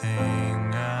more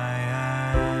thing I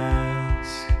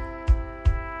ask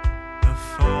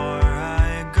before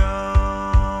I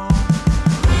go.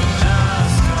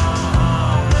 Just come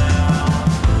home now.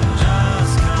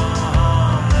 Just come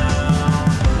home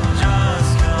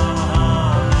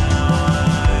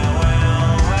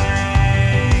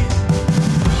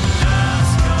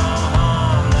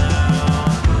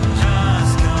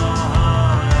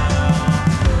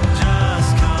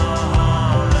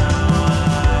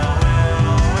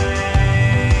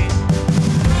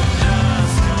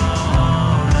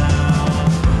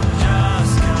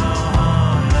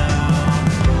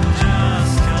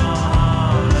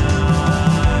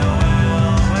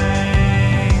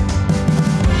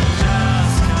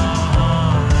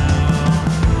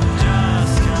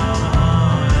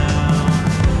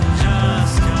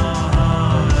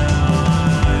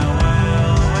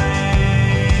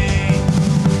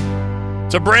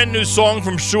It's a brand new song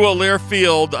from Shua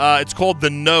Learfield. It's called The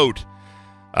Note.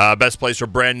 Best place for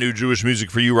brand new Jewish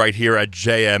music for you right here at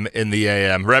JM in the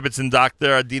AM. Rebbetzin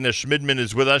Dr. Adina Shmidman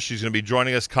is with us. She's going to be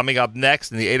joining us coming up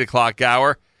next in the 8 o'clock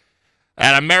hour.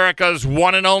 At America's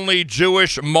one and only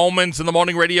Jewish Moments in the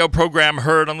Morning radio program,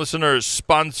 heard on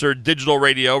listeners-sponsored digital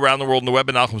radio around the world on the web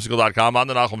at NachumSegal.com, on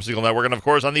the Nachum Segal Network, and of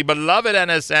course on the beloved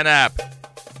NSN app.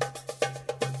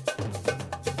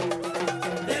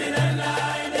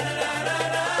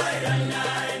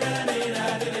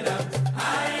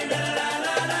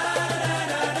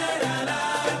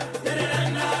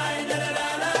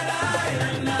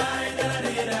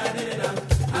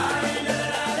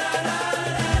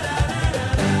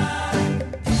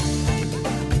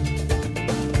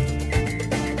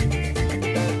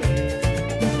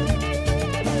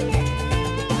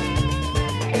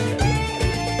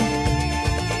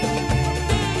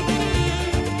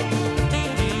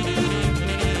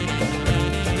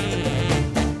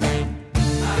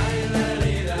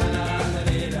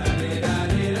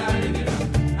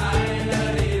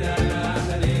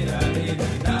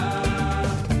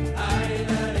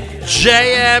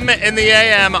 JM in the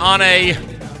AM on a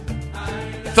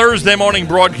Thursday morning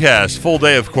broadcast. Full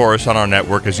day, of course, on our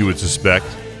network, as you would suspect.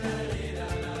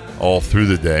 All through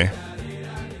the day.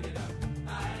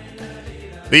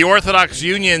 The Orthodox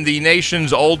Union, the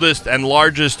nation's oldest and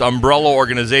largest umbrella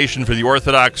organization for the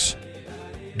Orthodox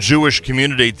Jewish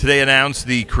community, today announced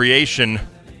the creation,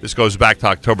 this goes back to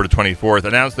October the 24th,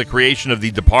 announced the creation of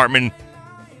the Department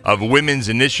of Women's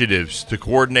Initiatives to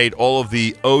coordinate all of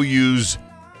the OU's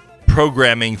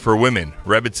programming for women.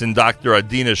 Rebbetzin Dr.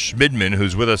 Adina Shmidman,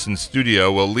 who's with us in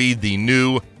studio, will lead the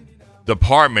new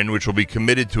department, which will be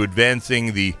committed to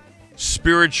advancing the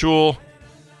spiritual,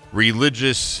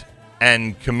 religious,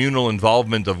 and communal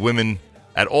involvement of women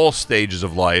at all stages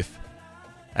of life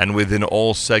and within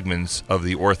all segments of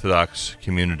the Orthodox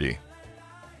community.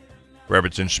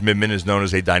 Rebbetzin Shmidman is known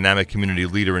as a dynamic community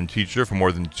leader and teacher for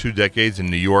more than 2 decades in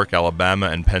New York, Alabama,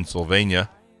 and Pennsylvania.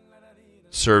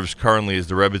 Serves currently as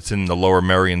the Rebbetzin in the Lower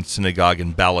Merion Synagogue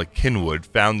in Bala Cynwyd,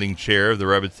 founding chair of the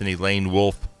Rebbetzin Elaine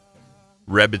Wolf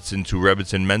Rebbetzin to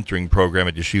Rebbetzin mentoring program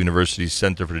at Yeshiva University's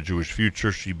Center for the Jewish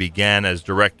Future. She began as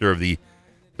director of the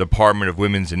Department of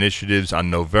Women's Initiatives on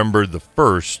November the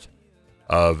 1st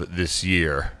of this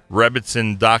year.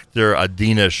 Rebbetzin Dr.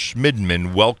 Adina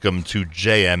Shmidman, welcome to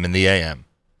JM in the AM.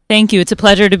 Thank you. It's a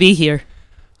pleasure to be here.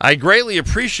 I greatly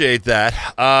appreciate that.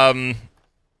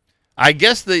 I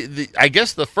guess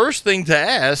the first thing to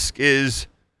ask is,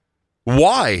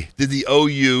 why did the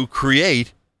OU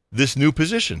create this new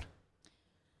position?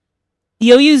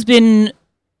 The OU's been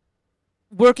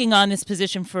working on this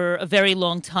position for a very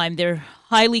long time. They're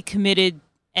highly committed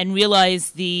and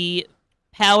realize the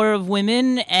power of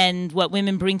women and what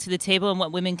women bring to the table and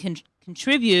what women can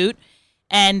contribute.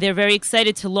 And they're very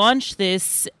excited to launch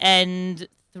this and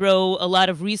throw a lot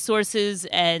of resources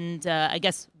and, I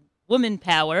guess, woman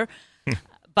power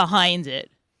behind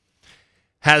it.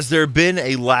 Has there been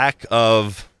a lack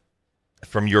of,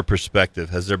 from your perspective,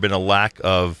 has there been a lack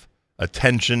of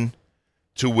attention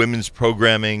to women's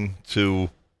programming, to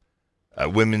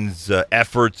women's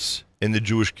efforts in the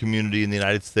Jewish community in the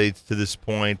United States to this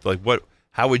point? Like,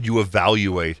 how would you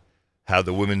evaluate how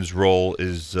the women's role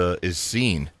is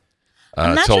seen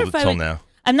till now?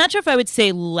 I'm not sure if I would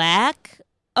say lack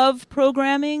of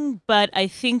programming, but I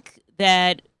think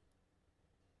that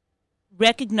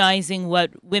recognizing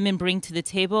what women bring to the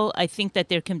table, I think that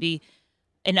there can be,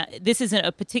 and this is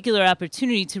a particular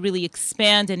opportunity to really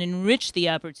expand and enrich the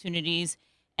opportunities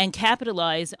and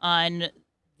capitalize on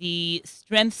the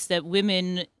strengths that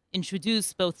women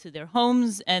introduce both to their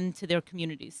homes and to their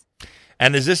communities.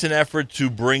 And is this an effort to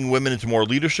bring women into more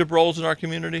leadership roles in our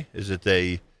community? Is it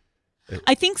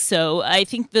I think so. I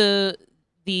think the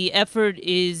effort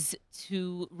is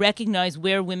to recognize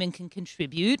where women can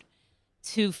contribute,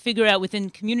 to figure out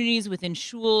within communities, within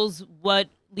shuls, what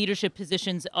leadership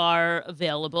positions are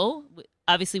available,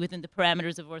 obviously within the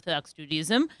parameters of Orthodox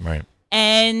Judaism. Right.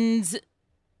 And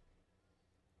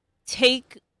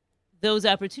take those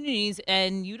opportunities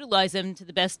and utilize them to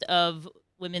the best of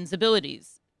women's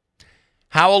abilities.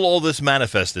 How will all this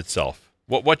manifest itself?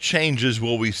 What changes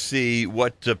will we see?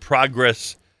 What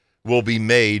progress will be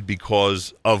made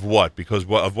because of what? Because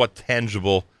of what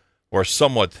tangible or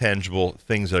somewhat tangible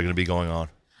things that are going to be going on?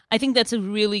 I think that's a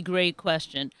really great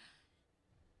question.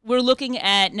 We're looking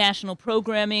at national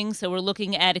programming, so we're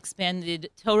looking at expanded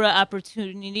Torah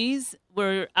opportunities.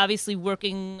 We're obviously we're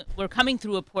coming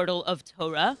through a portal of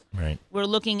Torah. Right. We're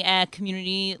looking at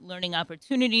community learning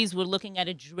opportunities. We're looking at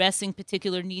addressing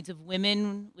particular needs of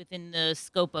women within the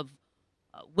scope of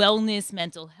wellness,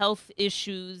 mental health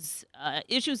issues,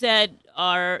 issues that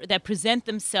present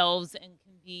themselves and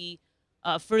can be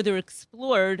further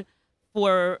explored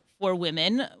for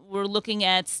women. We're looking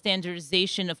at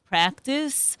standardization of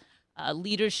practice,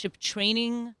 leadership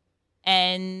training,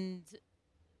 and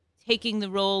taking the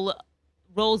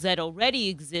roles that already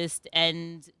exist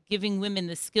and giving women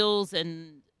the skills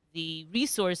and the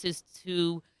resources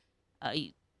to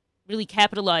really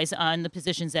capitalize on the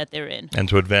positions that they're in. And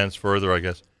to advance further, I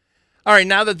guess. All right,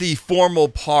 now that the formal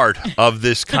part of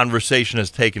this conversation has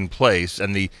taken place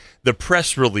and the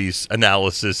press release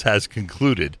analysis has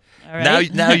concluded, all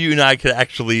right. now you and I can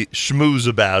actually schmooze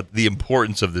about the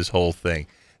importance of this whole thing.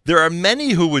 There are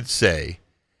many who would say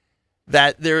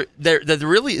that there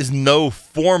really is no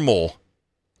formal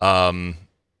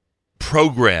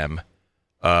program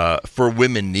for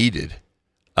women needed.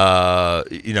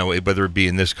 Whether it be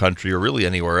in this country or really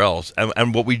anywhere else.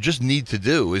 And what we just need to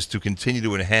do is to continue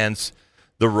to enhance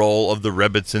the role of the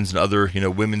Rebbetzins and other,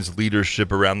 women's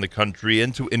leadership around the country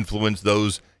and to influence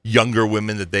those younger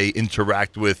women that they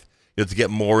interact with, to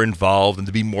get more involved and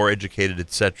to be more educated,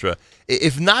 etc.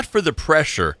 If not for the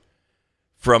pressure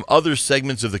from other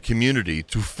segments of the community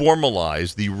to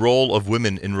formalize the role of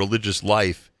women in religious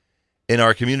life in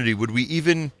our community, would we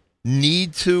even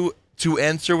need to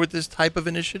answer with this type of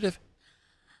initiative?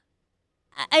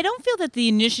 I don't feel that the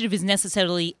initiative is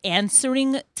necessarily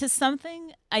answering to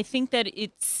something. I think that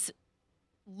it's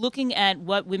looking at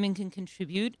what women can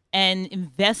contribute and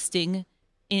investing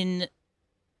in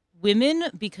women,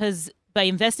 because by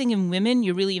investing in women,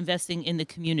 you're really investing in the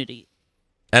community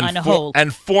on a whole.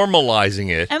 And formalizing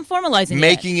it.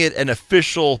 Making it an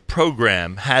official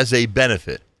program has a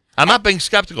benefit. I'm not being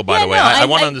skeptical, by the way. I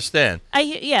want to understand.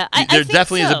 There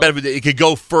definitely is a benefit. It could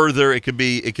go further. It could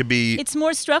be. It's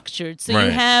more structured. So right.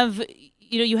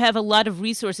 you have a lot of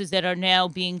resources that are now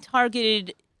being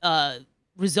targeted,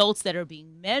 results that are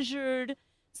being measured.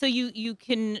 So you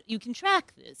can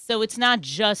track this. So it's not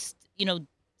just sort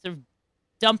of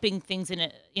dumping things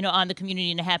on the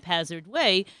community in a haphazard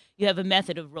way. You have a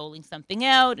method of rolling something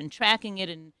out and tracking it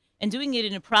and doing it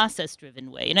in a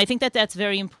process-driven way. And I think that that's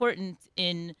very important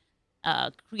in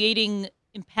creating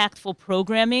impactful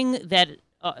programming that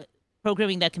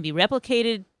can be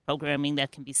replicated, programming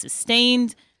that can be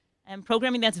sustained, and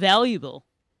programming that's valuable.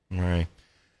 All right.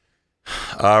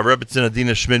 Rebbetzin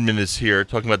Adina Shmidman is here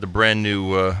talking about the brand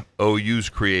new OU's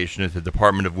creation at the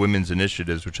Department of Women's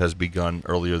Initiatives, which has begun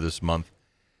earlier this month.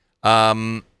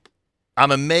 I'm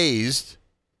amazed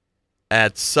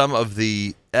at some of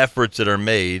the efforts that are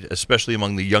made, especially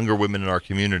among the younger women in our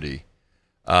community,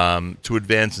 to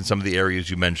advance in some of the areas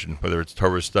you mentioned, whether it's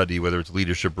Torah study, whether it's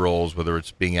leadership roles, whether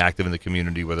it's being active in the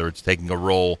community, whether it's taking a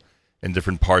role in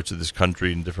different parts of this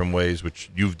country in different ways, which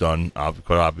you've done,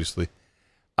 quite obviously.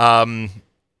 And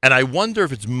I wonder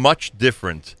if it's much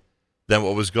different than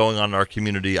what was going on in our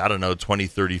community, 20,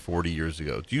 30, 40 years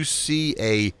ago. Do you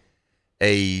see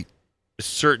a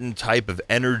certain type of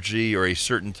energy or a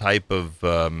certain type of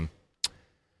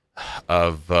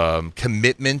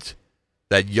commitment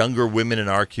that younger women in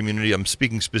our community, I'm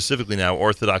speaking specifically now,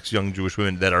 Orthodox young Jewish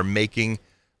women, that are making,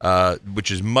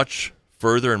 which is much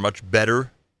further and much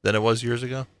better than it was years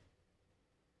ago?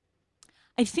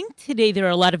 I think today there are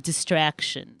a lot of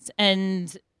distractions,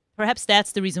 and perhaps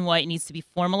that's the reason why it needs to be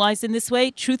formalized in this way.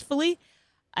 Truthfully,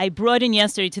 I brought in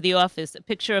yesterday to the office a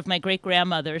picture of my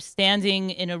great-grandmother standing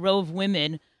in a row of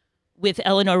women with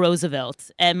Eleanor Roosevelt.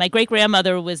 And my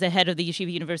great-grandmother was the head of the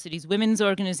Yeshiva University's women's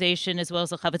organization, as well as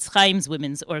the Chavetz Chaim's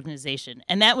women's organization.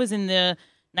 And that was in the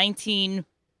 1930s,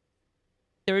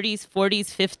 40s,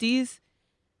 50s.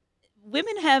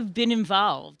 Women have been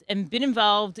involved, and been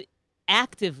involved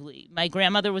actively. My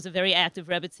grandmother was a very active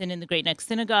Rebbetzin in the Great Neck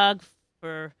Synagogue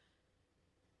for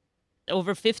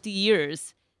over 50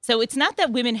 years. So it's not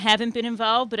that women haven't been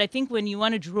involved, but I think when you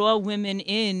want to draw women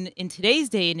in today's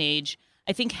day and age,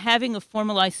 I think having a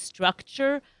formalized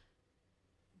structure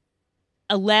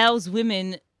allows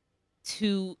women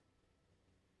to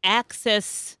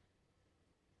access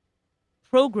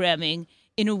programming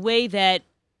in a way that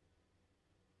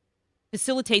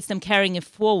facilitates them carrying it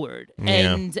forward.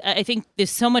 Yeah. And I think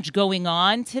there's so much going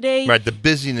on today. Right, the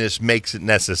busyness makes it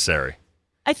necessary.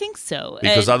 I think so.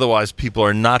 Because otherwise people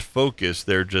are not focused,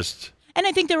 they're just And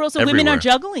I think there are also everywhere. women are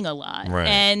juggling a lot. Right.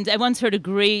 And I once heard a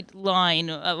great line,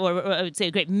 or I would say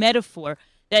a great metaphor,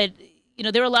 that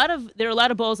there are a lot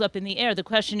of balls up in the air. The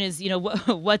question is,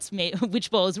 what's made,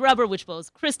 which ball is rubber, which ball is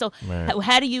crystal. Right.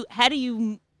 How do you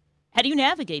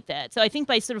navigate that? So I think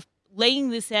by sort of laying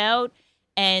this out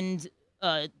and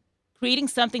creating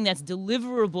something that's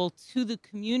deliverable to the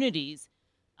communities,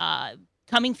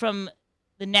 coming from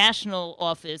the national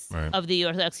office Right. of the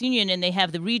Orthodox Union, and they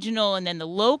have the regional and then the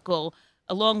local,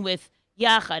 along with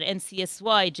Yachad,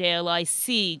 NCSY,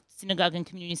 JLIC, Synagogue and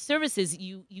Community Services.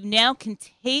 You now can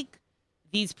take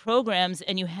these programs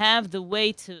and you have the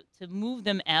way to move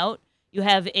them out. You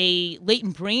have a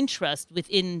latent brain trust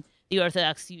within the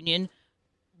Orthodox Union,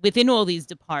 within all these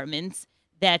departments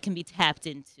that can be tapped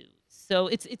into. So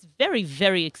it's very,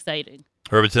 very exciting.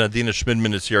 Rebbetzin, Adina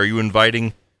Shmidman is here. Are you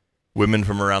inviting women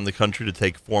from around the country to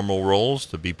take formal roles,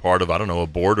 to be part of, I don't know, a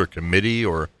board or committee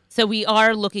or... So we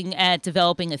are looking at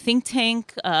developing a think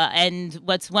tank, and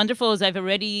what's wonderful is I've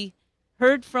already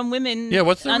heard from women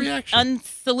what's their reaction?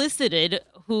 Unsolicited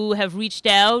who have reached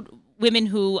out, women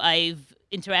who I've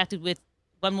interacted with.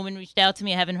 One woman reached out to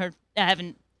me. I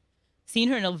haven't seen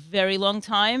her in a very long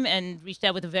time, and reached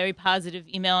out with a very positive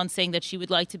email and saying that she would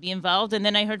like to be involved. And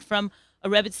then I heard from a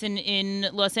Rebbetzin in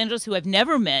Los Angeles who I've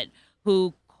never met,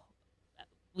 who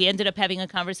we ended up having a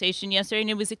conversation yesterday, and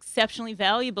it was exceptionally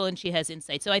valuable, and she has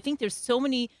insight. So I think there's so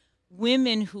many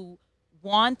women who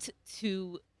want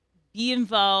to be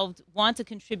involved, want to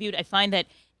contribute. I find that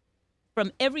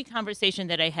from every conversation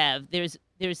that I have, there's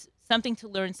something to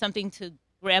learn, something to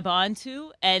grab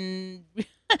onto, and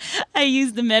I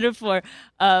use the metaphor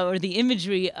or the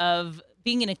imagery of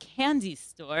being in a candy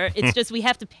store. It's just we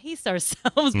have to pace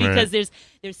ourselves because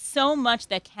there's so much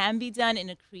that can be done in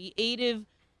a creative,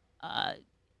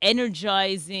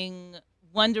 energizing,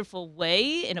 wonderful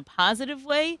way, in a positive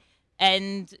way,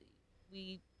 and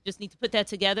we just need to put that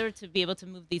together to be able to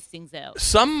move these things out.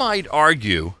 Some might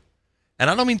argue,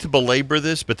 and I don't mean to belabor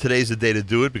this, but today's the day to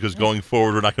do it because going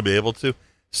forward we're not going to be able to.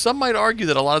 Some might argue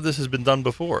that a lot of this has been done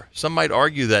before. Some might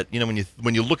argue that,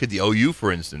 when you look at the OU,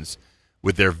 for instance,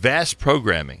 with their vast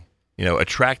programming,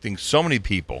 attracting so many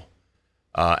people,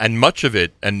 and much of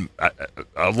it, and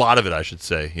a lot of it, I should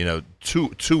say,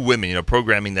 to women,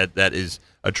 programming that is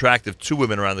attractive to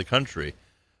women around the country.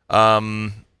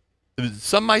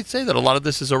 Some might say that a lot of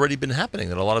this has already been happening,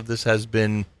 that a lot of this has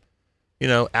been,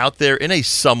 out there in a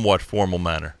somewhat formal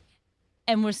manner.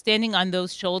 And we're standing on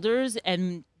those shoulders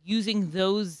and using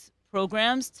those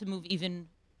programs to move even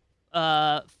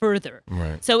further.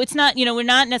 Right. So it's not, we're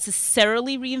not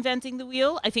necessarily reinventing the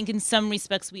wheel. I think in some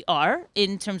respects we are,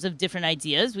 in terms of different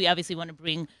ideas. We obviously want to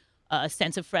bring a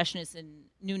sense of freshness and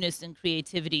newness and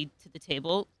creativity to the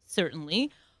table,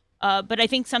 certainly. But I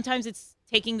think sometimes it's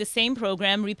taking the same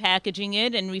program, repackaging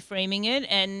it and reframing it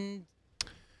and,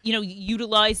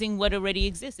 utilizing what already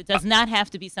exists. It does not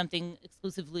have to be something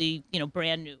exclusively,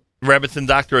 brand new. Rebbetzin,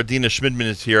 Dr. Adina Shmidman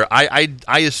is here. I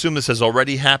assume this has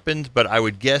already happened, but I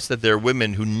would guess that there are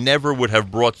women who never would have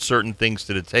brought certain things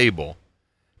to the table.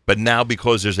 But now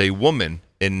because there's a woman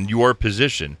in your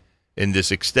position, in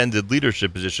this extended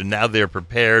leadership position, now they're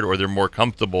prepared or they're more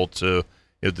comfortable to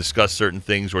discuss certain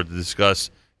things or to discuss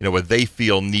what they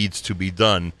feel needs to be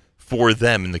done for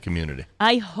them in the community.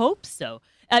 I hope so.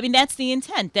 I mean, that's the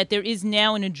intent, that there is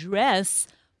now an address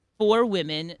for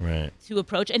women to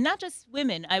approach, and not just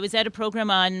women. I was at a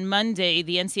program on Monday,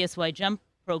 the NCSY Jump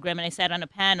program, and I sat on a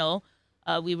panel.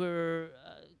 We were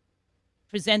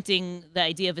presenting the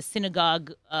idea of a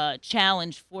synagogue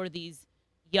challenge for these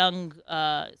young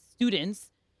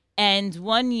students, and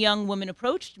one young woman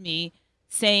approached me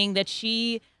saying that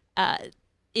she,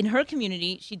 in her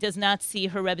community, she does not see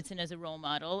her Rebbetzin as a role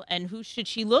model, and who should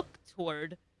she look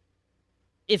toward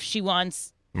if she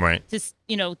wants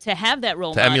to have that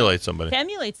role model. To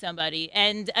emulate somebody.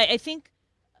 And I think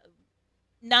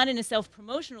not in a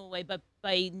self-promotional way, but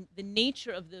by the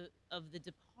nature of the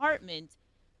department,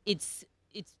 it's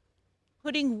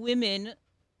putting women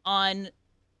on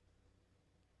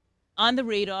the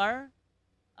radar.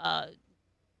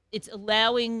 It's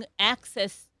allowing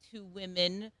access to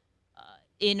women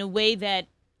in a way that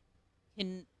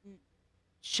can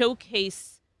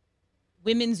showcase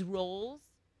women's roles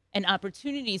and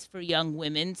opportunities for young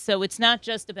women. So it's not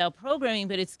just about programming,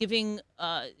 but it's giving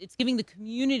the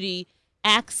community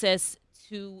access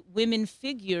to women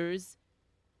figures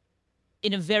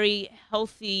in a very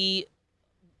healthy,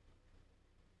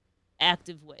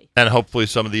 active way. And hopefully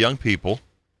some of the young people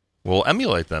will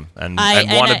emulate them and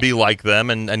want to be like them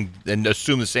and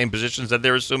assume the same positions that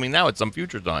they're assuming now at some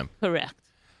future time. Correct.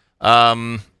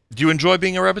 Do you enjoy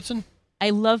being a Rebbetzin? I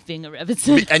love being a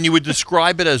Rebbetzin. And you would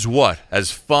describe it as what?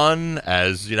 As fun?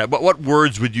 As, what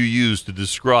words would you use to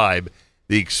describe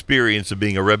the experience of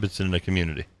being a Rebbetzin in a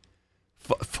community?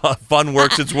 Fun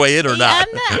works its way in or not?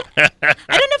 I don't know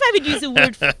if I would use the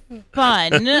word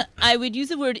fun. I would use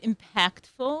the word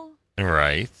impactful.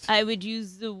 Right. I would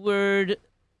use the word,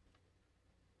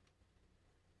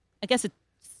 I guess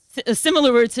a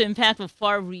similar word to impactful,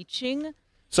 far-reaching.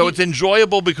 So it's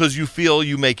enjoyable because you feel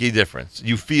you make a difference.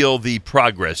 You feel the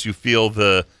progress. You feel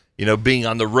the, being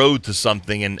on the road to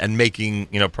something and making,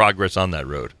 progress on that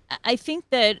road. I think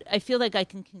that I feel like I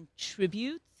can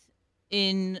contribute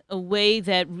in a way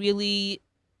that really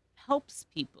helps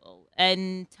people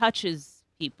and touches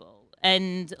people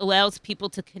and allows people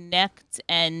to connect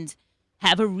and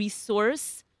have a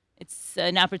resource. It's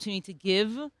an opportunity to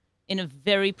give in a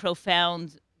very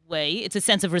profound way. It's a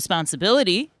sense of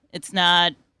responsibility. It's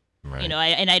not, Right.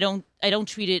 I don't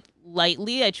treat it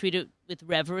lightly. I treat it with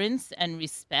reverence and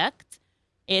respect.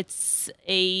 It's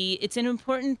an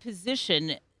important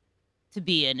position to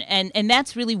be in, and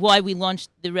that's really why we launched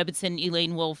the Rebbetzin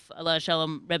Elaine Wolf Allah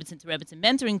Shalom Rebbetzin to Rebbetzin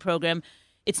mentoring program.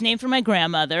 It's named for my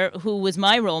grandmother, who was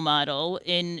my role model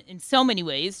in so many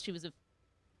ways. She was a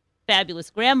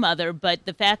fabulous grandmother, but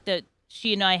the fact that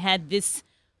she and I had this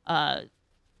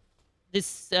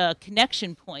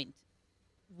connection point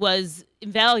was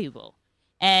invaluable.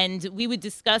 And we would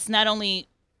discuss not only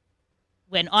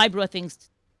when I brought things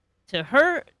to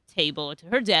her table or to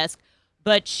her desk,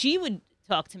 but she would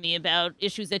talk to me about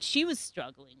issues that she was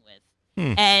struggling with.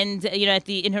 And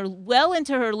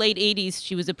into her late 80s,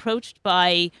 she was approached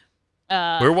by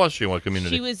where was she? What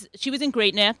community? She was in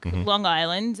Great Neck, Long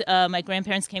Island. My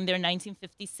grandparents came there in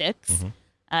 1956.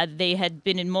 They had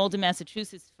been in Malden,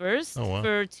 Massachusetts first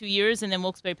for 2 years, and then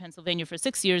Wilkes-Barre, Pennsylvania for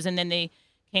 6 years, and then they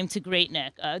came to Great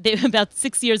Neck. About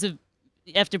 6 years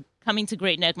after coming to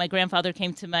Great Neck, my grandfather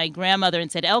came to my grandmother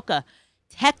and said, "Elka,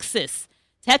 Texas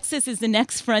is the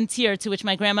next frontier," to which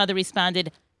my grandmother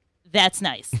responded, "That's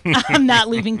nice. I'm not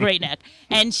leaving Great Neck."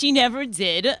 And she never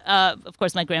did. Of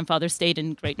course, my grandfather stayed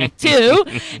in Great Neck too.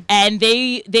 And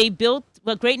they built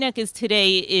what Great Neck is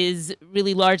today is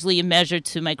really largely a measure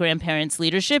to my grandparents'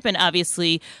 leadership. And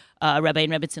obviously, Rabbi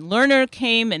and Rebbetzin Lerner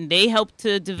came, and they helped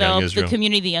to develop the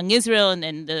community, the Young Israel,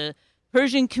 and the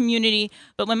Persian community.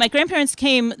 But when my grandparents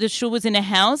came, the shul was in a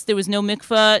house. There was no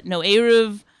mikvah, no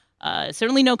eruv,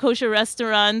 certainly no kosher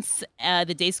restaurants.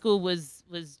 The day school was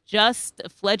just a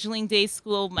fledgling day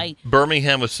school.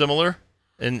 Birmingham was similar,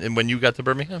 and when you got to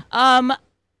Birmingham,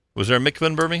 was there a mikvah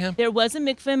in Birmingham? There was a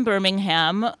mikvah in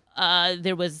Birmingham.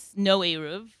 There was no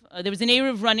eruv. There was an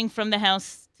eruv running from the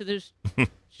house to the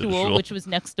shul, which was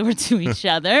next door to each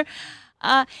other.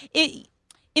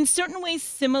 In certain ways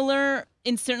similar,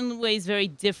 in certain ways very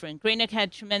different. Great Neck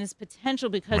had tremendous potential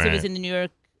because it was in the New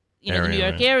York, the New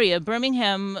York area.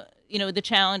 Birmingham, the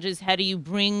challenge is how do you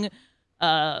bring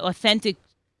authentic,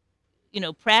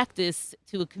 practice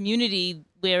to a community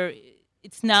where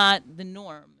it's not the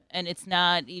norm and it's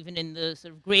not even in the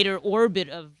sort of greater orbit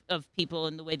of people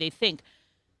in the way they think.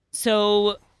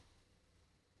 So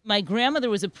my grandmother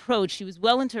was approached, she was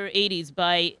well into her 80s,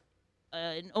 by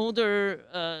an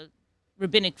older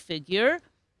rabbinic figure,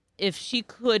 if she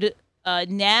could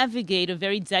navigate a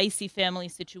very dicey family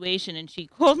situation. And she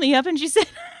called me up and she said,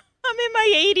 "I'm in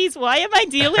my 80s. Why am I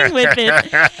dealing with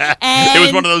it?" And it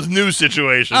was one of those new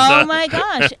situations. Oh, my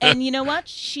gosh. And you know what?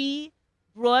 She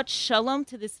brought shalom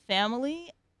to this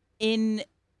family in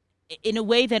a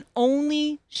way that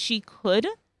only she could.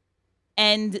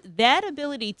 And that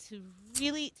ability to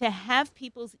really to have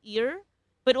people's ear,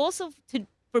 but also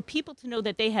for people to know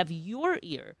that they have your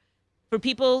ear, for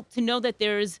people to know that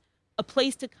there's a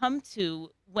place to come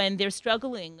to when they're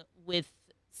struggling with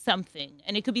something.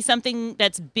 And it could be something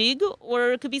that's big,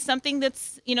 or it could be something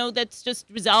that's, that's just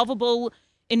resolvable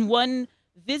in one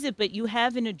visit, but you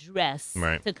have an address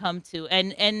to come to.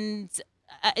 And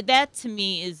that to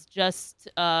me is just,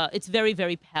 it's very,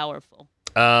 very powerful.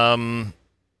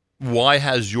 Why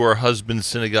has your husband's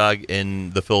synagogue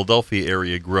in the Philadelphia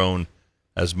area grown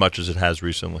as much as it has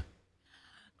recently?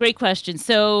 Great question.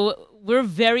 So we're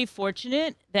very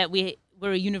fortunate that we're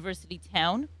a university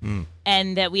town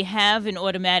and that we have an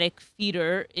automatic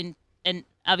feeder and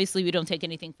obviously we don't take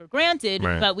anything for granted,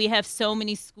 but we have so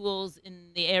many schools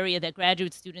in the area that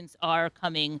graduate students are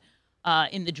coming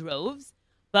in the droves.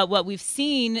 But what we've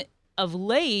seen of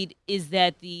late is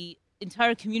that the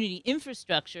entire community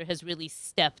infrastructure has really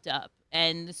stepped up,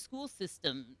 and the school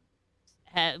system,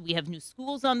 we have new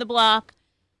schools on the block,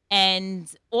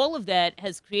 and all of that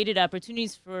has created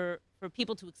opportunities for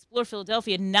people to explore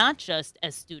Philadelphia, not just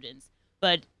as students,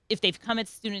 but if they've come as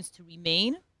students, to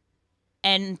remain,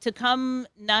 and to come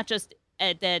not just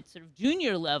at that sort of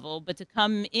junior level, but to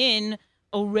come in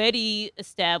already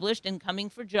established and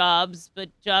coming for jobs, but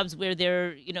jobs where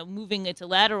they're, moving, it's a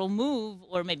lateral move,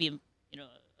 or maybe,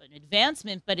 an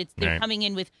advancement, but they're coming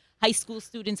in with high school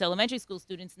students, elementary school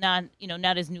students, not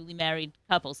as newly married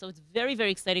couples. So it's very,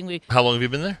 very exciting. How long have you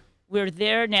been there? We're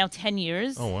there now 10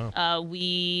 years. Oh, wow.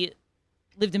 We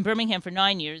lived in Birmingham for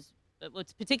 9 years. But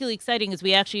what's particularly exciting is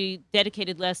we actually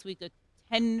dedicated last week a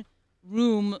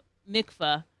 10-room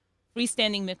mikvah,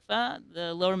 freestanding mikvah,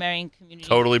 the Lower Merion community.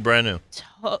 Totally brand new.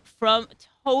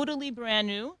 Totally brand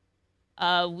new.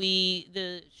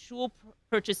 The shul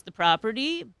purchased the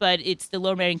property, but it's the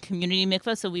Lower Merion community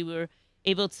mikvah, so we were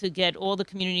able to get all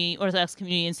the Orthodox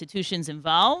community institutions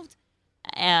involved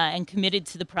and committed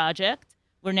to the project.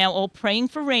 We're now all praying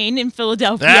for rain in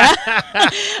Philadelphia.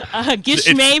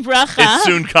 Gishmei bracha. It's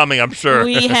soon coming, I'm sure.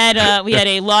 We had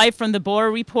a live from the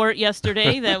Bor report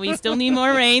yesterday that we still need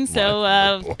more rain. So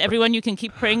everyone, you can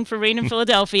keep praying for rain in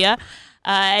Philadelphia.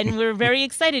 And we're very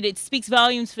excited. It speaks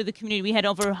volumes for the community. We had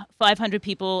over 500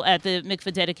 people at the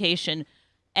mikveh dedication.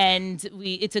 And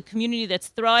it's a community that's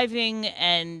thriving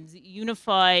and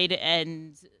unified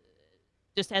and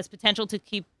just has potential to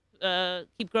keep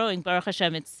growing. Baruch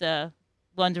Hashem, it's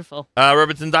wonderful.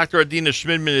 Rebbetzin, Dr. Adina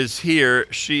Shmidman is here.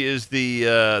 She is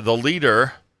the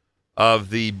leader of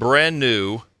the brand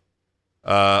new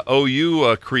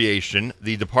OU creation,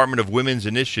 the Department of Women's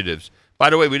Initiatives. By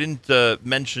the way, we didn't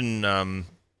mention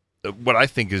what I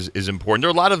think is important. There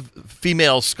are a lot of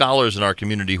female scholars in our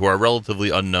community who are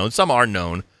relatively unknown. Some are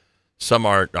known, some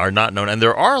are not known. And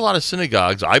there are a lot of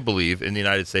synagogues, I believe, in the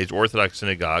United States, Orthodox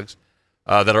synagogues,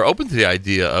 that are open to the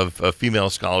idea of female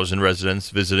scholars in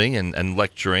residence visiting and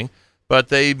lecturing. But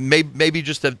they maybe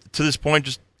just have, to this point,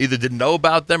 just either didn't know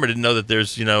about them or didn't know that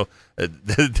there's,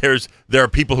 there are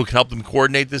people who can help them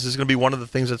coordinate this. Is going to be one of the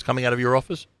things that's coming out of your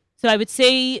office? So I would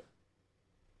say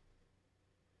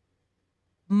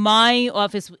my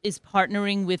office is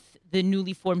partnering with the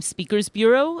newly formed Speakers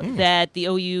Bureau that the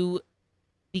OU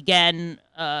began.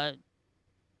 I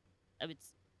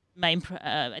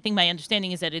think my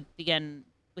understanding is that it began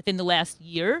within the last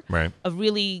year of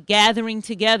really gathering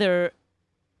together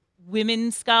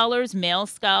women scholars, male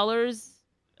scholars,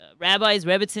 rabbis,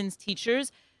 Rebbetzins,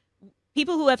 teachers,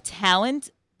 people who have talent,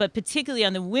 but particularly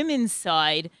on the women's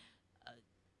side,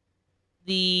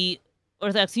 the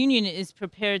Orthodox Union is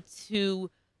prepared to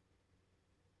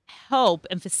help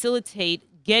and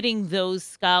facilitate getting those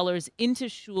scholars into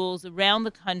shuls around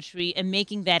the country and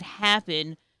making that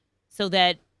happen so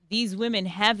that these women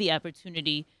have the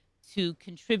opportunity to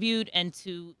contribute and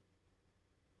to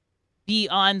be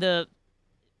on the,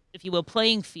 if you will,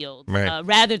 playing field,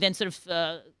 rather than sort of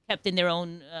kept in their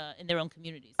own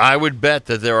communities. I would bet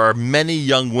that there are many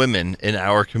young women in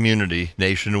our community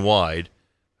nationwide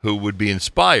who would be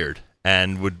inspired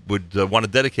and would want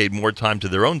to dedicate more time to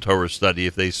their own Torah study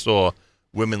if they saw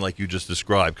women like you just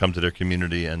described come to their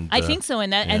community. And I think so,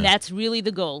 and that's really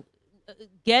the goal.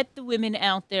 Get the women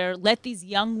out there. Let these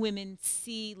young women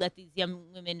see. Let these young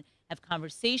women have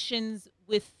conversations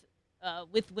with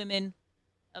women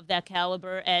of that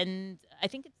caliber, and I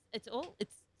think it's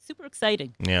super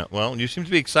exciting. Yeah, well, you seem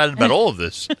to be excited about all of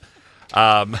this.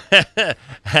 I'm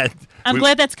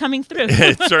glad that's coming through.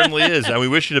 It certainly is, and we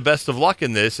wish you the best of luck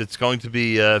in this. It's going to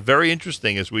be very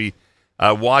interesting as we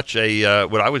watch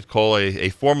what I would call a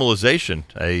formalization,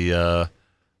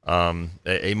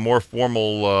 a more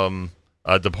formal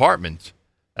department,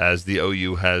 as the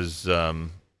OU has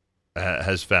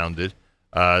founded,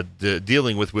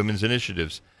 dealing with women's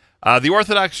initiatives. The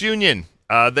Orthodox Union,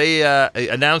 they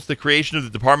announced the creation of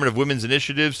the Department of Women's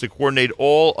Initiatives to coordinate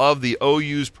all of the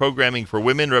OU's programming for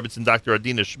women. Rebbetzin Dr.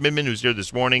 Adina Shmidman, who's here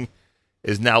this morning,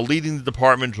 is now leading the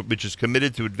department, which is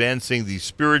committed to advancing the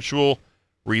spiritual,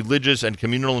 religious, and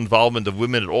communal involvement of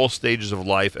women at all stages of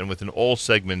life and within all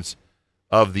segments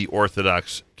of the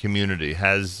Orthodox community.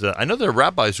 I know there are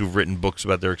rabbis who've written books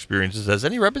about their experiences. Has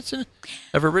any Rebbetzin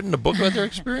ever written a book about their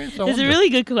experience? It's a really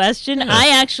good question. Yeah.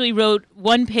 I actually wrote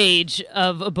one page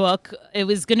of a book. It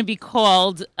was going to be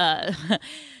called,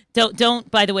 don't,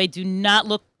 by the way, do not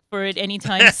look for it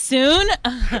anytime soon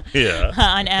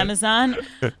on Amazon.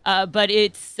 But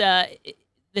it's, I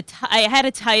had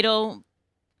a title.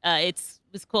 It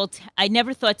was called, I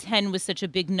Never Thought 10 Was Such a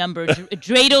Big Number,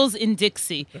 Dreidels in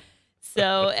Dixie.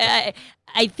 So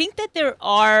I think that there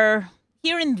are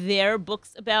here and there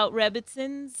books about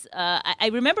Rebbetzins. I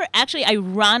remember actually,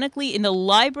 ironically, in the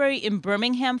library in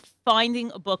Birmingham, finding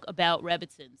a book about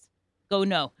Rebbetzins. Go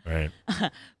no. Right.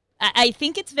 I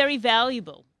think it's very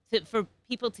valuable for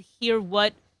people to hear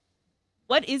what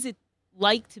is it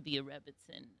like to be a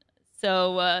Rebbetzin.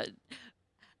 So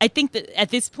I think that at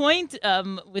this point,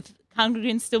 with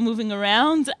congregants still moving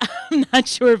around, I'm not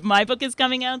sure if my book is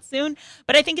coming out soon,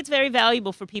 but I think it's very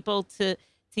valuable for people to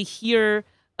hear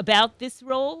about this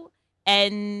role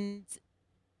and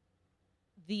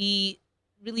the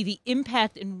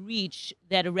impact and reach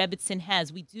that a Rebbetzin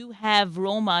has. We do have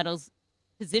role models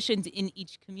positioned in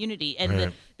each community,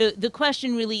 and the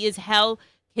question really is, how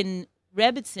can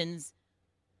Rebbetzins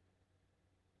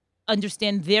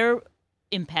understand their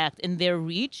impact and their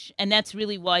reach, and that's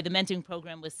really why the mentoring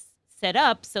program was set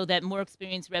up, so that more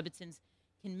experienced Rebbetzins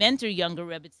can mentor younger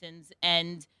Rebbetzins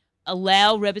and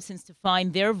allow Rebbetzins to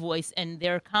find their voice and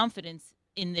their confidence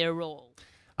in their role.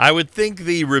 I would think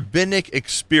the rabbinic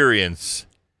experience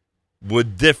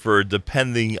would differ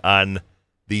depending on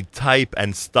the type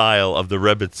and style of the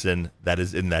Rebbetzin that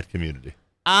is in that community.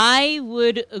 I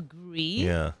would agree.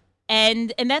 Yeah.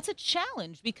 And that's a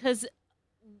challenge because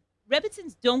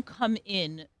Rebbetzins don't come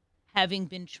in having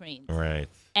been trained. Right.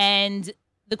 And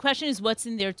the question is what's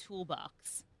in their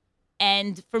toolbox.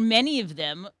 And for many of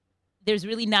them, there's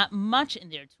really not much in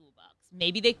their toolbox.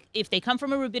 Maybe if they come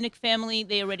from a rabbinic family,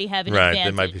 they already have an advantage. Right,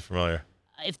 they might be familiar.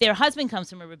 If their husband comes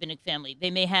from a rabbinic family,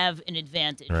 they may have an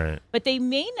advantage. Right. But they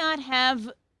may not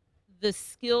have the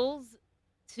skills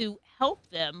to help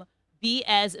them be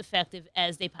as effective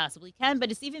as they possibly can.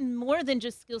 But it's even more than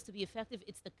just skills to be effective.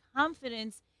 It's the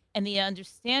confidence and the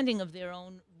understanding of their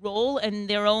own role and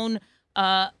their own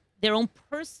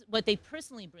what they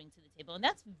personally bring to the table. And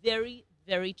that's very,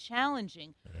 very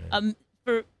challenging.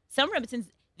 For some Rebbetzins,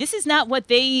 this is not what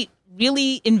they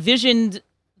really envisioned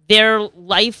their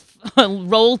life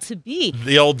role to be.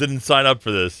 They all didn't sign up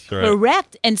for this. Right?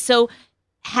 Correct. And so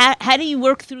how do you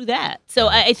work through that? So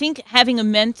I think having a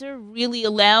mentor really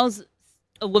allows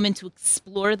a woman to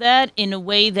explore that in a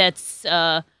way that's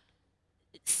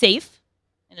safe.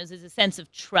 And there's a sense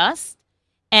of trust.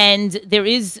 And there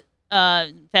is,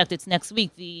 in fact, it's next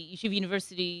week, the Yeshiva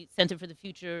University Center for the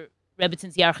Future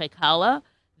Rebbetzins Yarchei Kala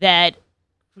that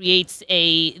creates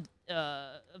a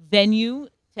venue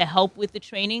to help with the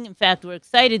training. In fact, we're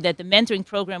excited that the mentoring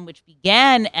program, which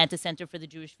began at the Center for the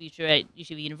Jewish Future at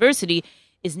Yeshiva University,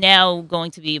 is now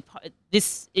going to be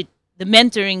the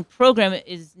mentoring program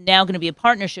is now going to be a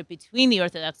partnership between the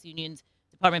Orthodox Union's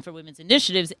Department for Women's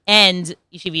Initiatives and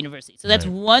Yeshiva University. So that's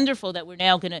wonderful that we're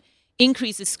now going to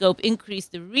increase the scope, increase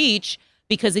the reach,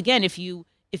 because again, if you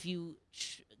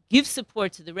give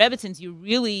support to the Rebbetzins, you're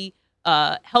really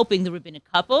helping the rabbinic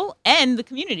couple and the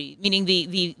community, meaning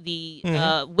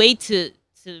the way to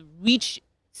reach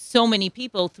so many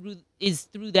people through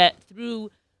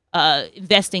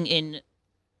investing in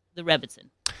the Rebbetzin.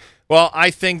 Well,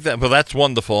 I think that's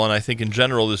wonderful, and I think in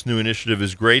general this new initiative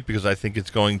is great because I think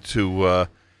it's going to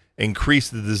increase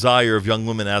the desire of young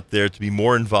women out there to be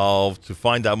more involved, to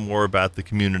find out more about the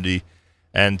community,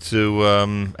 and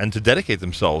to dedicate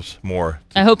themselves more.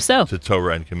 I hope so. To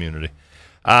Torah and community.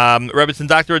 Rebbetzin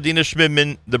Dr. Adina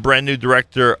Shmidman, the brand new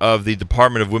director of the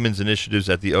Department of Women's Initiatives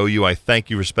at the OU. I thank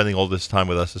you for spending all this time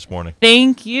with us this morning.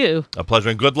 Thank you. A pleasure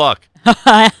and good luck.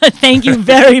 Thank you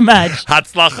very much.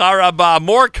 Hatzlacha Rabbah.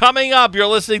 More coming up. You're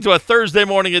listening to a Thursday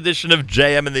morning edition of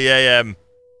JM in the AM.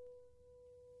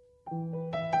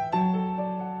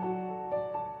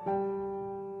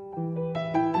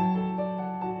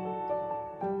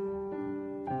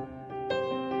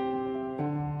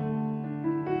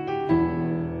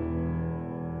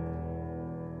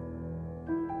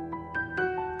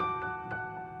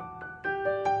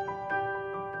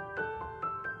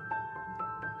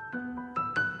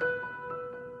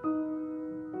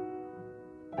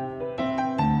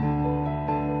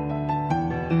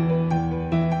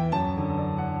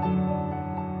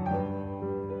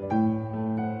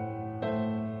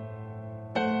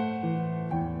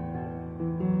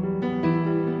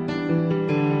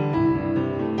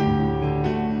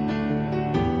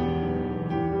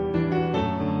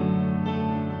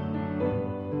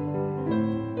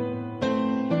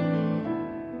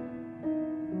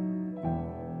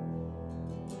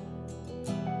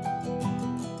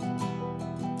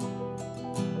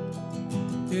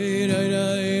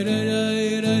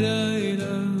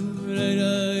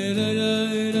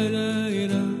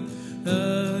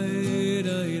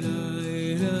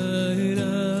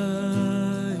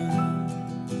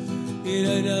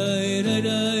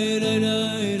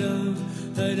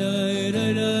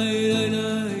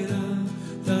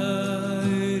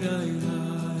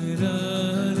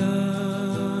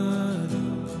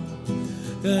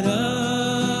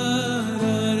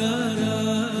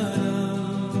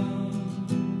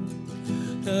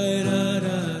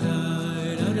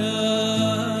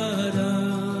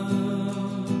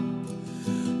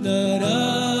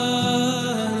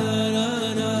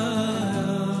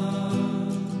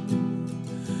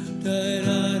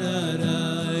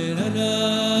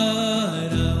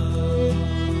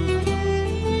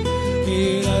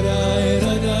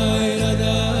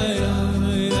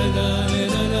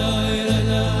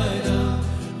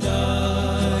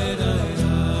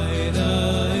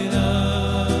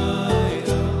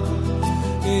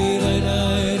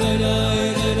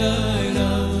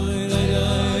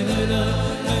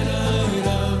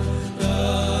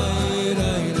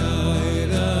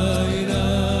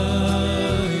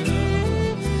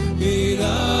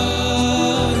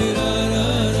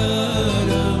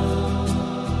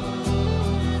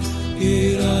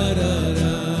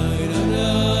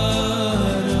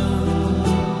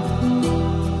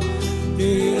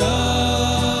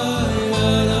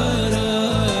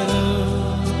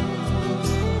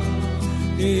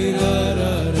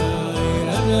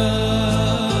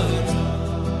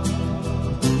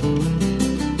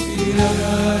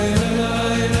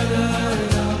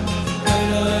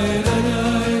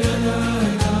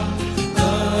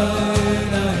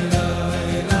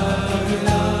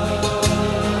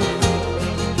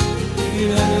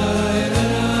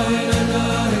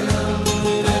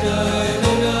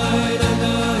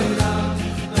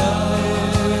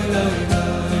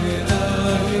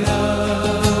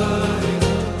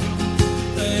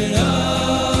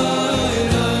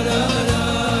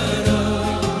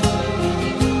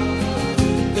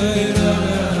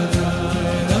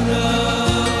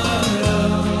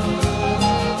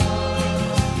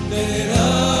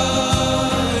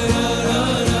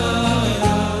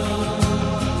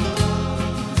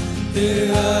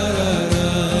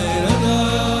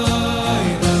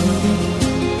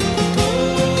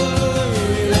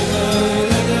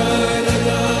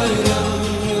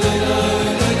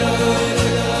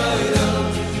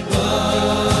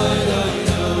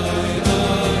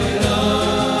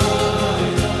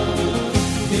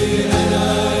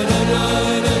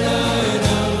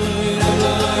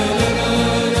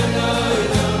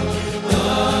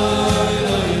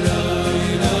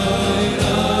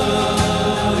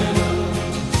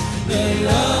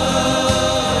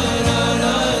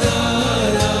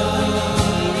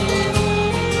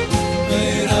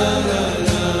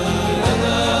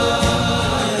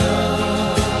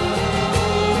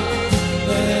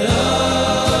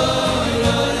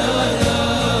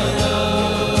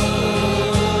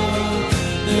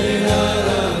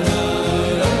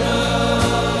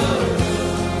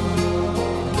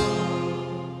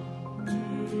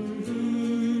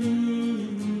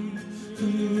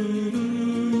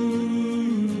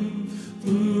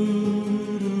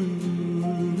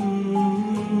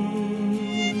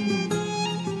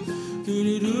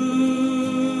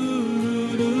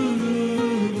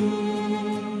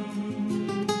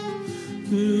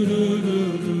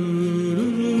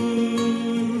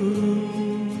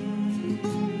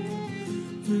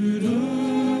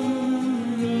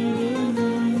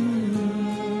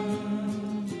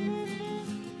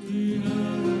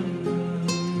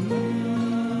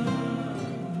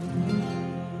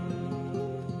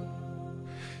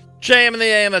 JM in the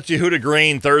AM, that's Yehuda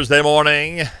Green, Thursday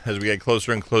morning, as we get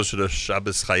closer and closer to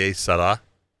Shabbos Chayei Sarah.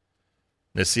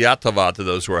 Nesiat Tova to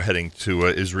those who are heading to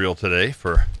Israel today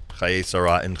for Chayei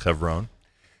Sarah in Hebron.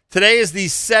 Today is the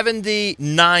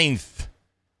 79th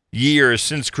year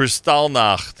since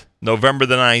Kristallnacht, November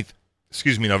the 9th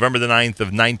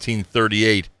of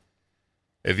 1938.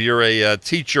 If you're a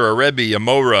teacher, a Rebbe, a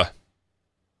Mora,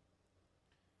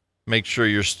 make sure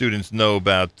your students know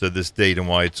about this date and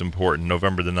why it's important.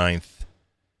 November the 9th,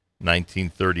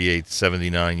 1938,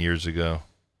 79 years ago.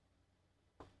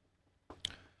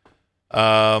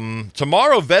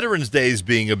 Tomorrow, Veterans Day is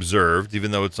being observed,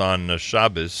 even though it's on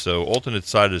Shabbos. So alternate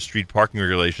side of street parking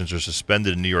regulations are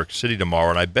suspended in New York City tomorrow.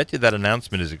 And I bet you that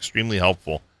announcement is extremely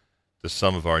helpful to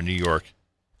some of our New York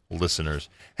listeners.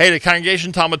 Hey, the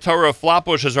Congregation Talmud Torah of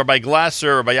Flatbush has Rabbi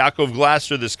Yaakov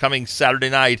Glasser, this coming Saturday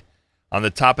night on the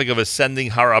topic of ascending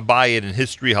Har Habayit in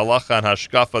history, halacha, and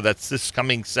hashkafa. That's this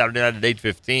coming Saturday night at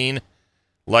 8:15.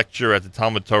 Lecture at the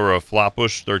Talmud Torah of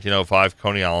Flatbush, 1305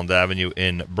 Coney Island Avenue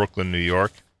in Brooklyn, New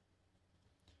York.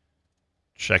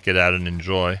 Check it out and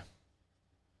enjoy.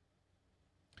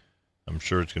 I'm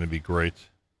sure it's going to be great.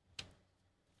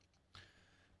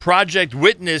 Project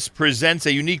Witness presents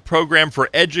a unique program for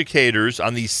educators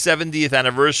on the 70th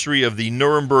anniversary of the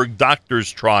Nuremberg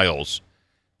doctors' trials.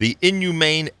 The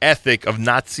inhumane ethic of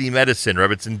Nazi medicine.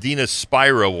 Rebbetzin Adina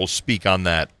Spiro will speak on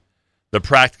that. The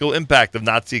practical impact of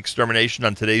Nazi extermination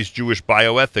on today's Jewish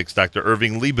bioethics. Dr.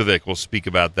 Irving Leavitt will speak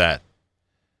about that.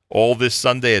 All this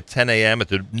Sunday at 10 a.m. at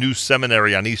the new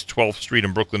seminary on East 12th Street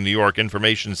in Brooklyn, New York.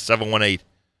 Information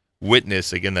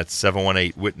 718-WITNESS. Again, that's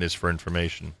 718-WITNESS for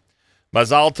information.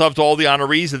 Mazal Tov to all the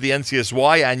honorees at the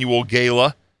NCSY annual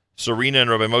gala. Serena and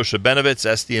Rabbi Moshe Benovitz,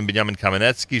 Esti and Benjamin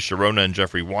Kamenetsky, Sharona and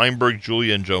Jeffrey Weinberg,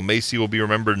 Julia and Joe Macy will be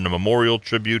remembered in a memorial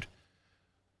tribute.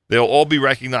 They'll all be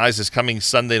recognized this coming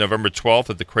Sunday, November 12th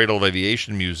at the Cradle of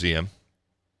Aviation Museum.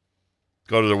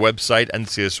 Go to their website.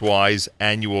 NCSY's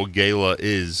annual gala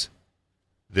is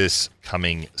this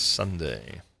coming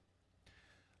Sunday.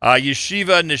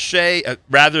 Yeshiva Nishei,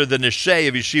 the Nishei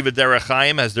of Yeshiva Derech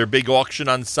Chaim has their big auction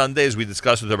on Sunday, as we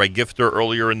discussed with Rabbi Gifter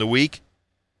earlier in the week.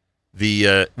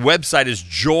 The website is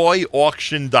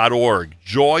joyauction.org,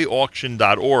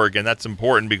 joyauction.org, and that's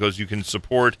important because you can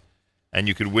support and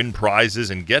you can win prizes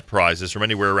and get prizes from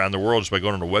anywhere around the world just by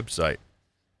going on the website,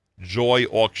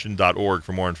 joyauction.org,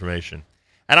 for more information.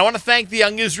 And I want to thank the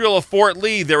Young Israel of Fort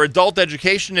Lee. Their Adult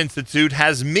Education Institute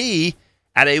has me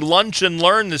at a lunch and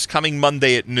learn this coming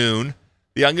Monday at noon.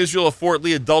 The Young Israel of Fort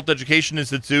Lee Adult Education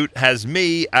Institute has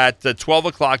me at 12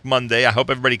 o'clock Monday. I hope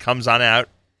everybody comes on out.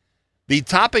 The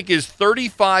topic is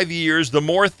 35 years. The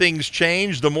more things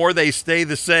change, the more they stay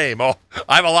the same. Oh,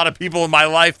 I have a lot of people in my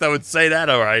life that would say that,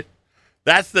 all right.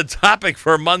 That's the topic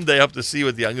for Monday. I hope to see you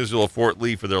at the Young Israel of Fort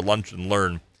Lee for their Lunch and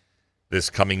Learn this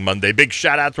coming Monday. Big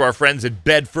shout out to our friends at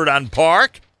Bedford on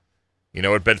Park. You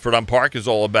know what Bedford on Park is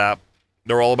all about.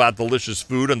 They're all about delicious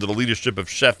food under the leadership of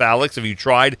Chef Alex. Have you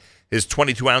tried his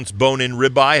 22-ounce bone-in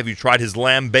ribeye? Have you tried his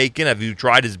lamb bacon? Have you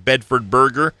tried his Bedford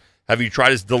burger? Have you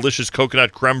tried his delicious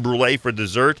coconut creme brulee for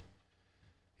dessert?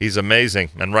 He's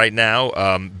amazing. And right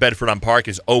now, Bedford on Park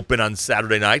is open on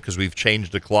Saturday night because we've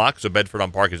changed the clock. So Bedford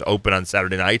on Park is open on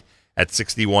Saturday night at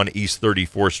 61 East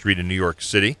 34th Street in New York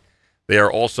City. They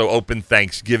are also open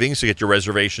Thanksgiving, so get your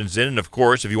reservations in. And, of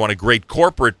course, if you want a great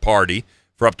corporate party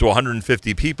for up to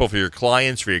 150 people, for your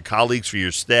clients, for your colleagues, for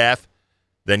your staff,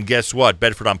 then guess what?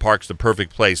 Bedford on Park's the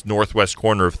perfect place, northwest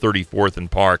corner of 34th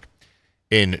and Park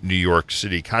in New York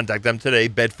City. Contact them today,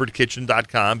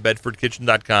 bedfordkitchen.com,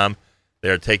 bedfordkitchen.com. They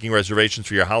are taking reservations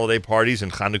for your holiday parties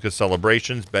and Hanukkah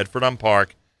celebrations. Bedford on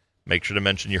Park. Make sure to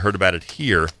mention you heard about it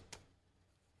here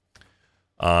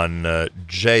on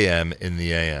JM in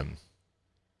the AM.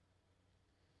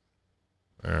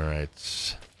 All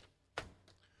right.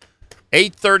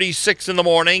 8:36 in the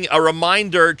morning. A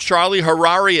reminder, Charlie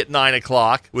Harari at 9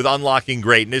 o'clock with Unlocking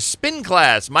Greatness. Spin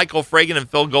class, Michael Fragan and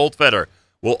Phil Goldfeder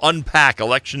will unpack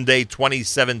Election Day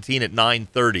 2017 at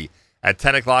 9:30. At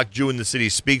 10 o'clock, Jew in the City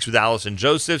Speaks with Allison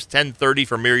Josephs. 10:30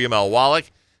 for Miriam L.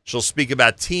 Wallach. She'll speak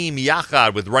about Team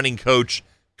Yachad with running coach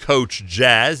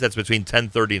Jazz. That's between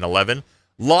 10:30 and 11.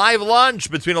 Live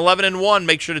lunch between 11 and 1.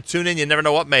 Make sure to tune in. You never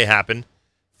know what may happen.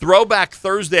 Throwback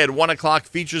Thursday at 1 o'clock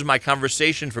features my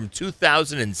conversation from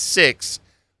 2006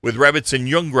 with Rebbetzin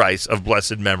Jungreis of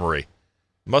blessed memory.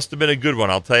 Must have been a good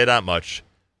one, I'll tell you that much.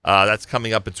 That's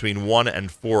coming up between 1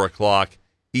 and 4 o'clock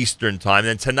Eastern Time.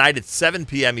 Then tonight at 7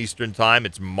 p.m. Eastern Time,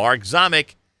 it's Mark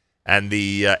Zamek and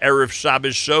the Erev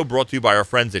Shabbos show brought to you by our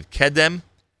friends at Kedem.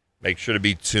 Make sure to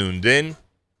be tuned in.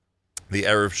 The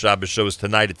Erev Shabbos show is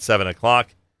tonight at 7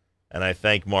 o'clock, and I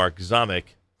thank Mark Zamek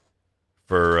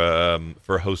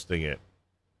for hosting it.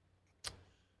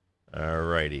 All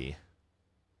righty.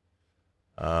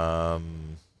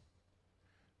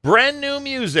 Brand new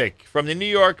music from the New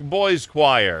York Boys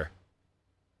Choir.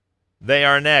 They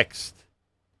are next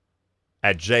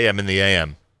at JM in the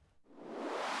AM.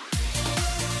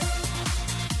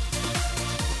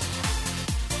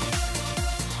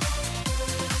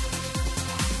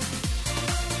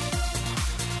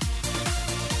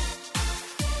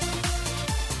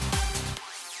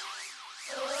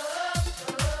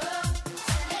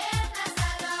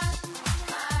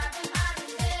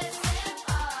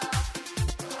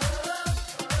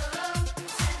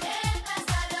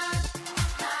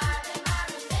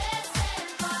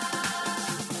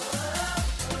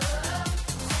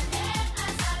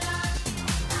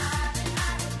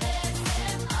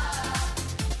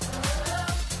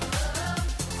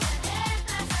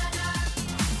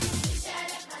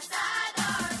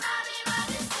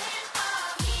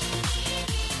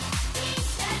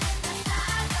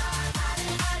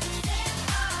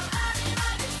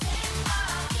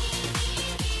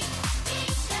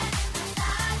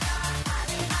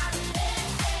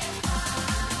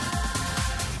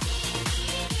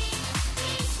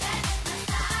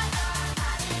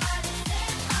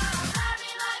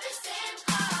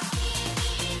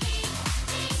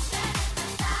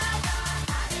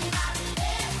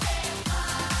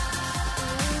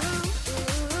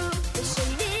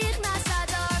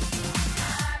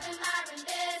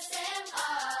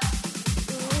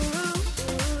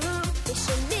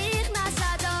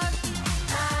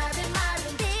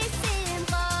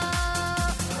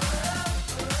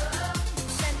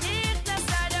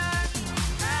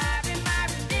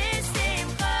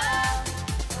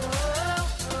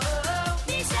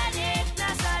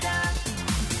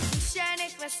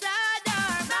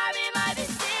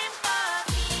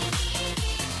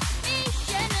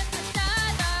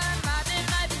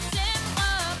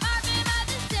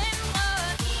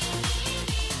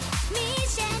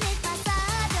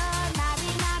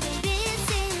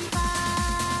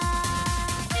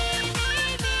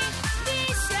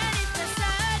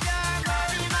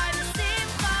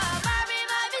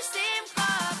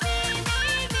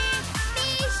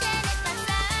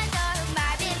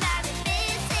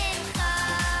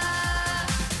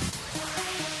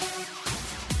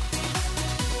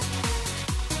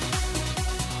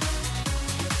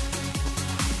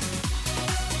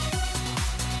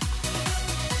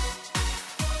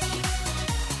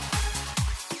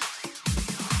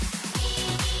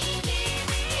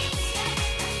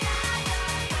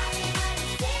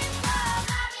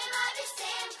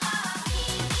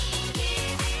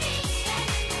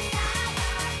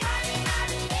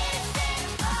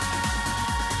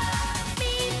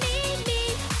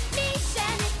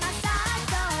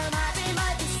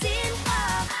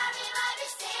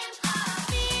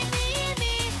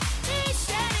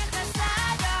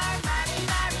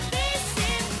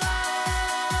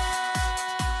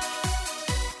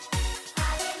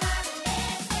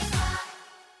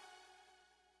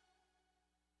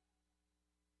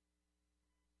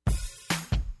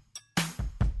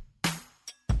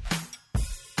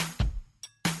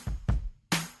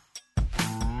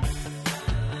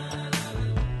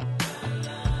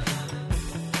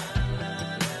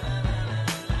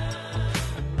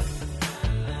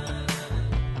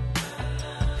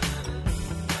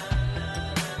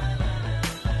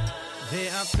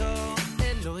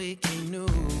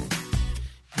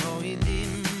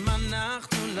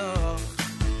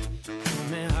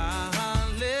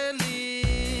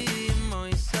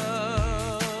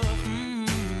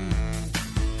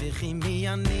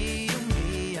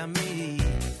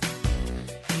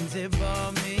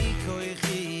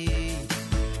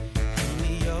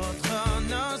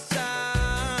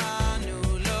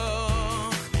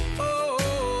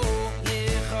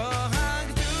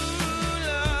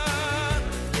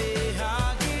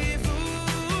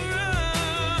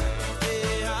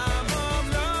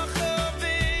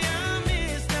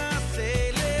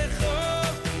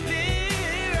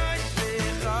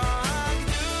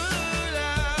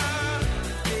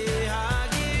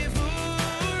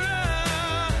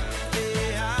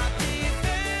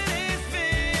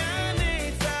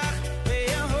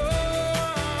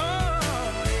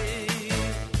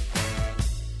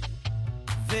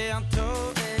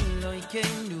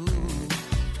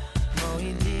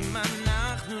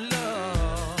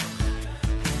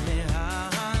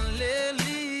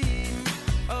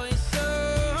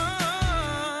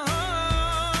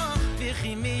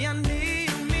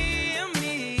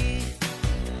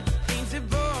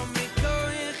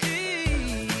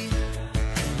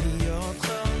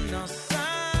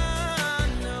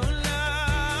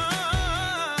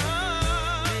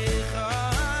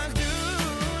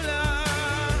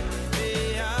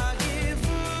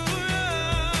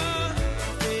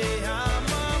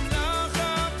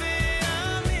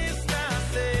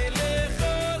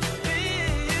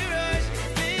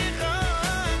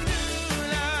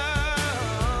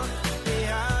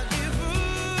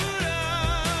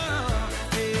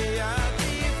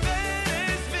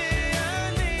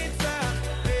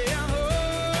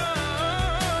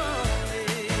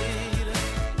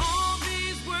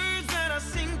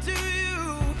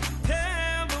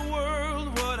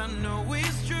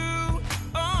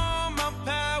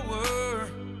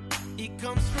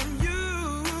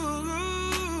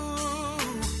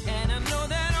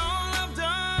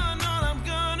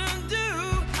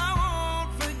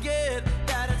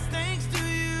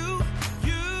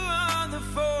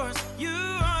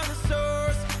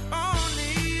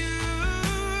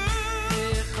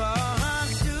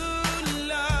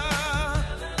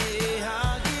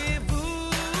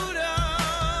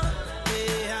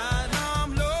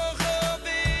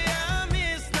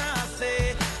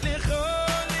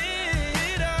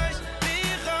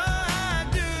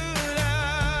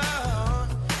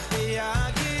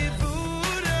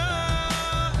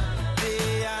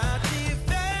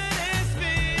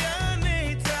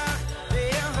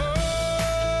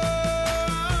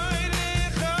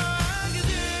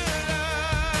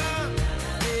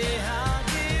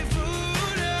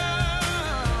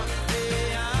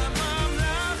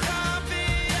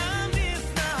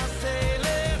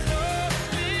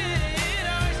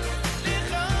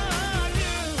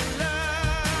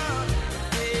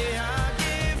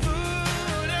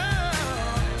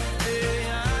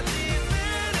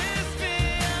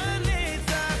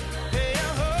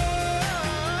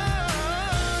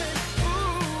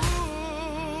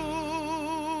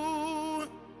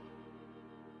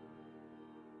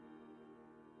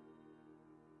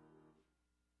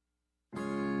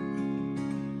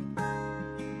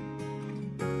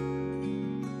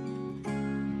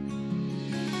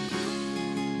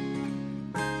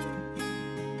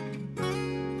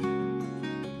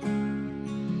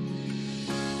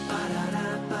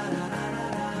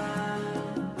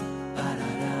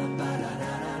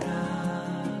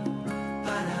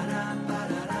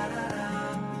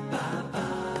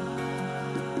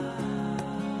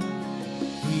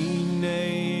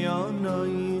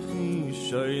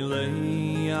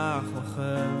 shoyleach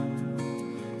lachem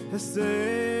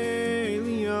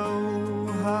Heselio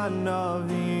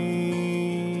hanavi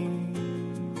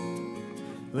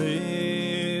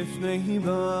Lifnei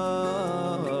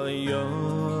bayoim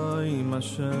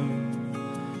Hashem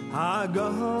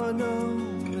Hagano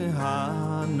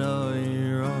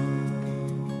hanoira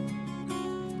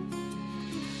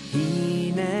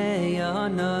Hinei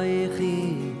anoichi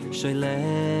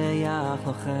shoyleach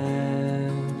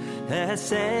lachem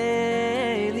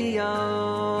Heselio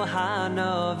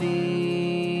hanavi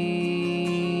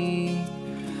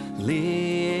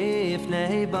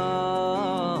Lifnei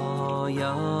bayoim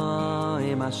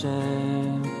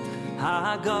Hashem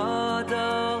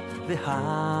Hagadol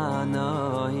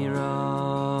v'hanoira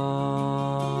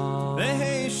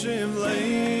V'heishiv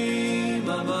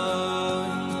le'vavai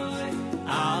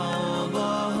al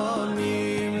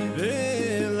vahonim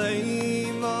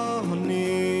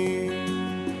v'le'vahonim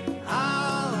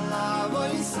al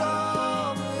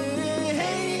avoisam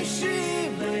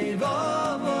V'heishiv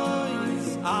le'vavai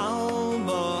al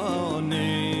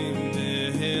vahonim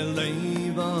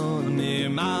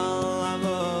v'le'vahonim al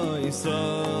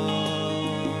avoisam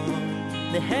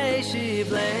V'heishiv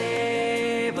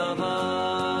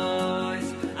le'vavai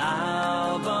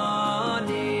al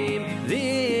vahonim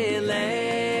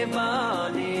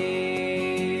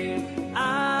v'le'vahonim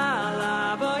al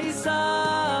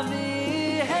avoisam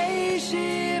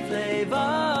V'heishiv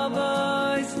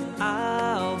le'vavai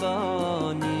al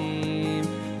vahonim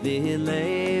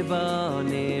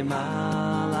v'le'vahonim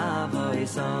al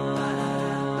avoisam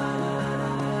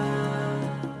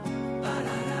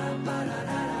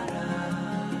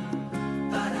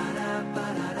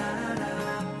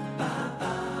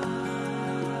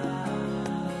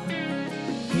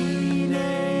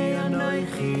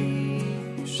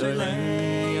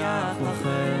shoyleach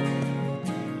lachem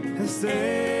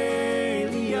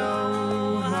Heselio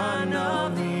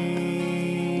hanavi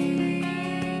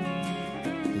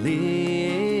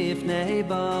Lifnei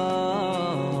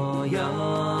bayoim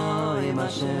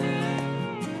Hashem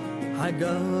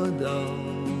Hagadol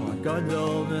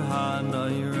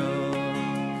v'hanoira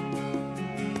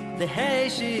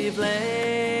V'heishiv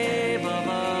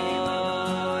le'vavai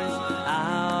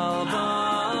al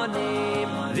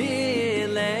vahonim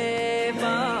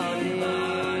v'le'vahonim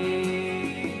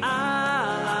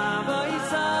al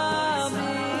avoisam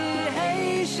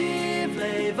V'heishiv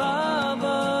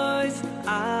le'vavai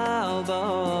al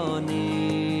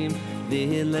vahonim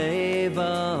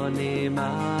v'le'vahonim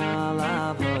al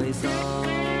avoisam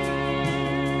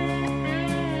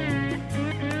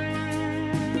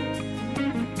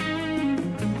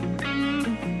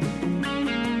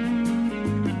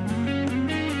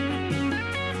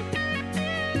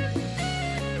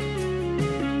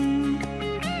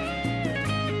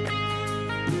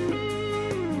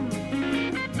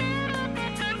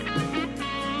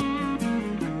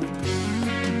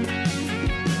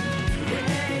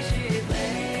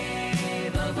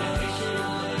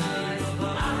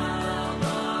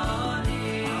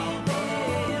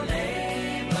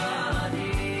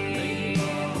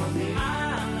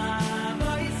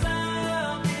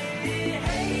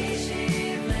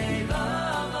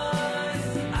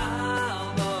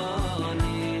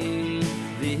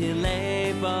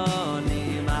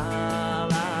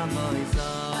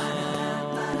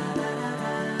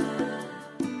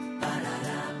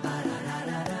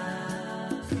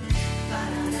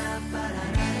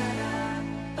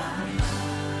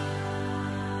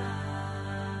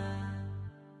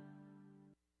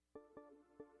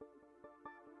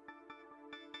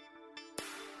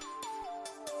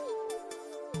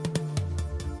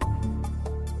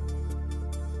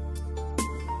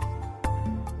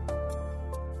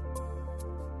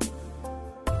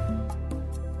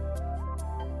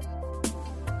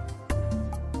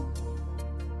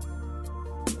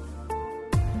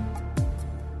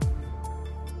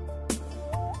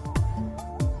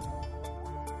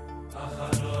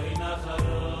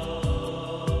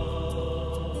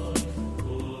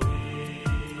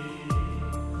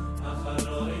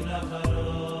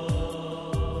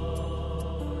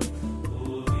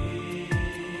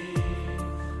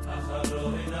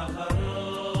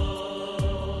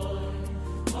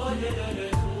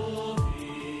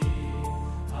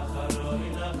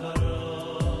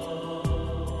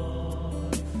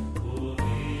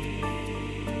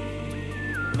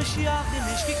Mashiach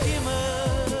ist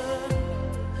gekommen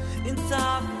in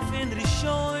Tagen von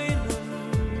Rishonim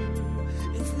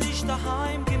ins nicht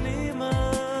daheim genommen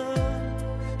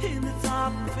in den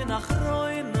Tagen von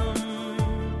Achronim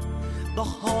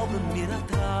doch haben wir ein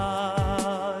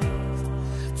Treib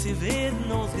sie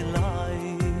werden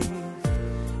ausgeleift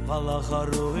weil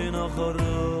acharoin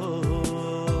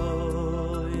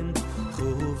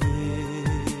chuvi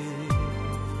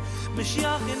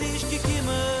Mashiach in ish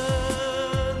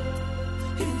gekimmen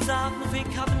in Zaten fin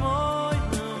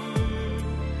kadmoinem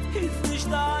ist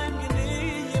nicht ein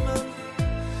genehmen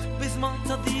bis man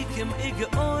tzadikim ige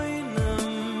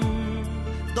oinem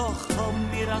doch hom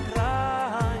mir a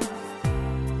greif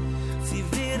sie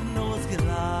werden uns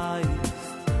gereist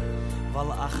weil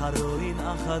acharoin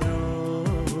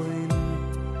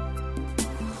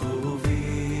chuvi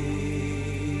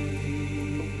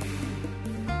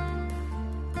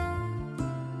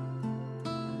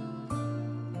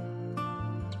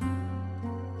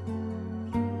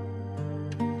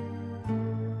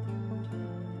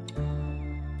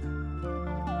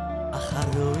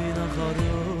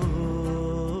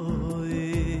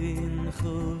acharoin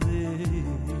chuvi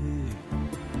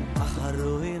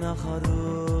acharoin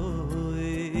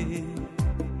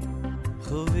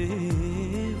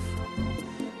chuviv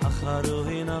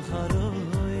acharoin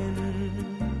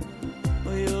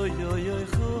oy oy oy oy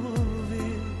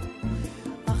chuviv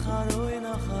acharoin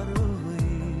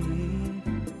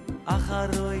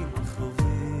acharoin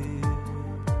chuviv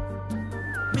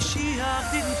Mashiach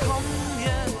didn't come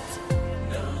yet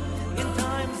in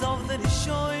times of the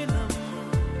Nishonim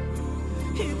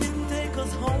he didn't take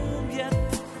us home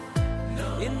yet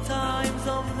in times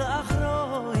of the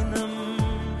Achroinim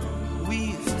we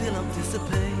still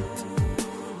anticipate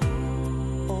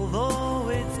although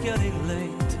it's getting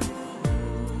late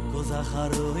cause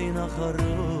acharoin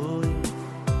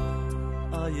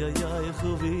ay ay ay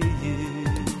chuvi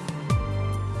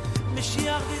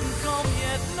Mashiach didn't come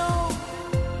yet no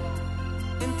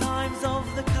in times of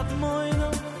the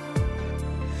Kadmoinim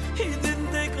he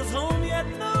didn't take us home yet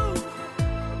no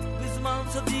bisman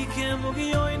tzadikim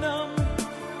ugiyoinam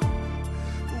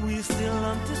we still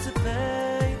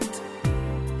anticipate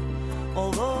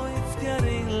although it's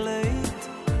getting late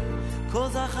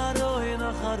cause acharoin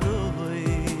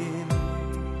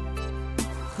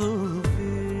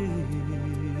chuvi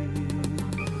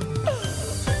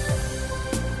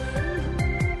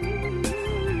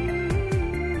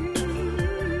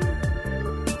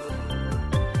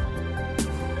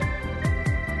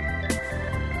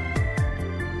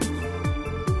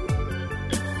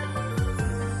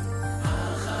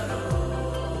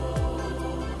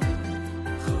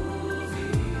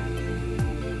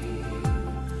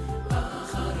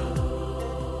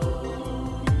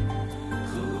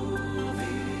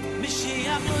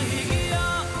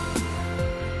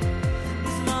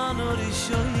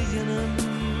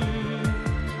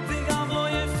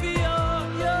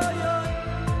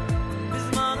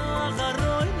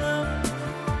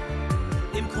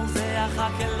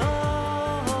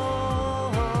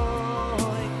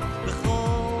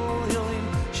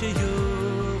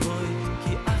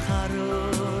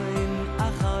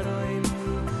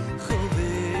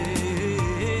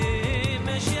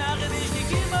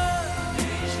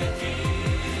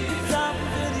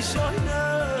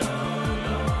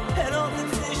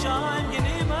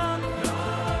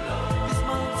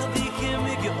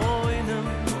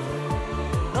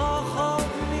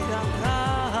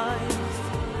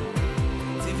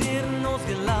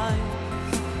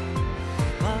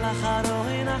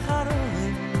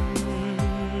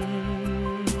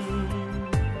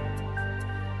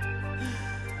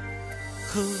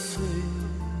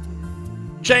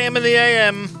JM in the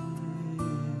AM.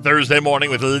 Thursday morning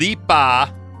with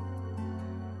Lipa.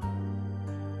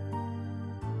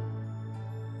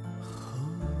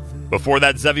 Before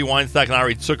that, Zevi Weinstock and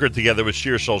Ari Zucker together with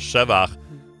Shir Shel Shevach.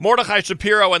 Mordechai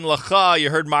Shapiro and Lacha, you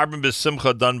heard Marbin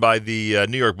B'Simcha done by the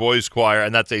New York Boys Choir,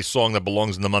 and that's a song that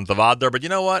belongs in the month of Adar. But you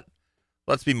know what?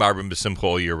 Let's be Marbin B'Simcha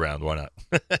all year round. Why not?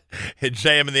 Hit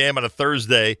JM in the AM on a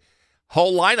Thursday.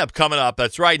 Whole lineup coming up.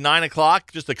 That's right, 9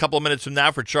 o'clock, just a couple of minutes from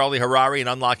now for Charlie Harari and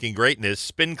Unlocking Greatness.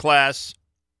 Spin class.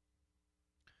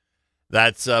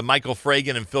 That's Michael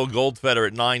Fragan and Phil Goldfeder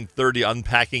at 9:30,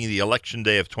 unpacking the election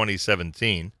day of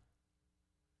 2017.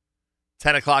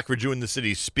 10 o'clock, Reju in the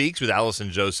City Speaks with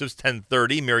Allison Josephs.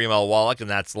 10:30, Miriam L. Wallach, and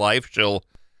That's Life. She'll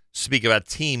speak about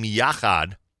Team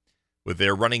Yachad with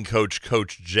their running coach,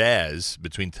 Coach Jazz,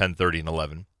 between 10:30 and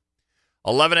 11.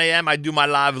 11 a.m., I do my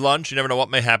live lunch. You never know what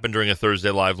may happen during a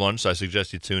Thursday live lunch, so I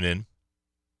suggest you tune in.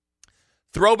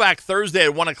 Throwback Thursday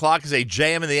at 1 o'clock is a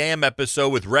JM in the AM episode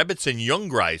with Rebbetzin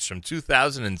Jungreis from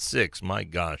 2006. My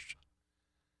gosh.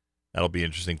 That'll be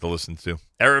interesting to listen to.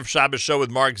 Erev Shabbos show with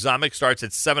Mark Zamek starts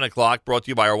at 7 o'clock, brought to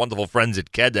you by our wonderful friends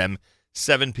at Kedem,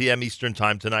 7 p.m. Eastern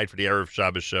Time tonight for the Erev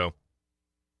Shabbos show,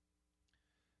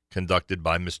 conducted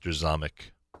by Mr. Zamek.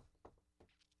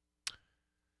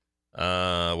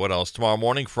 What else? Tomorrow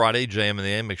morning, Friday, JM and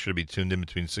the AM. Make sure to be tuned in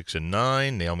between 6 and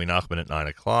 9. Naomi Nachman at 9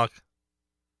 o'clock.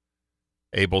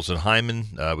 Abels and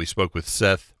Hyman. We spoke with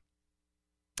Seth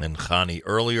and Chanie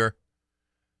earlier.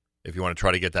 If you want to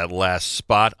try to get that last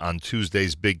spot on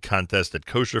Tuesday's big contest at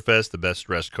Kosher Fest, the best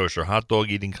dressed kosher hot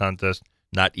dog eating contest,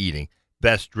 not eating,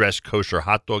 best dressed kosher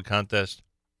hot dog contest,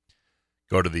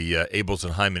 go to the Abels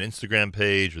and Hyman Instagram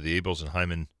page or the Abels and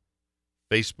Hyman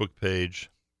Facebook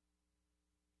page.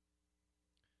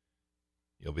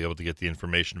 You'll be able to get the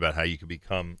information about how you can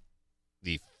become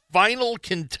the final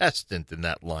contestant in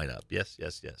that lineup. Yes,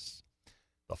 yes, yes.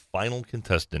 The final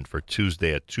contestant for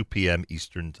Tuesday at 2 p.m.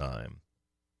 Eastern Time.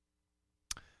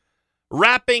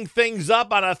 Wrapping things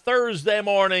up on a Thursday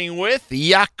morning with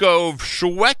Yaakov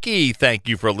Shweki. Thank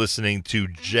you for listening to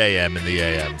JM in the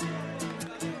AM.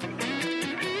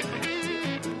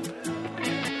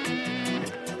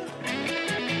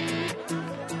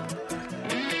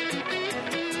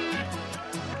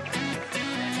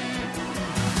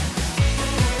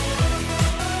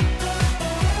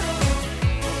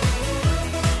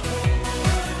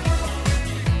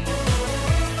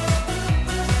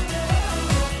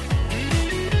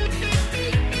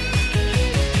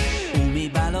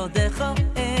 ומבלעדיך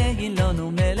אין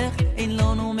לנו מלך,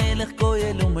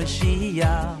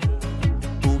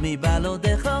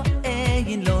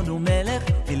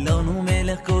 אין לנו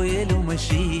מלך גואל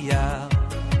ומשיח.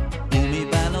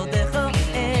 ומבלעדיך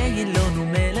אין לנו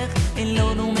מלך, אין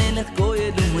לנו מלך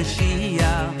גואל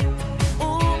ומשיח.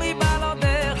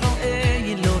 ומבלעדיך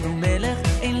אין לנו מלך,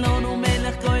 אין לנו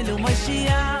מלך גואל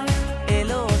ומשיח.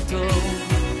 אלוהותו,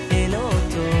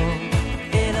 אלוהותו,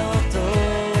 אלוהותו,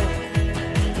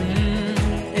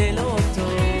 אלוהותו,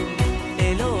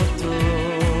 אלוהותו.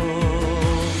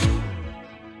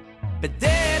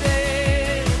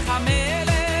 בדרך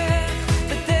המלך,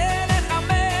 בדרך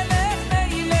המלך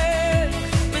נלך,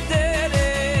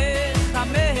 בדרך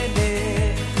המלך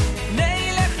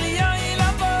נלך ליואי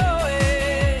לבוער.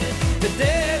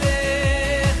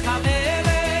 בדרך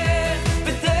המלך,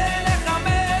 בדרך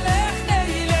המלך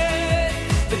נלך,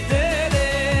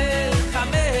 בדרך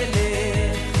המלך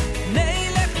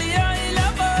נלך ליואי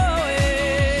לבוער.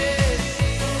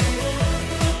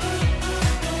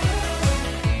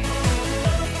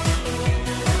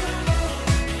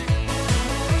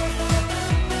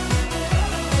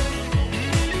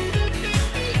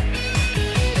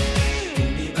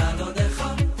 ומבלעדיך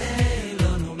אין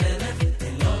לנו מלך,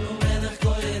 אין לנו מלך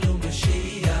גואל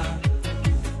ומשיח.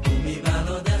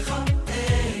 ומבלעדיך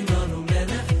אין לנו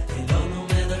מלך, אין לנו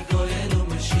מלך גואל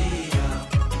ומשיח.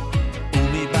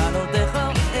 ומבלעדיך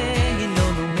אין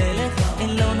לנו מלך,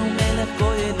 אין לנו מלך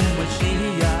גואל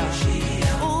ומשיח.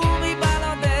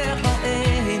 ומבלעדיך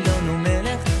אין לנו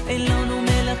מלך, אין לנו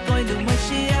מלך גואל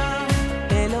ומשיח.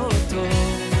 אלוהותו,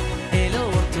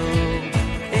 אלוהותו,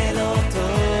 אלוהותו,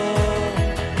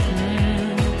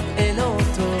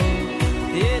 אלוהותו,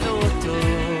 אלוהותו.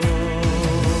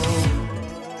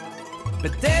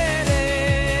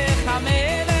 בדרך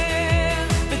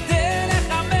המלך, בדרך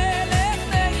המלך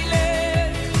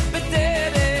נלך,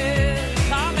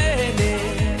 בדרך המלך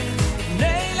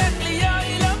נלך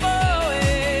ליואי לבוער.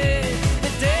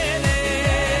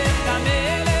 בדרך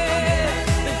המלך,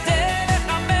 בדרך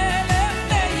המלך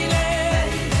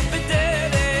נלך,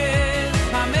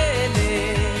 בדרך המלך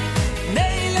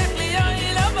נלך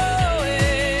ליואי לבוער.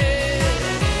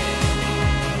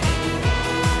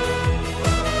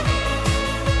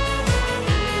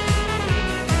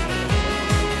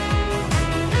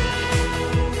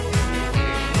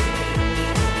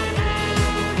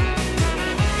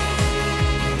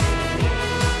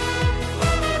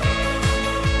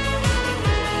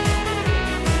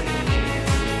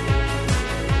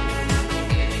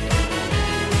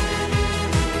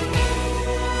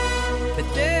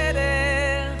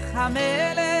 בדרך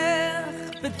המלך,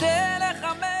 בדרך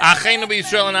המלך. Achenu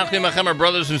b'Yisrael and Achim Achem, our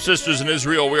brothers and sisters in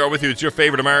Israel. We are with you. It's your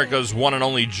favorite America's one and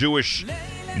only Jewish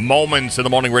Moments in the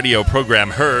Morning radio program,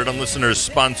 heard on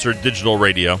listeners-sponsored digital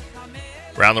radio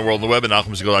around the world on the web at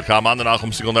NachumSegal.com, on the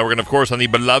Nachum Segal Network, and of course on the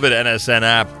beloved NSN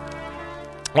app.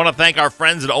 I want to thank our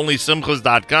friends at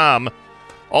OnlySimchas.com.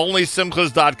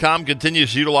 OnlySimchas.com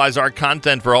continues to utilize our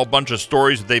content for a whole bunch of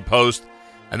stories that they post,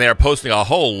 and they are posting a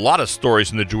whole lot of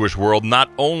stories in the Jewish world,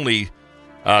 not only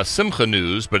Simcha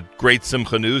news, but great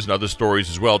Simcha news and other stories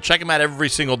as well. Check them out every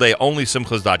single day,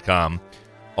 OnlySimchas.com.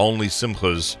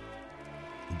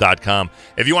 OnlySimchas.com.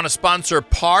 If you want to sponsor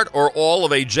part or all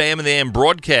of a JM and the AM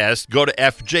broadcast, go to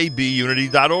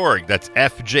fjbunity.org. That's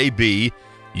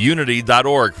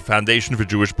fjbunity.org, Foundation for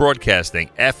Jewish Broadcasting,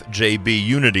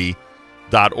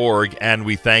 fjbunity.org, and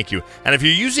we thank you. And if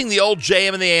you're using the old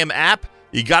JM and the AM app,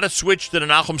 You got to switch to the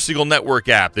Nachum Segal Network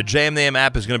app. The JMNAM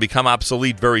app is going to become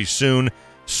obsolete very soon.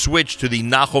 Switch to the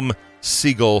Nachum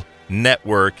Segal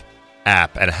Network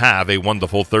app and have a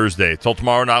wonderful Thursday. Till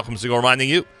tomorrow, Nachum Segal reminding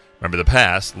you, remember the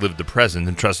past, live the present,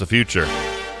 and trust the future.